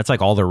 Man, that's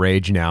like all the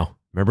rage now.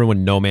 Remember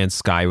when No Man's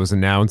Sky was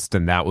announced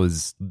and that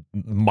was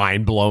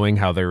mind blowing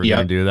how they were going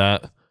to do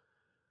that?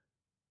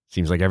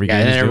 Seems like every game.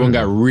 And then everyone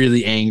got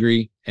really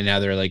angry, and now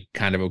they're like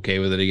kind of okay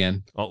with it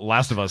again. Well,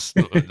 Last of Us,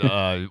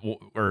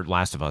 or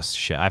Last of Us.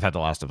 Shit, I've had The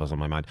Last of Us on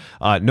my mind.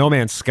 No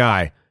Man's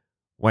Sky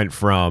went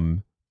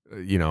from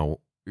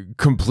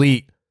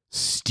complete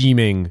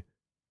steaming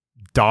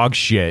dog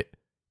shit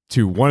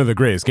to one of the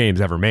greatest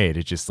games ever made.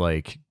 It's just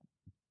like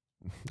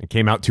it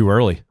came out too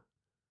early.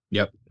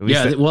 Yep.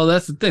 Yeah. Well,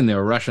 that's the thing. They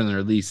were rushing the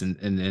release,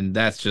 and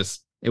that's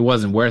just it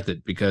wasn't worth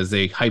it because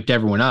they hyped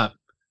everyone up.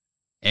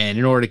 And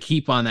in order to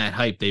keep on that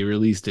hype, they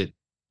released it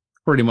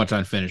pretty much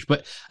unfinished.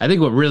 But I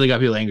think what really got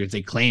people angry is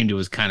they claimed it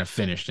was kind of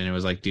finished. And it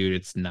was like, dude,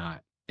 it's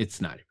not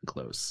even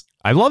close.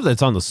 I love that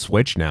it's on the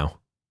Switch now.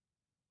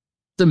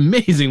 It's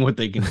amazing what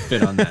they can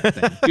fit on that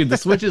thing. Dude, the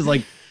Switch is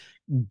like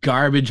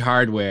garbage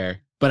hardware,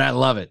 but I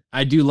love it.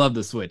 I do love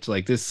the Switch.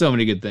 Like, there's so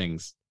many good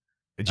things.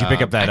 Did you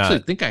pick up that? Actually,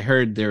 I think I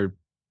heard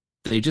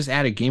they just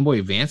added Game Boy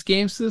Advance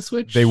games to the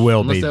Switch. They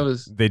will be.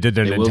 They did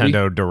a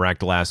Nintendo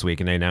Direct last week,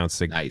 and they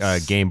announced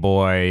Game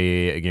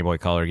Boy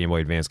Color, Game Boy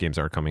Advance games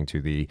are coming to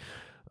the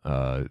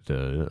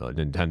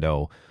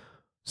Nintendo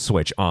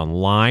Switch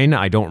Online.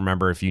 I don't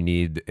remember if you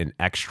need an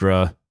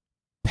extra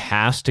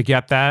pass to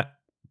get that,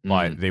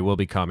 but they will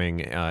be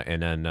coming.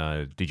 And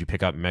then, did you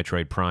pick up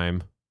Metroid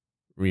Prime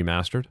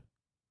Remastered?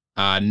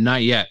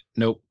 Not yet.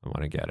 Nope. I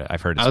want to get it.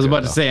 I've heard. I was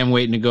about to say I'm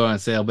waiting to go on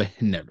sale, but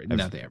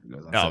nothing ever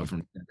goes on sale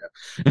from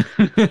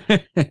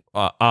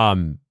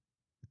Nintendo.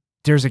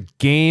 There's a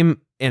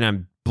game, and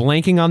I'm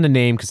blanking on the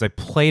name because I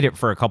played it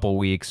for a couple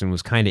weeks and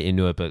was kind of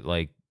into it, but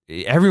like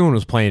everyone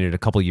was playing it a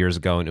couple years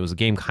ago, and it was a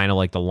game kind of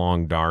like The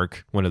Long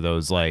Dark, one of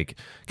those like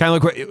kind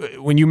of like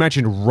when you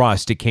mentioned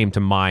Rust, it came to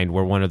mind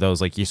where one of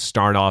those like you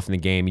start off in the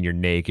game and you're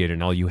naked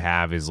and all you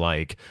have is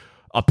like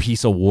a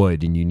piece of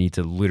wood and you need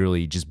to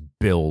literally just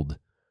build.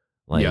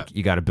 Like,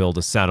 you got to build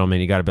a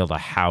settlement, you got to build a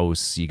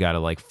house, you got to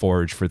like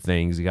forage for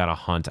things, you got to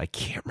hunt. I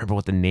can't remember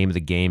what the name of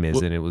the game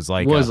is, and it was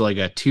like like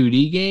a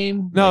 2D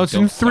game. No, like it's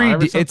in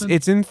 3D.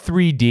 It's in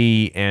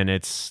 3D, and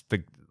it's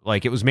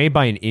it was made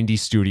by an indie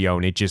studio,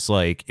 and it just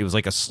like it was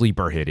like a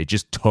sleeper hit. It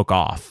just took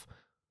off,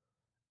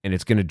 and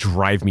it's gonna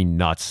drive me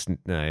nuts.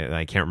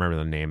 I can't remember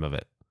the name of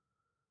it.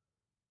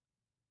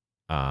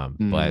 But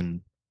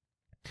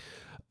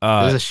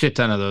there's a shit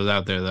ton of those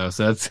out there, though,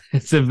 so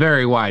it's a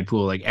very wide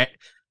pool. Like,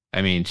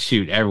 I mean,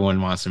 shoot,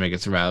 everyone wants to make a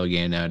survival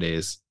game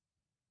nowadays.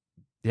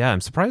 Yeah, I'm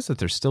surprised that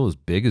they're still as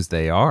big as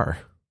they are.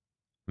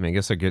 I mean, I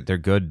guess they're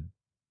good.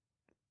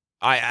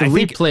 I think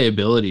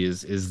replayability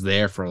is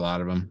there for a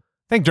lot of them.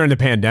 I think during the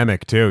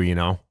pandemic too,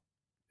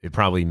 it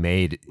probably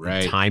made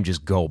time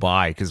just go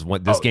by because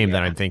this game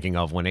that I'm thinking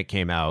of when it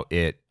came out,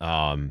 it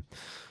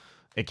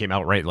came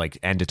out right like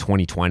end of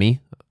 2020,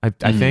 I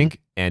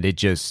think, and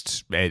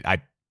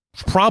I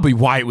probably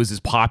why it was as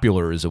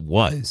popular as it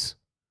was.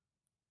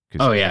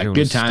 Oh yeah,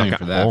 good timing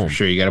for that for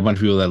sure. You got a bunch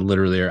of people that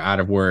literally are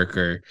out of work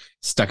or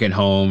stuck at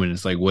home, and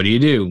it's like, what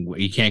do?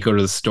 You can't go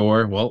to the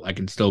store. Well, I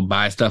can still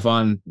buy stuff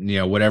on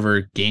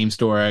whatever game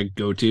store I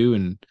go to,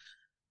 and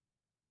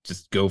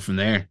just go from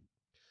there.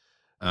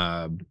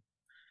 Yeah,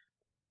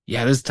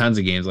 there's tons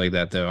of games like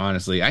that though.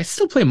 Honestly, I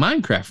still play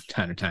Minecraft from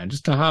time to time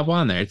just to hop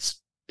on there.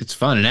 It's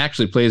fun and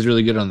actually plays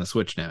really good on the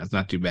Switch now. It's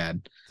not too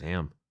bad.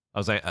 Damn, I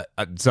was like,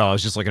 so I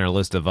was just looking at a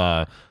list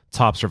of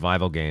top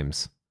survival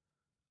games.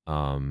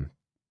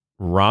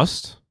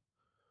 Rust,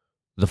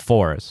 The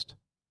Forest.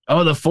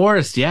 Oh, The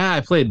Forest. Yeah, I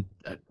played.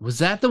 Was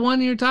that the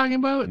one you were talking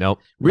about? Nope.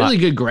 Really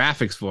good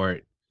graphics for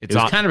it. It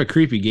was kind of a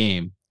creepy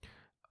game.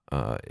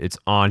 It's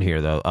on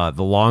here, though.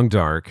 The Long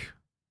Dark,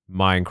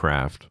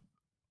 Minecraft,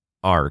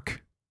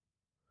 Ark.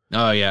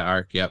 Oh, yeah,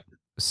 Ark. Yep.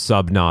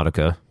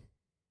 Subnautica.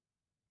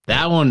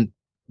 That one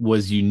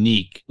was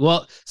unique.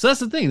 Well, so that's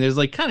the thing. There's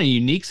like kind of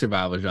unique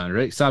survival genre,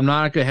 right?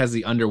 Subnautica has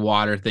the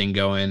underwater thing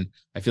going.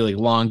 I feel like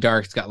Long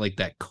Dark's got like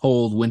that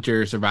cold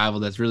winter survival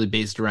that's really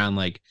based around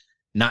like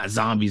not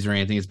zombies or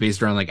anything. It's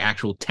based around like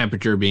actual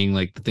temperature being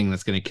like the thing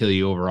that's going to kill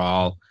you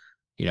overall.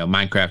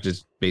 Minecraft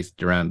is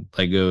based around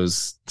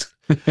Legos.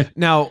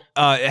 Now,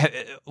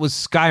 with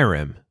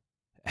Skyrim,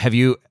 have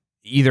you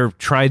either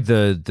tried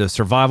the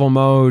survival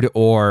mode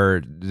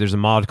or there's a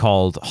mod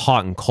called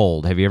Hot and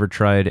Cold? Have you ever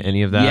tried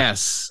any of that?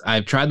 Yes,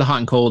 I've tried the Hot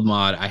and Cold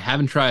mod. I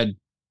haven't tried.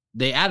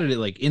 They added it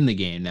like in the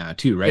game now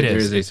too, right? There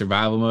is a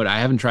survival mode. I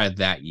haven't tried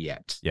that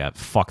yet. Yeah,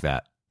 fuck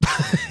that.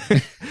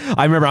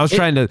 I remember I was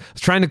trying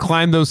to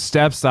climb those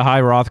steps to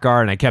High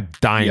Hrothgar, and I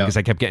kept dying because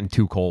I kept getting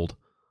too cold.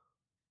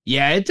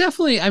 Yeah, it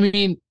definitely. I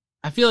mean,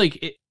 I feel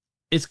like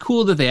it's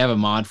cool that they have a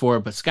mod for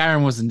it, but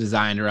Skyrim wasn't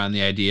designed around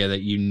the idea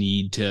that you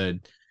need to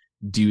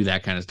do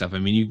that kind of stuff. I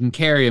mean, you can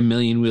carry a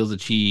million wheels of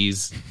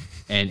cheese,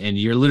 and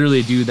you're literally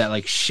a dude that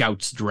like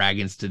shouts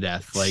dragons to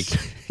death. Like,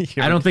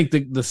 I don't think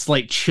the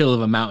slight chill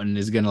of a mountain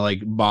is gonna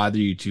like bother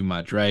you too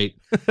much, right?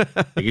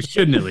 Like, it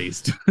shouldn't at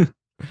least.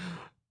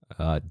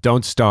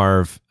 Don't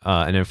Starve,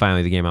 and then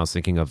finally the game I was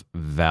thinking of,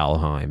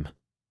 Valheim.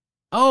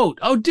 Oh,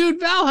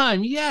 dude,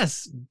 Valheim,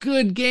 yes,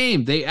 good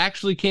game. They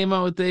actually came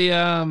out with a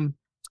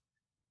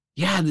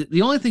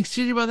the only thing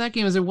shitty about that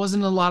game is there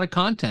wasn't a lot of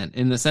content,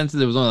 in the sense that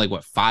there was only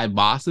like 5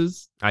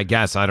 bosses. I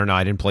guess, I don't know.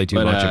 I didn't play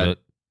too much of it.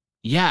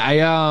 Yeah,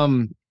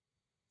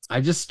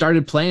 I just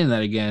started playing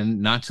that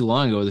again not too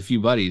long ago with a few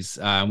buddies.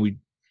 We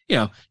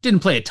didn't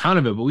play a ton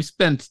of it, but we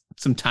spent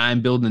some time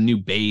building a new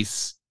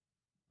base.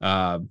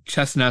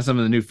 Testing out some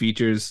of the new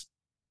features,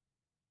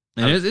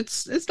 and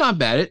it's not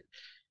bad.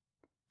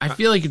 I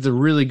feel like it's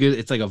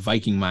it's like a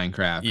Viking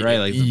Minecraft, right?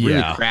 Like, it's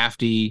really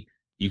crafty.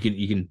 You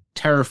can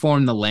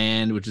terraform the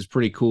land, which is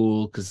pretty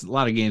cool, because a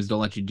lot of games don't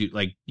let you do,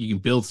 like, you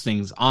can build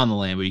things on the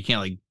land, but you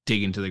can't like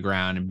dig into the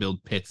ground and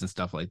build pits and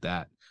stuff like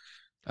that.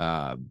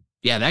 And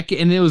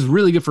it was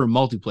really good for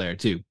multiplayer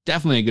too.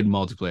 Definitely a good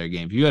multiplayer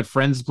game. If you had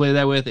friends to play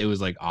that with, it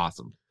was like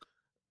awesome.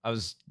 I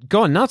was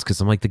going nuts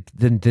because I'm like,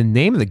 the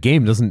name of the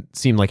game doesn't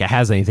seem like it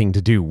has anything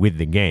to do with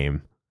the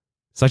game.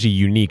 Such a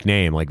unique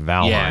name, like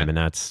Valheim, and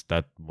that's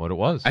what it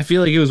was. I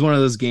feel like it was one of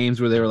those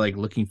games where they were like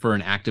looking for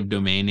an active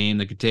domain name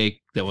they could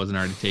take that wasn't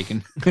already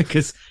taken.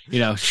 Because,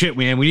 shit,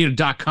 man, we need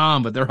a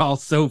 .com, but they're all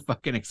so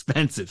fucking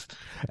expensive.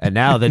 And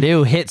now the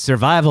new hit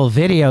survival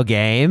video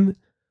game,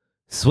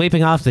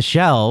 sweeping off the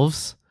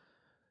shelves.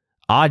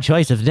 Odd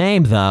choice of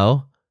name,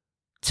 though.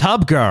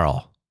 Tub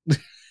Girl.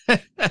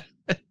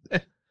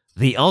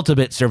 The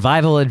ultimate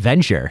survival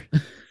adventure.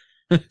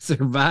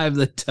 Survive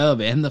the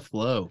tub and the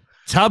flow.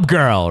 Tub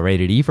Girl,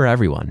 rated E for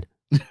everyone.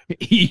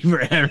 E for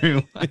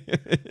everyone.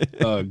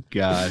 Oh,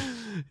 God.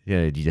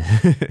 Yeah,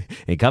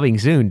 and coming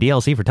soon,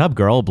 DLC for Tub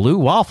Girl, Blue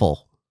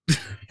Waffle.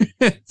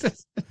 They're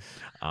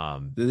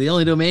the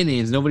only domain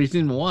names nobody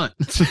seemed to want.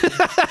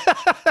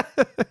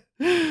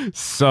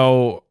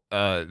 So,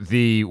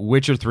 the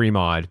Witcher 3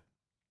 mod.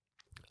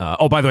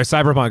 By the way,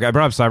 Cyberpunk. I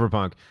brought up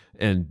Cyberpunk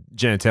and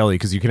genitalia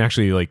because you can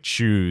actually like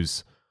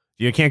choose.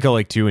 You can't go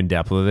like too in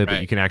depth with it,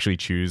 but you can actually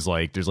choose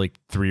like there's like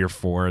 3 or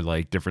 4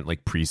 like different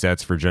like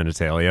presets for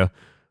genitalia.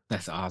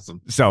 That's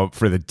awesome. So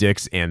for the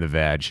dicks and the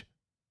vag.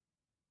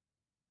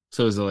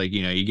 So is it like,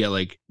 you get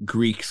like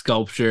Greek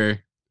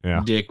sculpture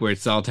dick where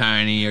it's all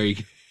tiny, or you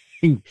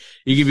can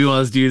be one of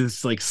those dudes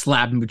that's like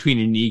slapping between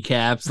your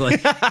kneecaps,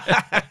 like.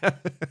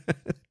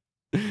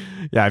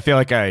 Yeah, I feel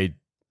like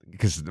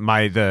because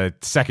the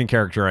second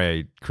character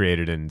I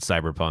created in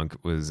Cyberpunk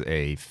was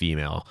a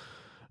female,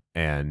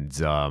 and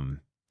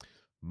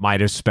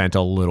might have spent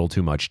a little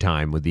too much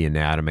time with the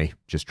anatomy,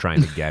 just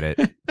trying to get it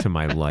to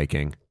my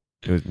liking.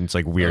 It's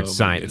like weird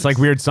science. It's like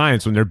weird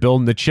science when they're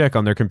building the chick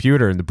on their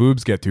computer and the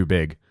boobs get too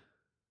big.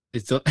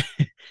 It's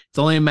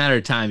only a matter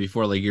of time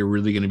before like you're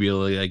really going to be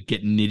able to like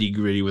get nitty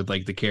gritty with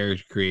like the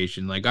character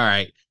creation. Like, all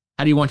right,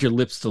 how do you want your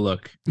lips to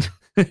look?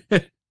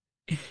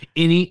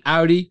 Innie,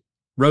 outie,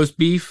 roast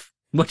beef.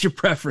 What's your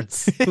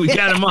preference? We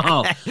got them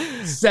all.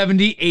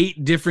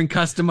 78 different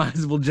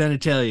customizable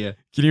genitalia.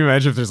 Can you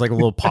imagine if there's like a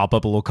little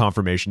pop-up, a little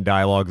confirmation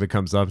dialogue that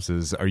comes up,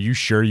 says, "Are you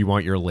sure you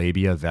want your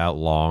labia that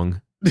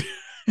long?"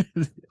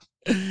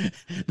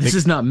 This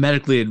is not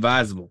medically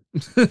advisable.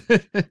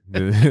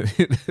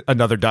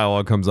 Another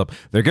dialogue comes up.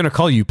 They're going to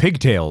call you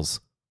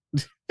pigtails.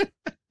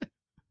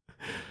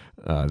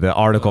 The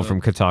article from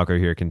Kotaku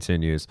here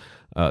continues.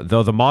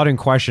 Though the mod in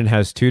question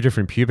has 2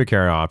 different pubic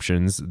hair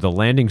options, the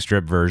landing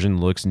strip version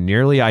looks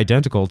nearly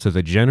identical to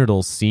the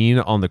genitals seen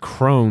on the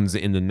crones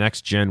in the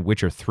next-gen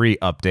Witcher 3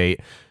 update,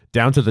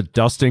 down to the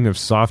dusting of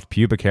soft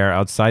pubic hair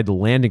outside the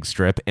landing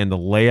strip and the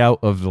layout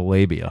of the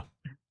labia.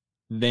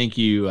 Thank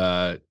you,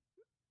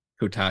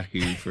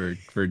 Kotaku,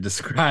 for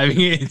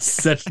describing it in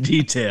such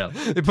detail.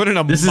 They put in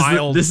a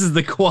mild... This is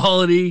the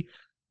quality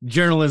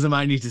journalism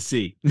I need to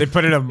see. They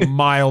put in a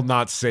mild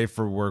not safe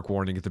for work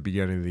warning at the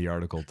beginning of the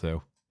article,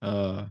 too.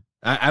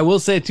 I will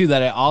say too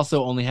that I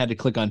also only had to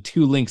click on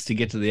 2 links to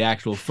get to the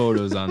actual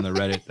photos on the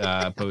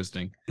Reddit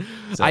posting.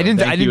 So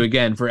thank you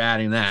again for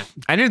adding that.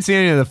 I didn't see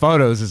any of the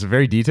photos. Is it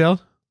very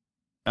detailed?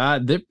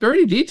 They're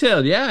pretty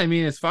detailed. Yeah, I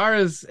mean, as far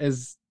as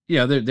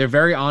they're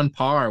very on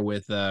par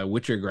with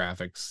Witcher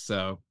graphics.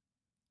 So,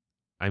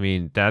 I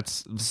mean,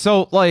 that's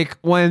so like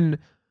when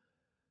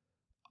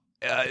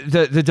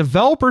the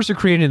developers are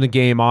creating the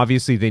game.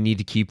 Obviously, they need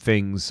to keep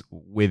things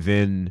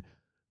within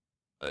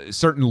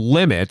certain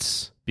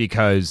limits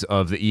because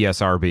of the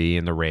ESRB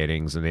and the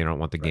ratings, and they don't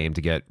want the game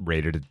to get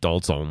rated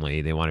adults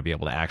only. They want to be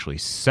able to actually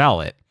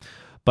sell it.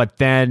 But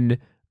then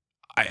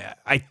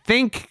I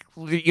think,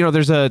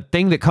 there's a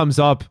thing that comes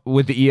up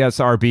with the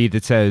ESRB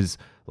that says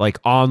like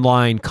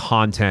online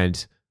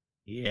content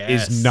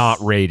is not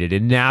rated.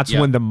 And that's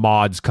when the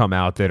mods come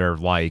out that are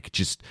like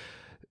just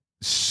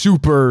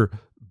super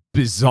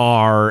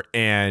bizarre,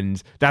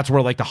 and that's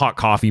where like the hot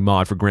coffee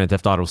mod for Grand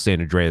Theft Auto San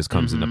Andreas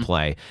comes into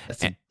play.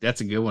 That's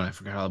a good one. I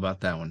forgot all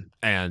about that one.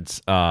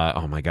 And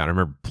oh my god, I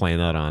remember playing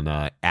that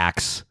on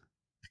Axe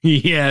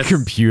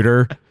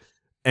computer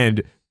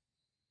and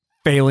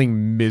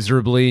failing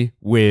miserably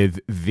with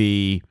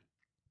the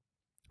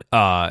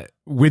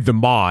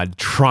mod,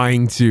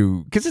 trying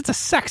to, because it's a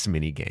sex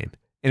mini game,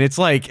 and it's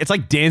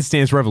like Dance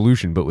Dance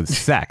Revolution but with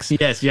sex.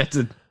 Yes, you have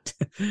to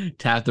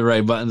tap the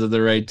right buttons at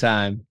the right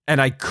time.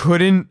 And I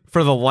couldn't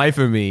for the life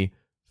of me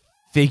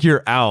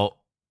figure out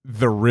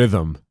the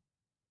rhythm.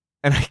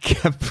 And I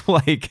kept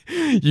like,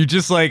 you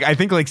just like, I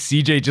think like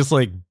CJ just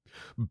like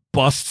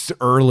busts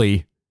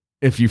early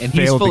if you fail the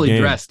game. And he's fully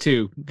dressed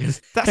too.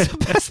 That's the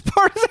best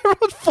part, is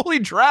everyone's fully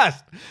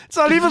dressed. It's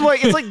not even like,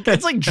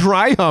 it's like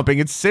dry humping.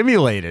 It's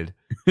simulated.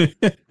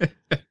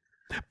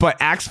 But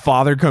Axe's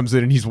father comes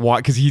in and he's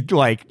because he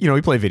like, you know,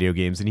 he played video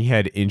games and he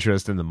had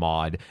interest in the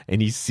mod,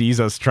 and he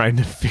sees us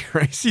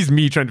he sees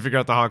me trying to figure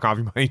out the hot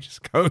coffee mod. He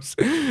just goes,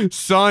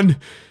 "Son,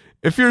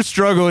 if you're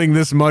struggling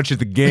this much at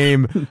the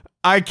game,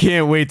 I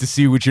can't wait to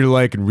see what you're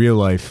like in real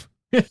life."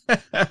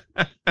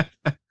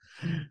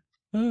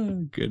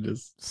 Oh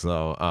goodness.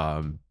 So,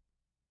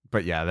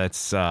 but yeah,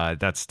 that's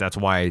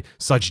why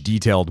such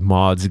detailed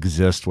mods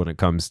exist when it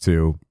comes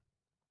to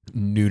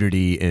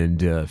nudity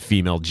and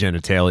female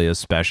genitalia,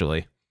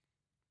 especially.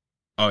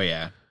 Oh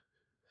yeah.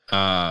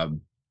 I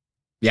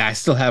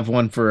still have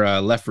one for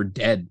Left 4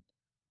 Dead.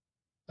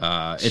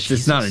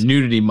 It's not a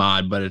nudity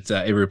mod, but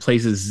it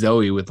replaces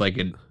Zoe with like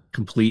a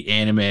complete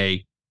anime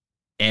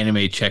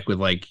check with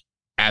like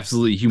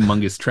absolutely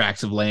humongous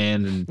tracts of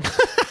land and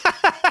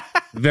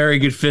very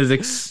good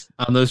physics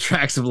on those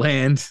tracts of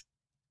land,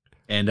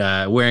 and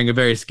wearing a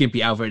very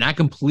skimpy outfit. And I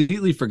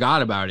completely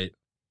forgot about it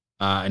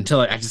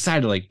until I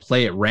decided to like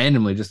play it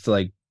randomly just to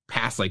like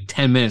pass like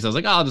 10 minutes. I was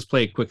like, I'll just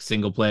play a quick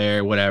single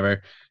player,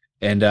 whatever.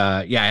 And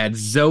I had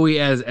Zoe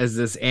as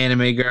this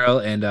anime girl,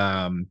 and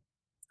I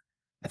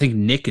think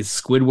Nick is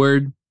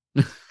Squidward.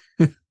 So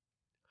it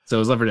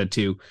was Left 4 Dead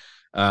 2.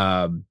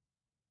 And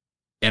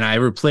I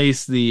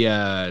replaced the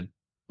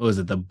what was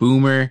it, the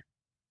boomer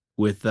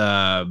with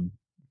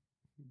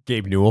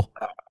Gabe Newell.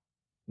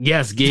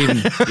 Yes,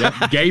 Gaben. Yep,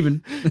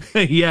 Gaben.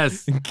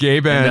 Yes.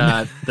 Gaben.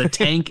 And, the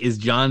tank is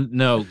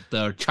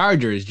the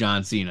Charger is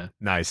John Cena.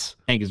 Nice.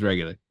 Tank is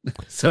regular.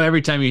 So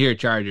every time you hear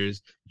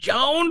Chargers,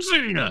 John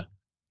Cena.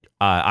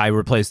 I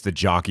replaced the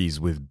jockeys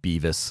with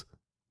Beavis.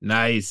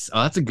 Nice.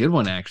 Oh, that's a good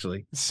one,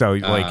 actually. So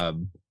like,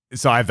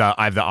 so I have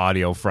the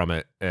audio from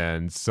it,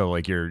 and so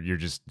like you're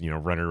just, you know,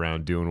 running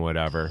around doing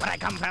whatever. Where I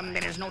come from,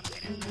 there is no.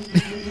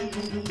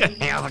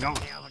 How's it going?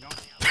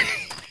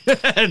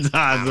 That's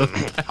awesome.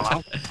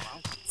 Hello?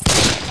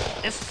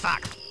 This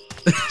sucks.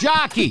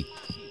 Jockey!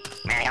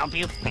 May I help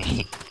you?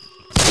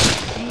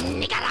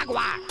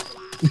 Nicaragua!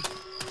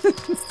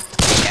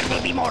 There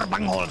will be more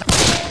bungholes.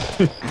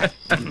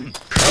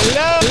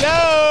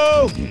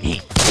 Hello!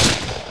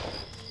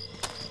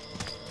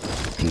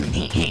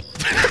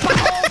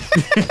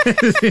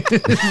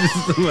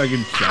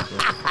 Fucking chuckle.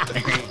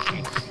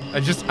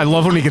 I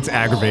love when he gets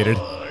aggravated.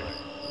 Where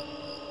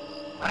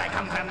I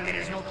come from, there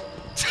is no.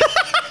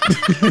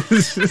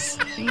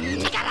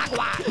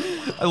 Nicaragua!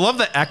 I love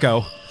the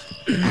echo.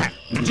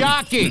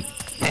 Jockey!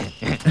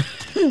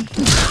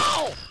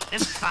 Oh,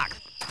 this sucks.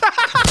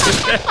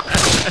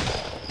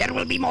 There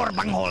will be more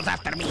bungholes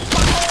after me.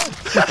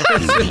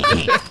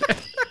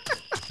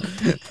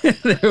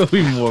 There will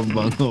be more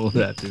bungholes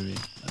after me.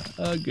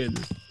 Oh,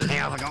 goodness. Hey,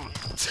 how's it going?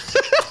 This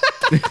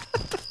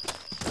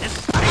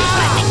is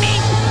threatening me.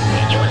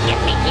 You will get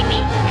me, keep me.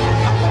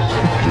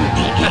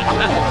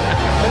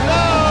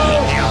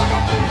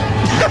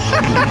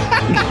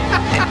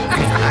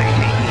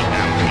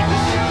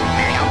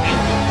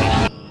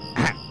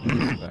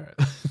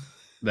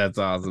 That's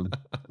awesome.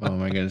 Oh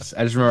my goodness.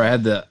 I just remember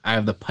I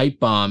have the pipe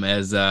bomb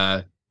as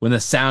when the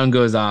sound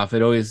goes off,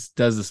 it always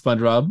does the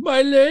SpongeBob,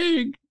 my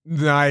leg.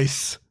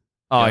 Nice.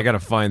 Oh, I gotta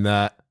find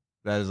that.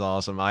 That is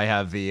awesome. I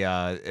have the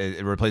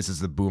it replaces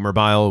the boomer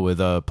bile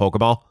with a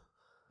Pokeball.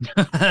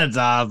 That's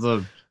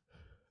awesome.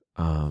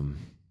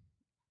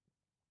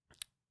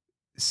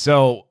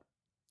 So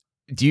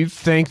do you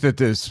think that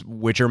this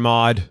Witcher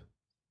mod,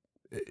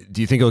 do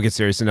you think it'll get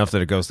serious enough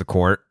that it goes to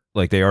court?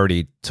 Like they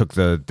already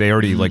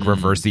like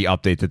reversed the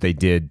update that they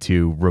did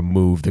to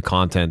remove the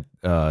content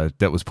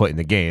that was put in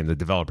the game. The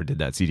developer did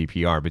that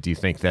CDPR, but do you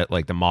think that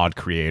like the mod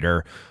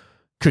creator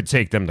could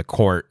take them to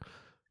court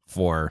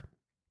for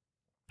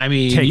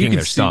taking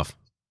their stuff?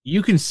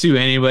 You can sue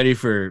anybody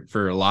for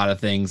a lot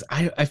of things.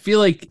 I feel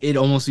like it'd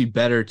almost be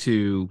better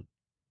to,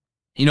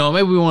 you know,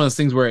 maybe one of those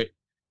things where it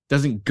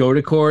doesn't go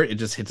to court, it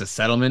just hits a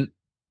settlement.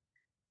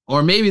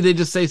 Or maybe they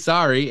just say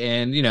sorry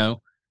and, you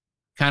know,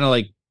 kind of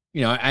like,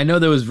 you know, I know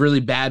there was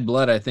really bad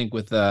blood, I think,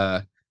 with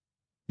the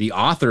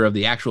author of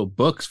the actual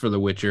books for The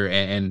Witcher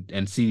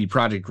and CD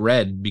Projekt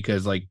Red,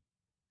 because, like,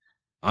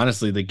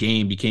 honestly, the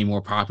game became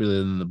more popular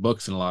than the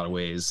books in a lot of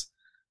ways.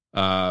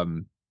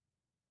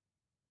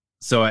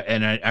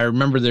 I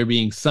remember there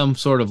being some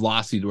sort of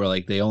lawsuit where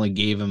like they only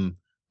gave him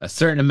a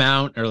certain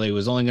amount, or like it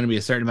was only going to be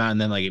a certain amount,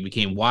 and then like it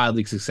became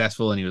wildly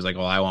successful, and he was like,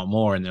 "Oh, I want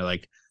more," and they're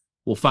like,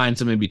 "We'll find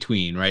some in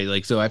between," right?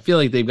 Like, so I feel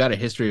like they've got a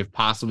history of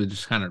possibly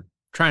just kind of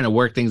trying to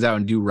work things out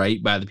and do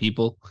right by the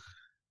people.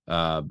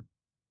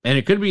 And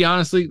it could be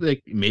honestly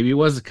like maybe it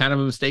was kind of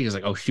a mistake. It's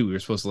like, oh shoot, we were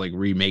supposed to like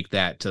remake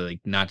that to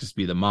like not just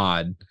be the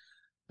mod.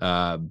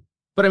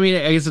 But I mean,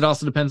 I guess it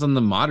also depends on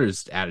the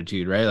modder's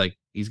attitude, right? Like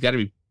he's got to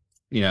be,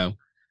 you know,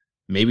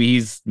 maybe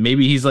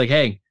he's like,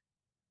 hey,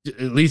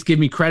 at least give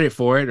me credit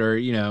for it, or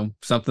you know,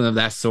 something of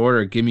that sort,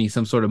 or give me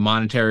some sort of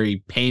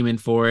monetary payment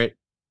for it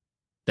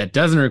that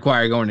doesn't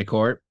require going to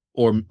court,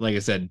 or like I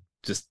said,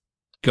 just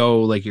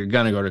go like you're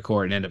gonna go to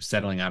court and end up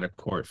settling out of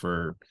court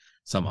for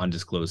some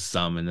undisclosed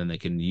sum, and then they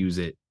can use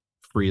it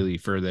freely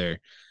for their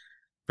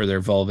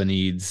vulva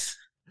needs.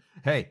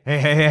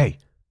 Hey,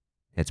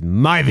 that's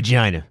my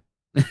vagina.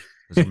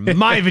 Those are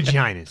my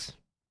vaginas,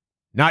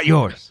 not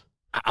yours.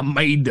 I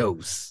made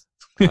those.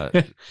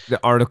 The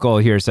article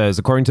here says,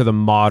 according to the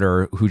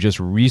modder who just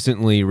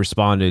recently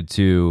responded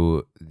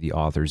to the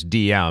author's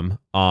DM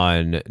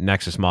on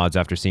Nexus Mods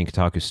after seeing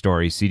Kotaku's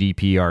story,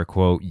 CDPR,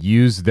 quote,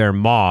 used their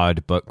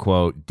mod, but,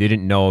 quote,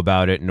 didn't know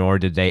about it, nor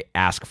did they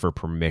ask for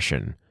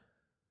permission.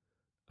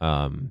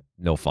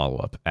 No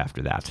follow-up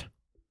after that.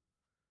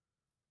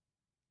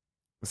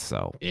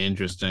 So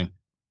interesting.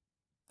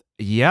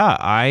 Yeah,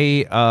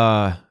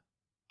 I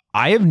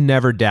have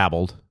never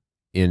dabbled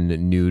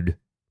in nude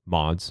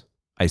mods.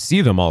 I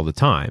see them all the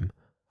time.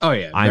 Oh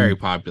yeah, very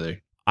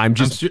popular. I'm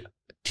sure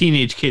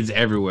teenage kids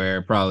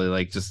everywhere probably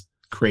like just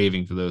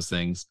craving for those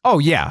things. Oh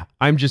yeah,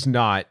 I'm just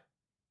not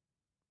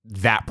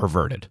that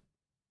perverted.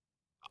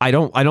 I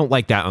don't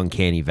like that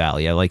uncanny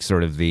valley. I like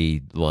sort of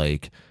the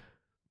like.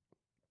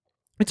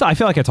 I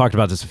feel like I talked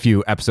about this a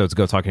few episodes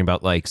ago, talking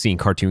about like seeing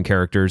cartoon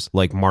characters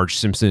like Marge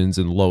Simpsons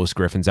and Lois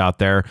Griffins out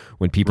there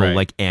when people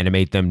like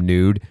animate them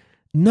nude.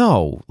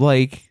 No,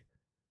 like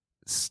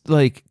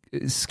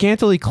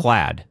scantily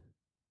clad.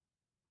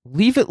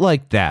 Leave it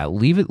like that.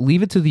 Leave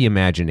it to the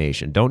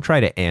imagination. Don't try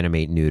to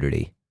animate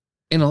nudity.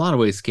 In a lot of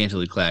ways,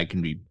 scantily clad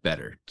can be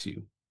better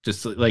too.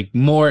 Just like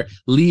more,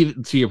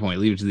 leave to your point,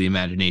 leave it to the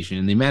imagination,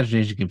 and the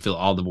imagination can fill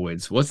all the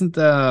voids. Wasn't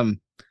I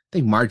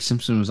think Marge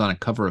Simpson was on a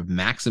cover of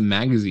Maxim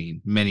magazine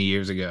many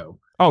years ago.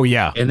 Oh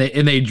yeah, and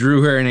they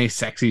drew her in a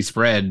sexy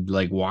spread,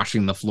 like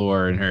washing the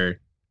floor in her,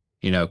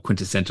 you know,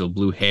 quintessential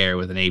blue hair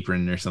with an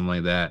apron or something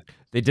like that.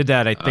 They did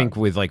that, I think,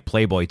 with like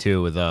Playboy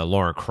too, with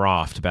Laura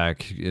Croft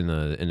back in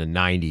the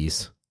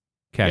 90s,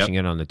 cashing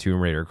in on the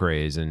Tomb Raider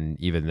craze. And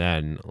even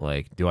then,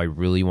 like, do I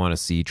really want to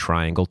see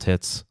triangle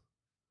tits?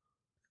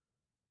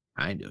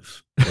 Kind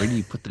of. Where do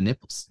you put the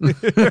nipples?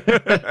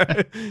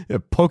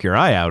 Poke your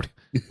eye out.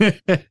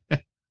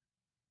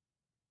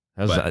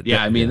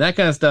 I mean, that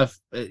kind of stuff.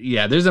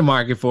 Yeah, there's a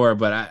market for it,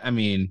 but I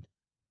mean,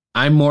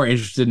 I'm more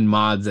interested in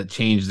mods that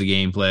change the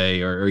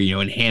gameplay or you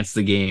know, enhance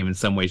the game in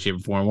some way, shape, or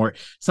form. Or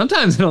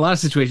sometimes in a lot of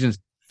situations,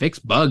 fix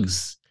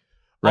bugs,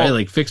 right?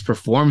 Like fix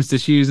performance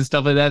issues and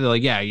stuff like that. They're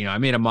like, yeah, you know, I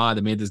made a mod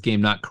that made this game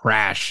not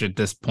crash at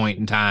this point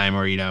in time,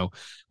 or you know,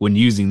 when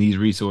using these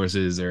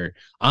resources, or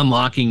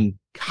unlocking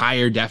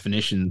higher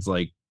definitions.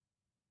 Like,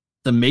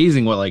 it's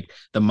amazing what like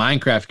the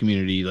Minecraft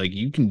community, like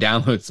you can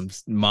download some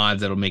mods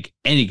that'll make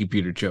any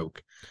computer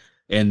choke,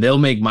 and they'll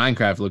make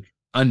Minecraft look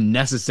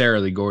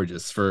unnecessarily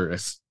gorgeous for a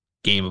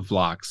game of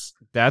blocks.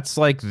 That's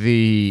like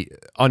the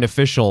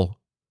unofficial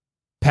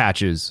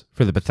patches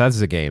for the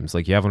Bethesda games.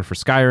 Like you have one for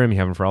Skyrim, you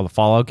have one for all the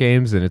Fallout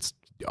games, and it's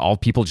all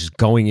people just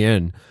going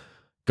into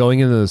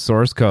the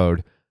source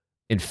code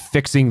and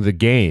fixing the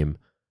game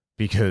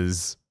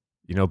because,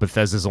 you know,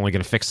 Bethesda's only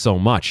going to fix so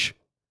much.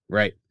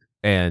 Right.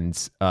 And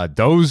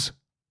those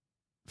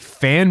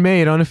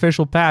fan-made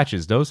unofficial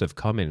patches, those have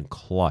come in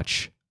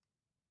clutch.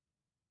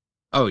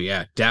 Oh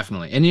yeah,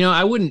 definitely. And you know,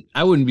 I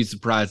wouldn't be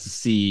surprised to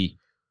see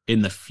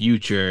in the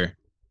future,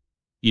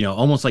 you know,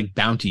 almost like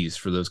bounties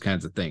for those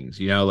kinds of things.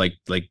 You know, like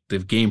the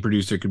game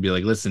producer could be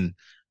like, listen,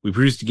 we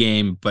produced a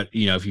game, but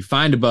you know, if you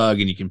find a bug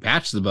and you can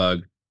patch the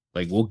bug,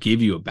 like we'll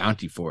give you a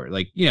bounty for it.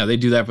 Like, you know, they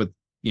do that with,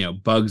 you know,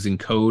 bugs in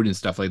code and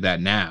stuff like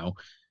that now.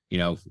 You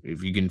know,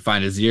 if you can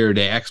find a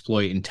 0-day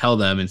exploit and tell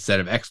the company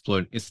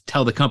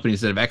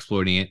instead of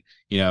exploiting it,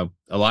 you know,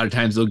 a lot of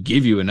times they'll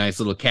give you a nice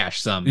little cash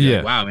sum. Yeah.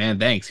 Like, wow, man,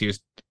 thanks. Here's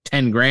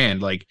 $10,000.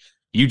 Like,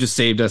 you just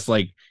saved us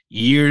like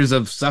years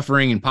of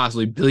suffering and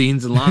possibly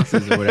billions in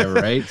losses or whatever,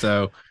 right?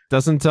 So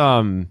doesn't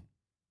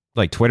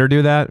like Twitter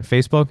do that?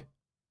 Facebook?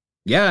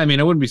 Yeah, I mean,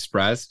 I wouldn't be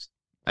surprised.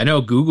 I know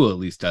Google at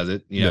least does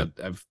it. You know,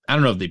 I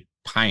don't know if they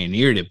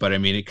pioneered it, but I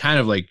mean, it kind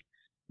of like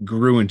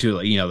grew into,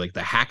 like, you know, like the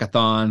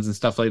hackathons and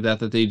stuff like that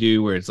they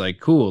do, where it's like,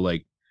 cool,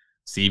 like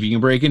see if you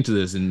can break into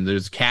this, and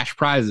there's cash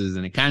prizes,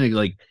 and it kind of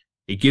like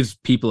it gives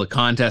people a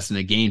contest and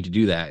a game to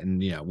do that.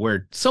 And you know,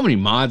 where so many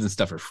mods and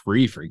stuff are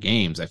free for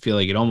games, I feel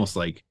like it almost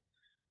like,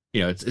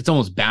 you know, it's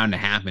almost bound to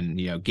happen.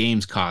 You know,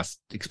 games cost,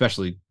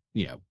 especially,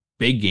 you know,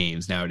 big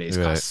games nowadays,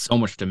 cost so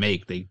much to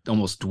make, they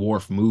almost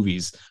dwarf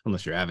movies,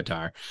 unless you're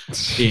Avatar,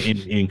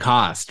 in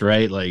cost,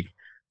 right? Like,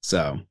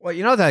 So, well,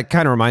 you know, that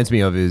kind of reminds me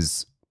of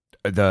is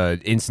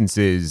the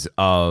instances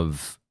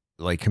of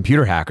like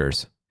computer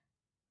hackers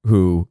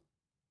who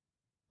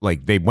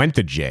like they went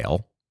to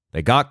jail,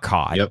 they got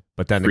caught,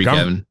 but then the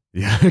government,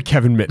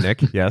 Kevin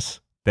Mitnick, yes.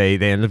 They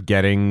ended up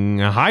getting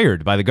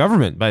hired by the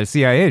government, by the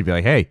CIA, to be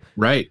like, hey,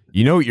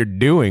 you know what you're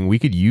doing? We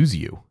could use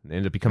you. They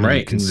end up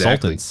becoming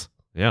consultants.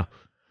 Exactly. Yeah.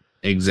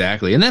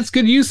 Exactly. And that's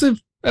good use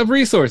of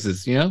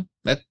resources, you know?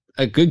 That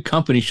a good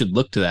company should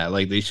look to that.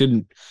 Like, they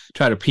shouldn't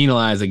try to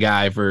penalize a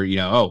guy for, you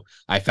know, oh,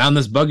 I found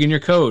this bug in your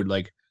code.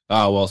 Like,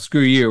 oh, well, screw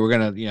you. We're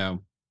going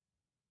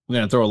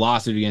to throw a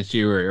lawsuit against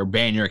you or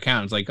ban your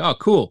account. It's like, oh,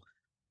 cool.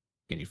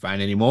 Can you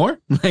find any more?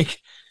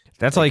 Like,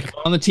 that's like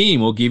on the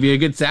team. We'll give you a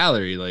good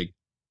salary. Like,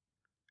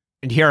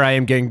 and here I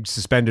am getting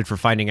suspended for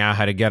finding out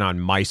how to get on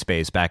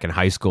MySpace back in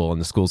high school in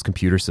the school's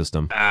computer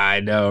system.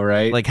 I know,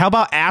 right? Like, how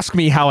about ask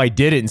me how I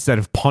did it instead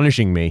of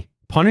punishing me?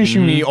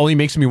 Punishing me only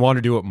makes me want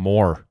to do it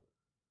more.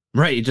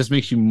 Right. It just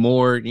makes you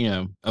more, you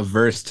know,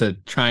 averse to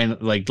trying,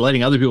 like,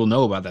 letting other people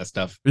know about that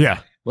stuff.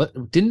 Yeah.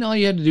 What didn't all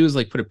you had to do was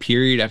like put a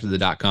period after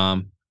the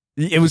 .com?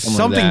 It was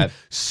something like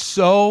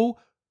so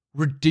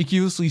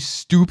ridiculously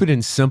stupid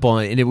and simple,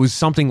 and it was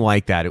something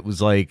like that. It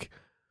was like,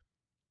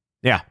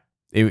 yeah.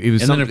 It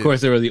was, and then of course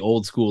there were the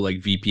old school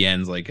like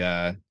VPNs, like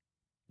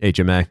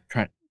HMA.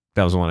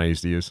 That was the one I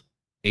used to use.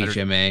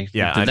 HMA.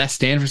 Yeah. Did that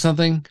stand for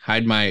something?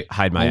 Hide my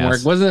homework.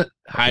 Ass. Was it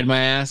Hide My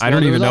Ass? I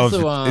don't even know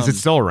if is it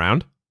still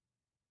around?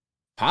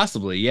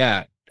 Possibly,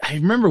 yeah. I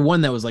remember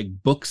one that was like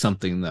Book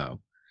Something though.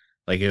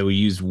 Like it was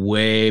used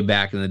way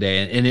back in the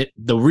day, and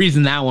the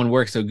reason that one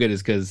worked so good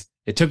is because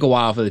it took a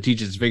while for the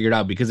teachers to figure it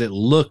out because it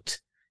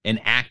looked and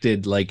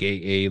acted like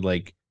a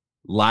like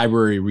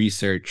library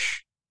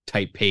research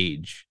type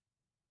page.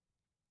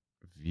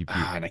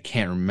 And I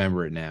can't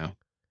remember it now.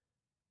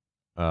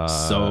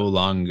 So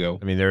long ago.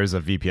 I mean, there is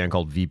a VPN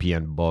called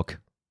VPN Book.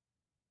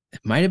 It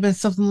might have been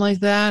something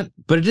like that,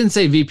 but it didn't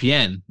say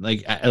VPN.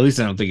 Like, at least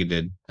I don't think it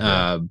did.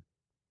 Yeah.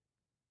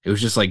 It was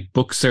just like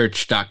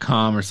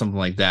booksearch.com or something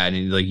like that.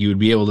 And like you would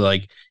be able to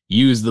like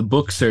use the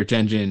book search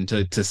engine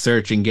to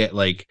search and get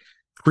like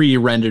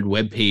pre-rendered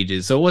web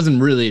pages. So it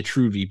wasn't really a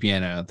true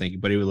VPN, I don't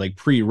think, but it would like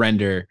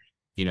pre-render,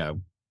 you know,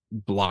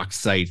 block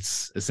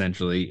sites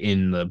essentially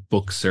in the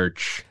book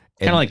search.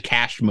 Kind of like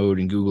cache mode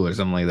in Google or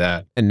something like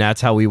that. And that's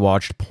how we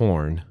watched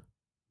porn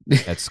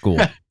at school.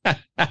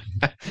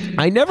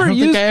 I never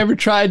think I ever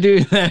tried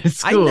doing that at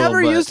school. I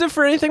never used it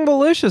for anything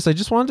malicious. I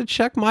just wanted to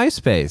check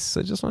MySpace.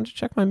 I just wanted to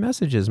check my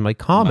messages, my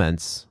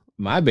comments.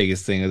 My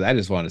biggest thing is I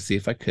just wanted to see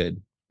if I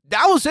could.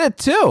 That was it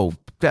too.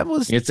 That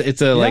was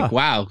like,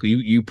 wow,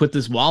 you put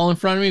this wall in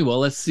front of me. Well,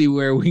 let's see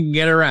where we can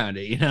get around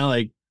it. You know,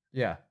 like,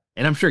 yeah.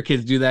 And I'm sure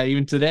kids do that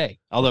even today.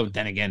 Although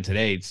then again,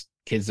 today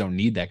kids don't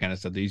need that kind of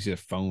stuff. They use their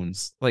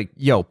phones. Like,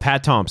 yo,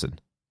 Pat Thompson,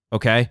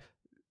 okay?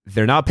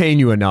 They're not paying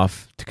you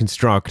enough to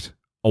construct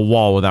a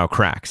wall without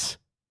cracks.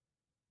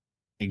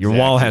 Exactly. Your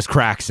wall has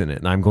cracks in it,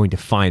 and I'm going to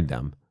find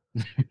them.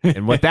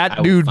 And what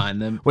that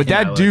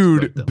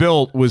dude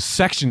built was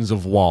sections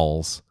of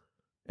walls.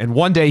 And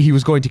one day he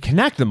was going to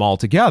connect them all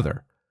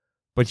together.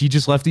 But he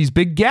just left these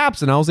big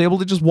gaps, and I was able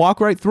to just walk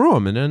right through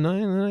them, and then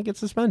I get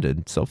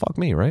suspended. So fuck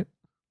me, right?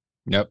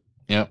 Yep.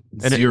 And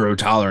zero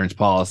tolerance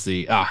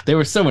policy. They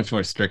were so much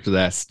more strict with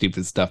that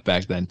stupid stuff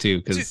back then too.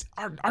 Because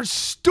our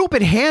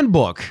stupid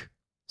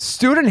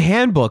student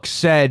handbook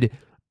said,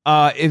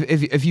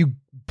 if you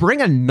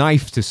bring a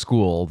knife to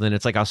school, then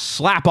it's like a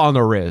slap on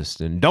the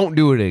wrist and don't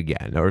do it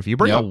again. Or if you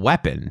bring a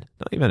weapon,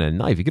 not even a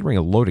knife, you could bring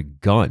a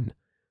loaded gun,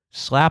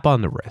 slap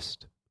on the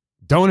wrist.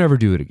 Don't ever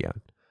do it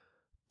again.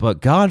 But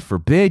God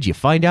forbid you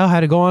find out how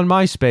to go on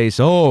MySpace.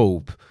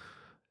 Oh,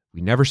 we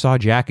never saw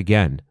Jack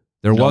again.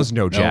 There was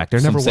no Jack. There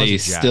never was a Jack.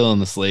 He's still in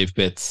the slave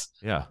pits.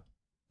 Yeah.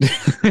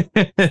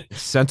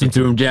 Sent him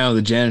threw him down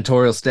with the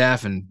janitorial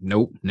staff, and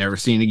nope, never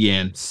seen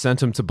again.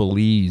 Sent him to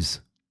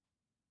Belize.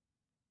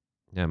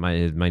 Yeah,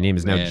 my name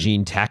is now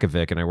Gene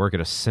Takovic, and I work at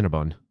a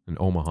Cinnabon in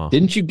Omaha.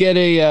 Didn't you get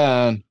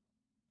a?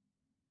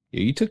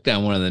 You took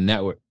down one of the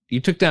network.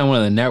 You took down one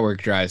of the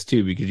network drives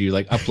too because you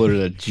like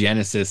uploaded a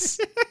Genesis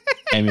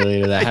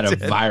emulator that had a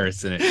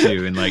virus in it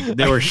too, and like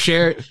they were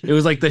shared. It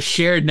was like the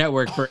shared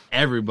network for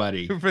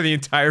everybody, for the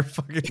entire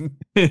fucking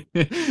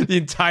the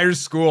entire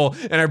school.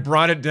 And I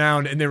brought it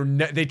down, and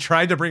they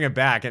tried to bring it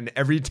back, and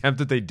every attempt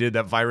that they did,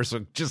 that virus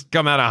would just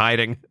come out of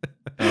hiding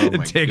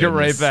and take it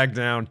right back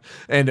down.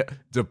 And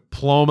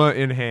diploma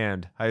in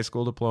hand, high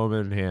school diploma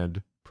in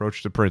hand,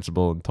 approached the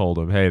principal and told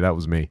him, "Hey, that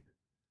was me."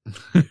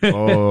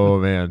 Oh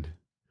man,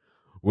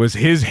 was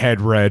his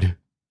head red?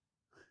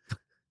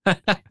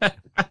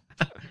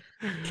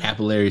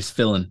 Capillaries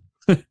filling.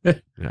 All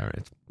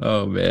right.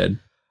 Oh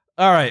man.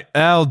 All right.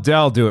 I'll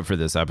do it for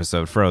this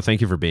episode. Fro, thank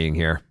you for being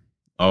here.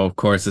 Oh, of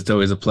course. It's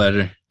always a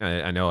pleasure.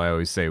 I know I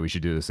always say we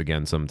should do this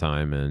again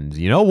sometime, and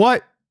you know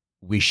what?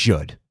 We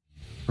should.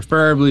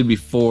 Preferably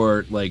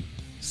before like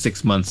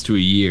 6 months to a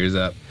year is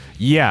up.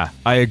 Yeah,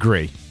 I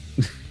agree.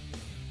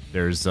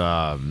 There's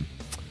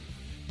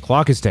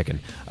clock is ticking.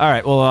 All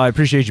right. Well, I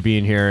appreciate you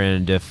being here,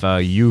 and if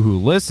you who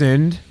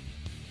listened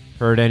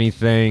heard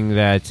anything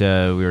that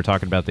we were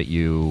talking about that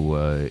you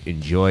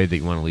enjoyed, that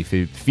you want to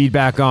leave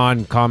feedback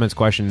on, comments,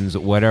 questions,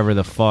 whatever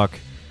the fuck,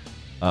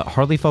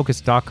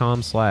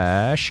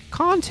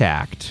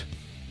 hardlyfocused.com/contact.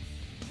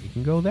 You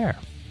can go there.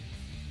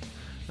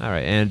 All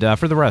right, and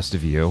for the rest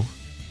of you,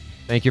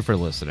 thank you for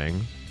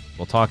listening.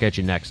 We'll talk at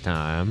you next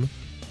time.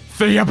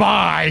 See ya,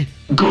 bye!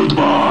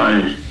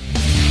 Goodbye!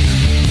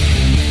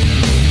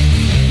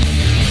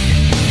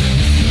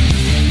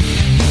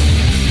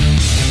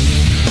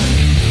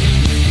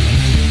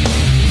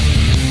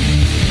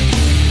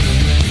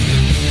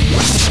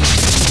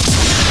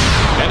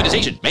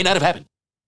 Privatization may not have happened.